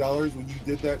 $23 when you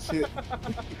did that shit.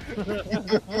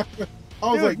 I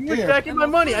was Dude, like, you were damn. tracking my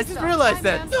money. I just realized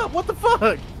that. No, what the fuck?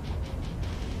 I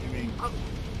mean,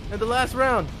 In the last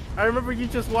round, I remember you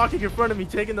just walking in front of me,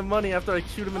 taking the money after I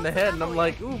shoot him in the head, and I'm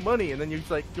like, ooh, money, and then you're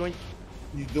just like, doing.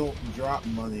 you don't drop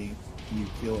money when you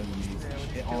kill enemies.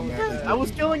 It automatically I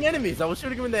was killing enemies. I was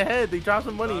shooting him in the head. They dropped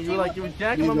some money. And you were like, you were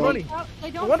jacking my You money.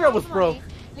 They No don't wonder I drop was the broke. money.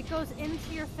 It goes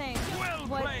into your thing. Well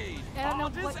What? played. I don't know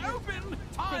Port what is you're open.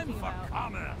 Time thinking for about.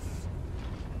 commerce.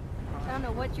 I don't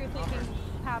know what you're thinking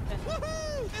happened.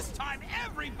 Woohoo! This time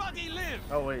everybody lives.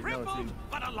 Oh, wait, no, it's Crippled you.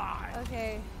 but alive.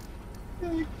 Okay.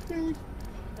 This.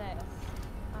 I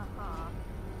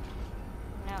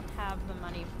don't have the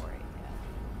money for it yet.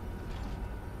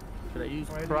 Should I use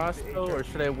Why do you use the crossbow HR or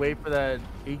should I wait for that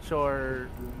HR?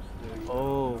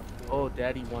 Oh,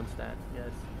 Daddy wants that. Yes.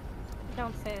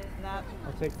 Don't say that.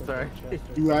 I'll take the Sorry.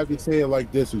 You have to say it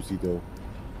like this, Usito.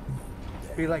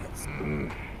 Be like,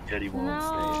 Daddy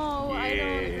No, I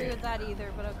don't agree with that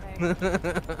either, but okay.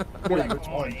 Wait, which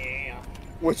one?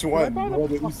 Which one? What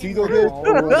did Usito did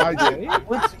or what I did?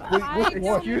 Which I one?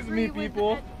 don't excuse me, agree with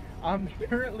people. that. I'm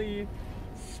currently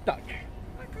stuck.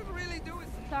 I could really do it.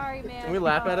 Sorry, man. Can we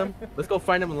laugh at him? Let's go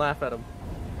find him and laugh at him.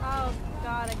 Oh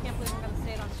God, I can't believe I'm gonna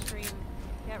say it on stream.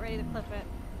 Get ready to clip it.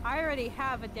 I already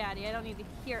have a daddy. I don't need to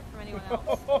hear it from anyone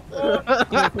else.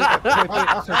 clip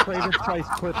it. So Craven's Price,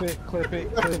 clip it.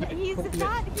 He's clip it.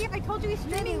 not here. I told you he's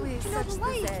Maybe streaming we to such the the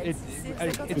light. Zeds.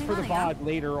 It's for the VOD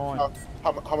later on.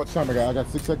 How much time I got? I got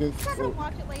 6 seconds. I'm not gonna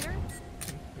watch it later.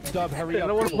 Dub, hurry I up.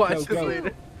 don't want to Go, watch go, this go.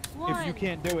 later. If you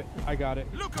can't do it, I got it.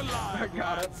 Look alive,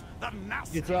 lads. The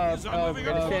It's nasties are moving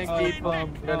across Shank the people. neck.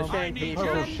 We're gonna I shank need people. you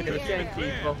Purple to shit. be Shank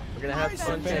clear. people. We're gonna have I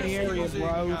fun. suggest Defend the area, using,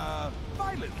 bro.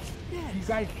 violence. You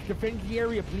guys defend the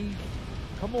area, please.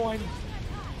 Come on.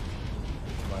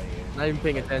 Not even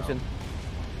paying attention.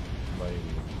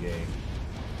 Game.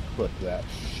 Clip that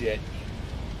shit.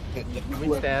 Can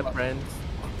we stab friends?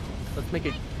 Let's make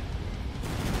it.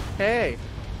 Hey.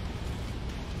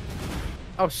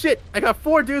 Oh shit! I got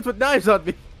 4 dudes with knives on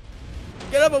me.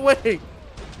 Get up away!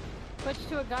 Switch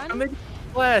to a gun. I'm making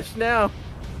flash now.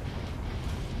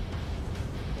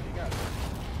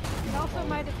 It also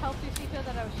might have helped Usito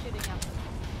that I was shooting at them.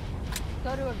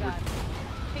 Go to a gun.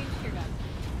 Change to your gun.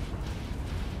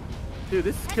 Dude,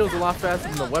 this kills a lot faster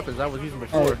than the weapons I was using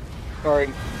before. Alright,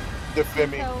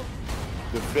 defend me. So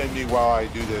Defend me while I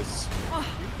do this.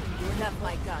 You have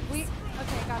my guns. we okay,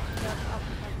 got you. Yep, I'll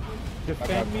protect you.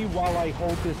 Defend me while I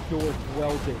hold this door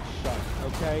welded shut,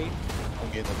 okay? I'm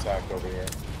getting attacked over here.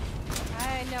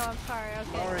 I know. I'm sorry. I was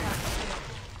getting Sorry. attacked.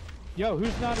 Yo,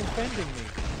 who's not defending me?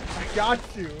 I got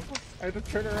you. I had to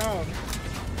turn around.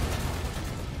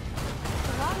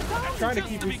 I'm trying to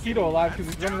keep Usito alive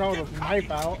because he's running around with a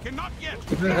knife out. Cannot yet.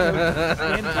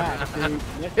 Stand back, dude.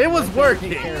 It was Let them working.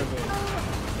 take care of it.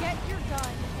 Get your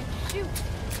gun and shoot.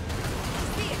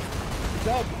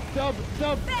 Dub. Oh,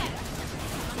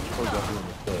 that's doing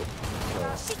the clip.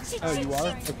 Oh, you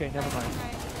are? Okay, never mind.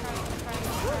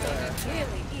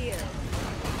 Really ear.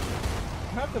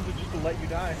 I'm not tempted just to let you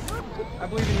die. I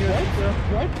believe in you. Usito.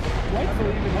 What? I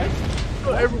believe in you.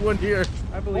 Kill everyone here.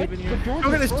 I believe in you. I'm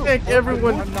gonna shank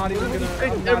everyone. I'm not even gonna.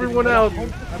 Take I'm not everyone even out. gonna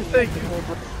shoot. I believe Take in you.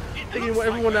 taking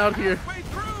everyone out here. Halfway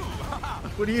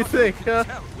through. What do you think, huh?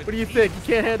 What do you think? You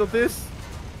can't handle this?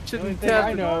 The only Shouldn't thing I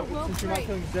tap. know, We'll since you're not break.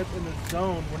 killing Zeds in the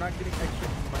zone, we're not getting extra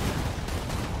money.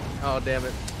 Oh damn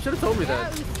it! Should have told me Yeah,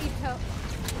 that. Usito.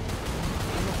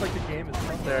 Almost like the game is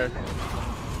Right there. You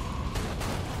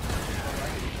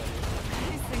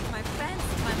think my fence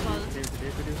is my fault?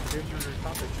 Here's your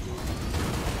topic.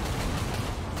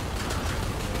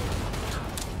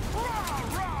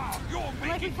 You're Like we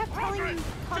making kept telling progress. you,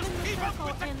 come in Just the keep up circle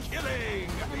with the and killing.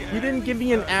 You didn't give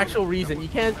me an actual reason. You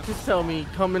can't just tell me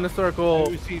come in a circle.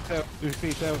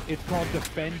 Usito, it's called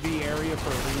defend the area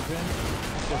for a reason.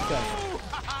 Just say.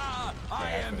 Oh, I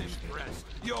am impressed.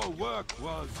 Your work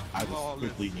was I just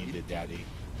flawless. quickly needed daddy.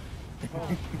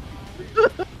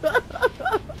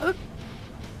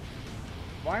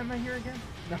 Why am am I here again?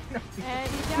 No, no.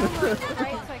 And you download it,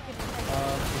 right? So I can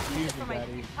use Excuse it for me, my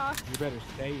Daddy. TikTok. You better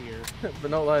stay here.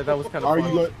 But no lie, that was kind of Are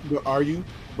fun. you?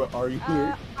 But are you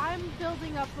here? I'm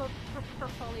building up a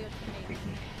portfolio to make.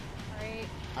 Alright?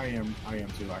 I am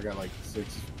too. I got like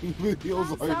 6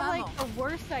 videos. It's not like the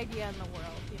worst idea in the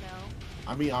world, you know?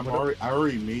 I mean, I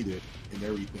already made it and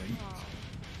everything. Oh,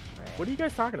 right. What are you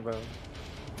guys talking about?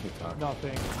 TikTok.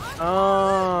 Nothing.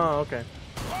 Oh, okay.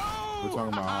 We're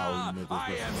talking about how we made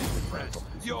I this. am impressed.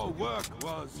 Your work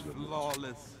was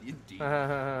flawless indeed.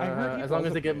 As long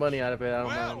as they get money out of it, I don't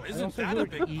Well, mind. isn't that a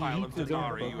big pile of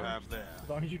Denari you have there? As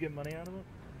long as you get money out of it.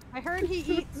 I heard he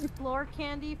eats floor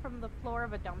candy from the floor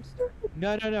of a dumpster.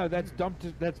 No. That's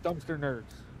dumpster nerds.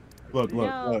 Look,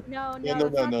 No, look. no, Yeah,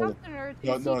 it's not no. dumpster nerds.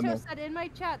 No, Cito no. said in my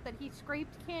chat that he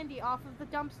scraped candy off of the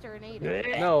dumpster and ate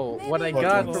it. No, what I Maybe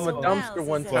got it's from a someone dumpster else's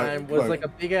one idea. time was like a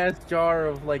big ass jar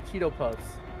of like Cheeto Puffs.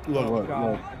 Look.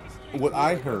 God. What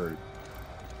I heard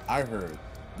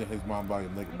that his mom bought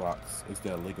him Lego box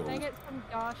instead of Legos. Can I get some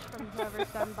Josh from whoever's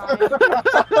done buying? Can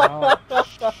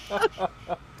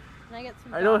I get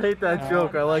some I don't Josh hate that from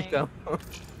joke. I whoever's like buying? that.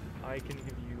 I can give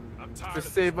you. To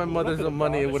save my mother some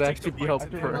money, it would actually be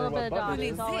helpful A for little her. bit of Josh There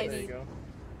is all I you need. go.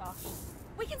 Josh.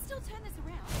 We can still turn this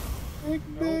around.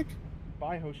 Nick,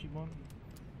 Bye, Hoshimon.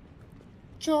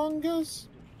 Chongus.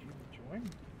 Did you join?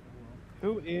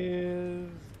 Who is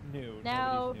new?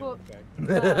 Now, Nobody's who-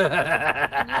 new. Okay.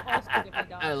 Can you also give me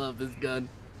Josh? I love this gun.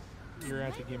 You're gonna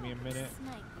have to give me a minute.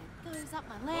 Snake that goes up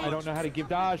my leg. I don't know how to give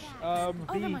Dash. Over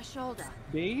B. my shoulder.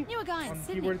 B? Knew a guy in On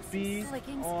Sydney keyboard with some B, slick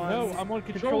instincts. on No, I'm on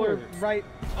controller controller. right.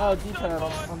 D-pad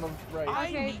on the right. I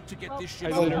Okay, need to get well, this I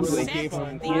shit literally set. gave him I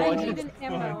one. need an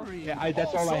ammo. Yeah,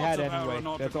 that's all I had anyway.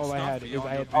 That's all I had. Is I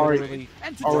had All right. literally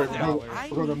And to All do right, that,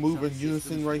 we're gonna move in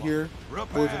unison right here,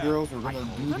 boys and girls. We're gonna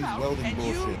do this welding and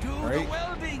you bullshit, do the right?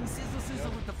 welding,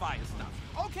 sizzle with the fire stuff.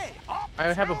 Okay, up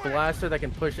I have a to it. blaster that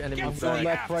can push Get enemies to the back.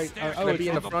 left, right. upstairs Oh, Could it's be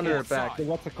in the on front or the port back. side. the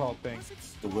what's it called thing.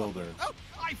 The welder. Oh,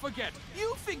 I forget.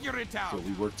 You figure it out. So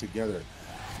we work together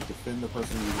to defend the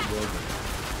person who's welding.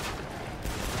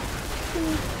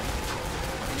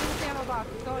 I need this ammo box.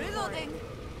 Go ahead. Reloading.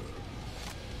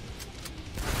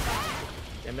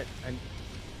 Damn it. And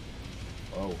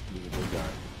Oh, he's a good guy.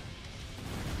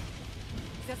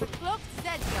 There's a cloaked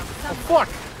Zed here. oh, fuck!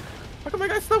 How come I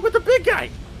got stuck with the big guy?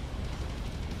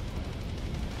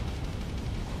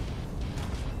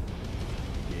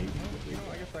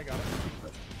 I guess I got it.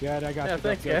 Yeah, I got Yeah, you.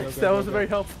 thanks Go, go, guys. go, That go, was go. very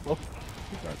helpful.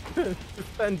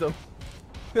 Defend him.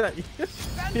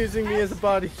 Using me as a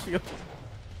body shield.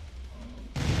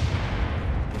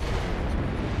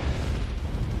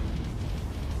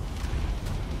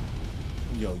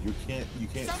 Yo, you can't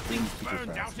Something's squeeze people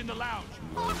burned fast. out in the lounge.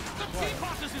 Look, the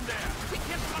teapot is in there. We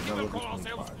can't not No, even look, call it's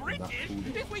ourselves 25. Not British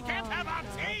food. if we can't have our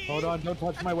tea. Hold on, don't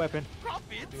touch my weapon.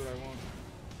 Profits. Do what I want.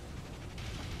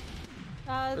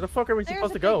 Where the fuck are we There's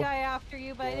supposed a to go? big guy after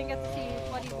you, but I didn't get to see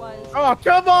what he was. Oh,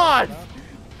 come on!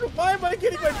 Why am I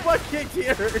getting my butt kicked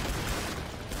here? Because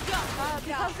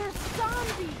there's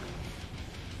zombies.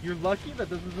 You're lucky that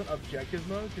this isn't objective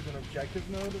mode, because in objective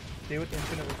mode, stay with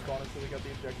infinite respawn until we got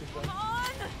the objective done.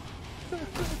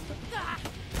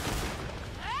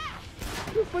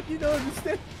 But you don't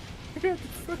understand.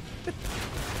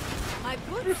 My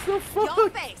boots. You're so Your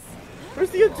fucked. face. Where's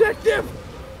the objective?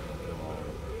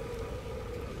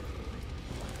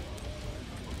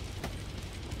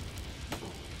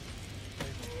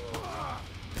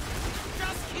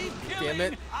 Just keep killing.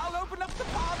 Damn it. I'll open up the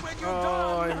pod when you're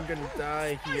Oh, done. I'm gonna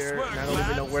die here. work, And I don't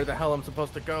even know lads. where the hell I'm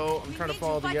supposed to go. I'm We trying to need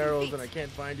follow you the back in arrows feet. and I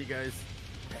can't find you guys.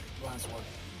 Last one.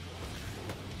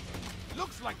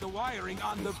 Looks like the wiring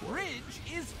on the bridge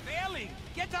is failing.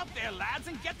 Get up there, lads,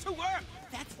 and get to work.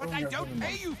 That's what I don't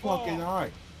pay you for. Fucking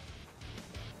eye.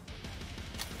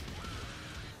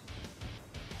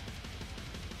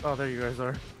 Oh, there you guys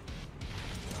are.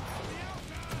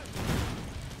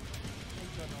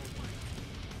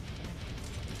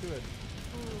 Do it.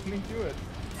 I mean, do it.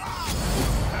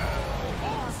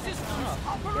 All systems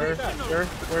Where's the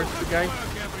guy? work,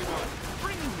 everyone.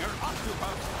 Bring your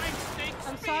octopus and steak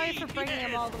I'm sorry for speed. bringing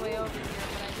him all the way over here,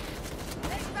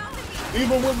 but Leave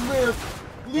him with Liv.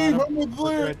 Leave him with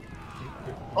Liv.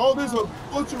 Oh, there's a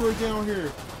butcher down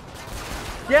here.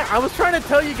 Yeah, I was trying to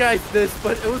tell you guys this,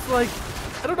 but it was like,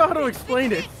 I don't know how to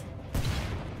explain it.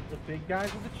 The big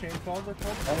guys with the chainsaws are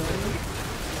called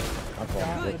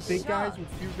Good The big guys with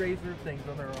two razor things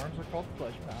on their arms are called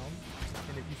flesh pounds.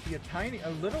 And if you see a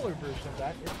littler version of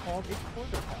that, it's called a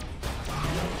quarter pound.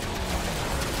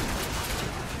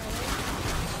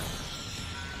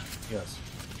 Yes,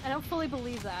 I don't fully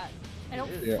believe that. I don't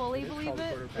Yeah. fully It's believe called it.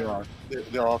 quarter they pound. are.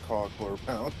 They're all called quarter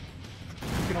pound.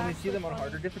 can only see actually them on funny.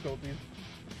 harder difficulties.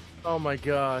 Oh my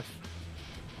gosh.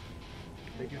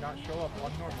 They do not show up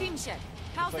on normal. Team Shed,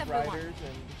 how's Just like everyone? Riders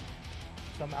and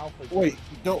some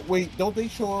alphas. Don't they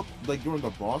show up like during the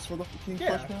boss for the King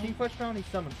Yeah, Flesh Pound? King Flesh Pound, he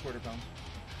summons Quarter Pound.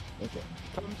 Okay.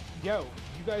 Yo,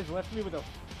 you guys left me with a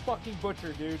fucking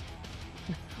butcher, dude.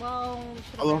 Well,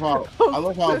 I love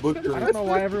how Butcher. I don't know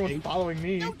why everyone's following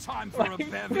me. No time for a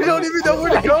bevy. We don't even know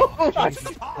where to go.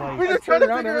 We're just trying to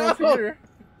Turn figure around, it out. here.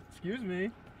 Excuse me.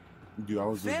 Dude, I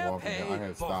was just Fair walking. pay I had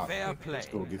for stopped. fair play. Let's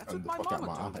go get That's something what the my fuck out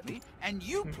mama my told eye. me, and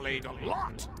you played a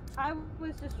lot. I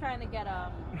was just trying to get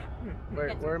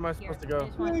Where am I supposed to go? I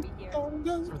just want to be here.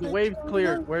 The wave's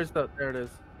clear. Where's the? There it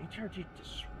is. HRG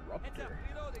Disruptor.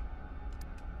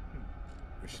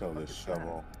 We show this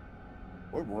shovel.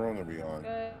 What room are we on?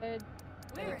 Good.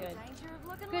 We're Very in good. danger of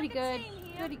looking Goody like good. a team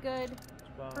here. Goody good.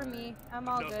 For me, I'm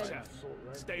all good.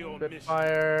 Stay on mission.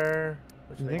 Spitfire.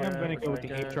 I think I'm gonna go with the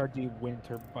Looks like HRD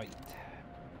Winter Bite.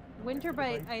 Winter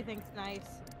Bite, I think's nice.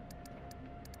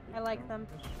 I like them.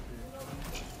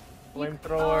 Oh, there's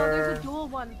Flamethrower. a dual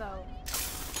one though.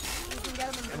 You can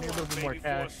get them I in need a dual. little bit more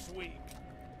cash.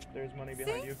 There's money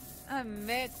behind you.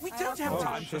 Admit. We I don't also have want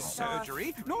time for to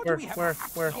surgery, nor Where, do we have where, a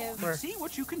hacksaw. where? See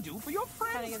what you can do for your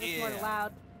Trying to friends get this here. more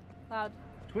loud. Loud.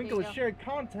 Twinkle There you is go. shared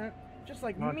content, just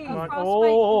like Come on, me. come on. Frostbite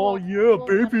Oh dual- yeah, dual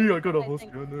baby! weapon I got a I think husky.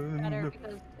 better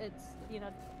because it's, you know,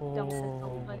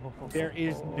 double pistol, but There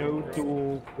is no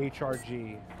dual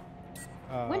HRG.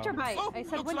 Winter Bite. Oh, I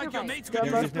said looks Winter like your Bite. mate's There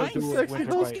gonna is no use dual Sexy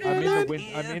Winter husky Bite. I'm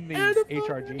man. in the Animal.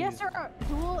 HRGs. Yes, sir.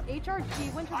 Dual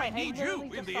HRG Winter I Bite. need literally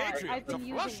you in just the saw it. atrium I've to been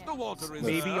flush using the it. water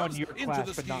Maybe on reserves your into class,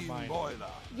 the but not steam mine. boiler.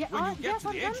 Yeah, When you yes, get to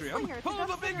I'm the atrium, gunslinger. It's pull a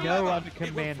the big gunslinger. No, lever. I'm a It will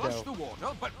commando. flush the water,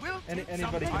 but will take some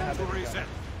Anybody can time have to it. reset.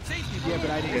 Safety Yeah, but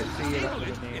I didn't measures see it disable under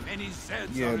the it name. if any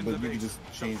Zeds Yeah, are in but the you can base. just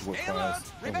change what Stay class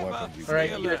alert. and Remember, weapons you All right,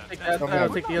 stay you guys alert. take that That's side. the I'll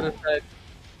take the other side.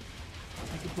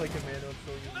 You can play commando and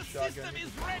still use The the shotgun. system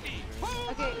is ready. Pull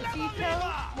Okay, the lever, Cito,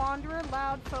 lever. Wanderer,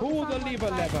 Loud, focus Pull on the one lever,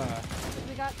 side. lever.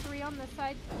 We got 3 on this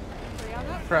side, 3 on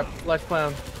that. Crap, Flesh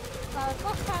Pound.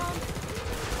 Flush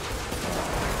Pound.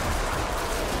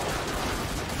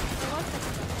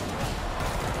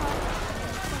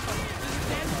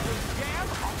 Zeds will jam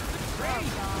off the train,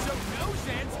 so no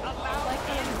Zeds allowed Like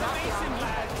in the not basin on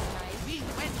lab. this, that'd be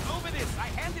We went over this. I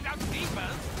handed out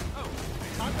papers. Oh,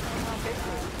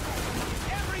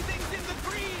 everything's in the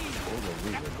green. Pull the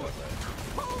lever.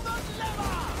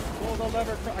 Pull the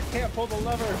lever. I can't pull the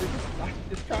lever. I'm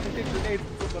just trying to get grenades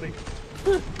from somebody.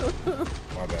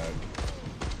 My bad.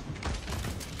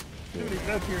 Too many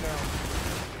Zeds here now.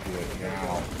 Do it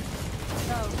now.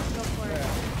 Go for it.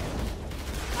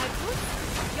 I put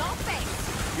your face.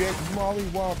 Get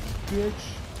mollywop, bitch.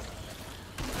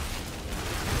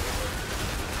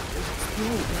 Let's do it,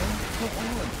 man. Come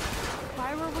on.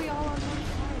 Why were we all on one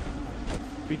side?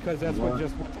 Because that's what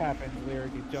happened,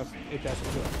 Lyric. That's just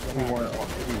what We happened. weren't on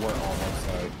one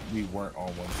side. We weren't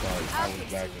on one side. I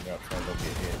was backing up trying to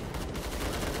get hit.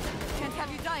 Can't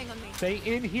have you dying on me. Stay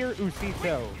in here,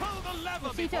 Usito. Pull the lever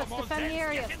before Citos, more defend the Zeds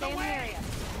area. get in Stay in the way. area.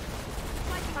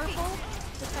 Like a Purple,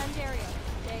 thief. defend area.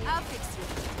 Stay. I'll fix you.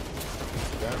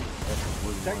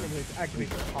 Technically, it's actually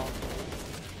possible.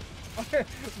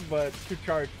 But to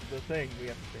charge the thing, we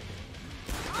have to stay here.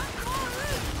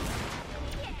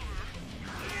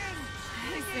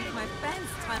 I think my fence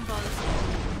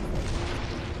tumbles.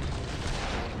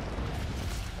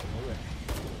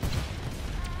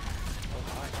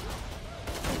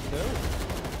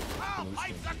 Our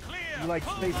pipes are clear. You like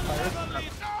Pull space the pirates? lever,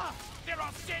 lead. Ah, there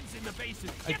are Zeds in the basin.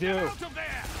 I Get do. them out of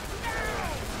there. Now.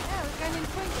 Yeah, this guy named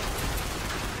Twinkle.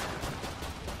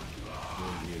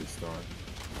 Here to start.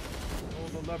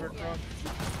 Pull the lever, Trunk.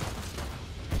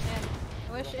 Man,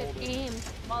 I wish it aimed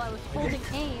while I was holding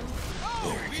aim.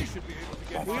 Oh, we should be able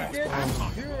to get We past did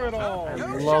that. do it all. I No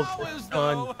love showers, this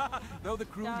though. Though the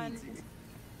crew Done. needs it.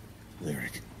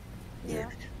 Lyric. Yeah.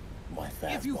 My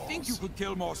fast If you think you could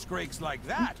kill more Scrakes like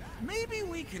that, maybe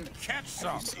we can catch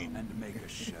some and make a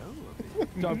show of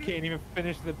it. Dub can't even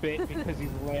finish the bit because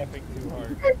he's laughing too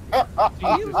hard.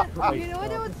 You, Jesus Christ. you know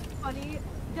what's funny,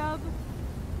 Dub?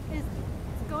 Is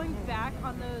going back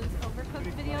on those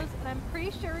Overcooked videos, and I'm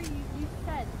pretty sure you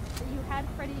said that you had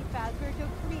Freddy Fazbear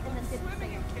jokes for me and then didn't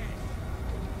say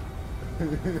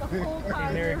it. The whole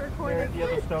time we were recording. Do you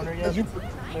have the stoner yet?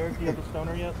 Lyric, do you have the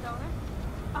stoner yet? Stoner?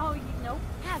 Oh, nope.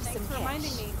 Have Thanks some for reminding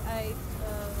cash. me.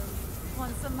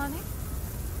 Want some money?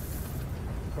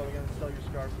 Probably gonna sell your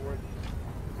scarf for it.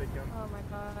 Big gun. Oh my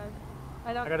god.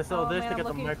 I don't. I gotta sell oh, this man, to I'm get the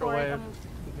looking for it. microwave.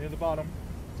 Near the bottom.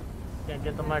 Can't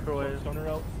get the microwave. Stoner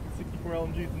L 64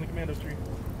 LMGs in the commando tree.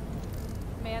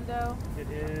 Mando.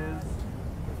 It is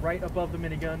right above the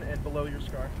minigun and below your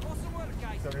scar. Awesome work,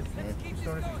 guys. Stoner Let's keep this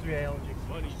going. 63 LNG.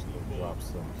 We'll drop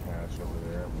some cash over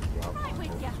there. We'll drop Right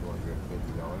with ya. $250.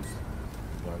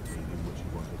 God, can you do what you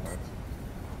want with that?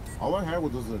 All I had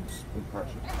was just an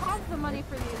impression. I have the money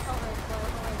for these helmets,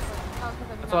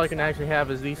 but That's all I can actually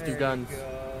have is these two guns.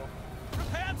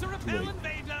 Prepare to repel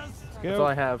invaders. That's all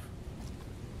I have.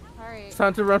 Alright. It's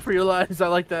time to run for your lives. I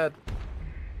like that.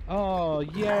 Oh,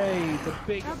 yay! The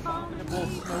big abominable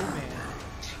snowman.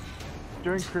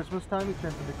 During Christmas time, he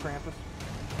turns into Krampus.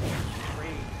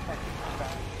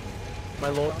 My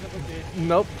lord.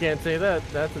 Nope, can't say that.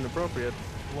 That's inappropriate.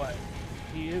 What?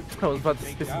 He is. I was about to say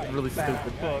big this guy. is really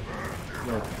stupid. Fuck.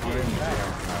 No,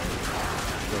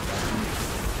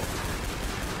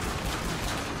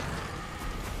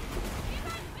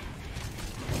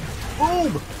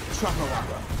 boom!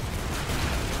 Shakalaka!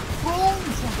 Boom!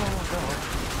 Shakalaka!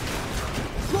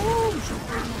 Boom!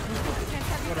 Shakalaka!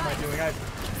 What am I doing? I have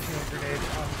a grenade.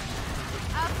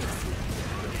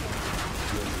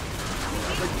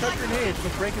 Like, chuck grenades,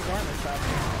 but break his armor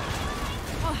faster.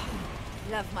 Oh,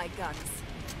 love my guns.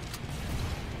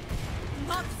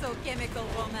 Not so chemical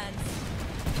romance.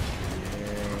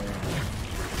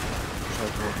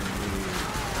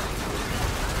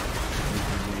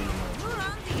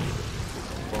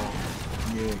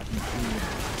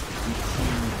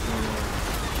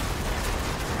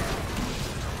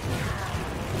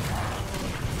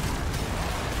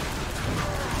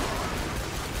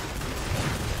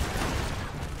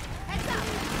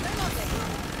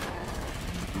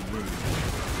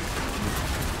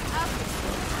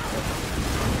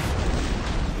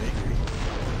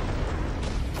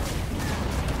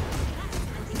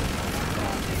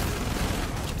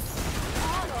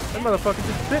 That motherfucker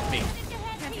just bit me.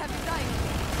 Can't have you dying.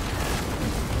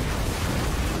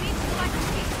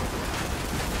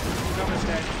 He's almost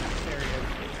dead. There he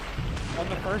is. On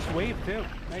the first wave, too.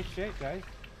 Nice shit, guys.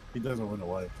 He doesn't run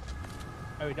away.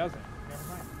 Oh, he doesn't. Never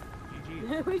mind.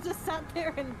 GG. We just sat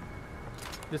there and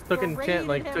Just took and berated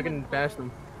like him took and and bashed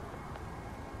them.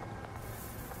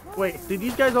 Wait, did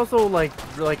these guys also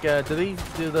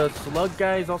do the slug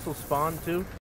guys also spawn too?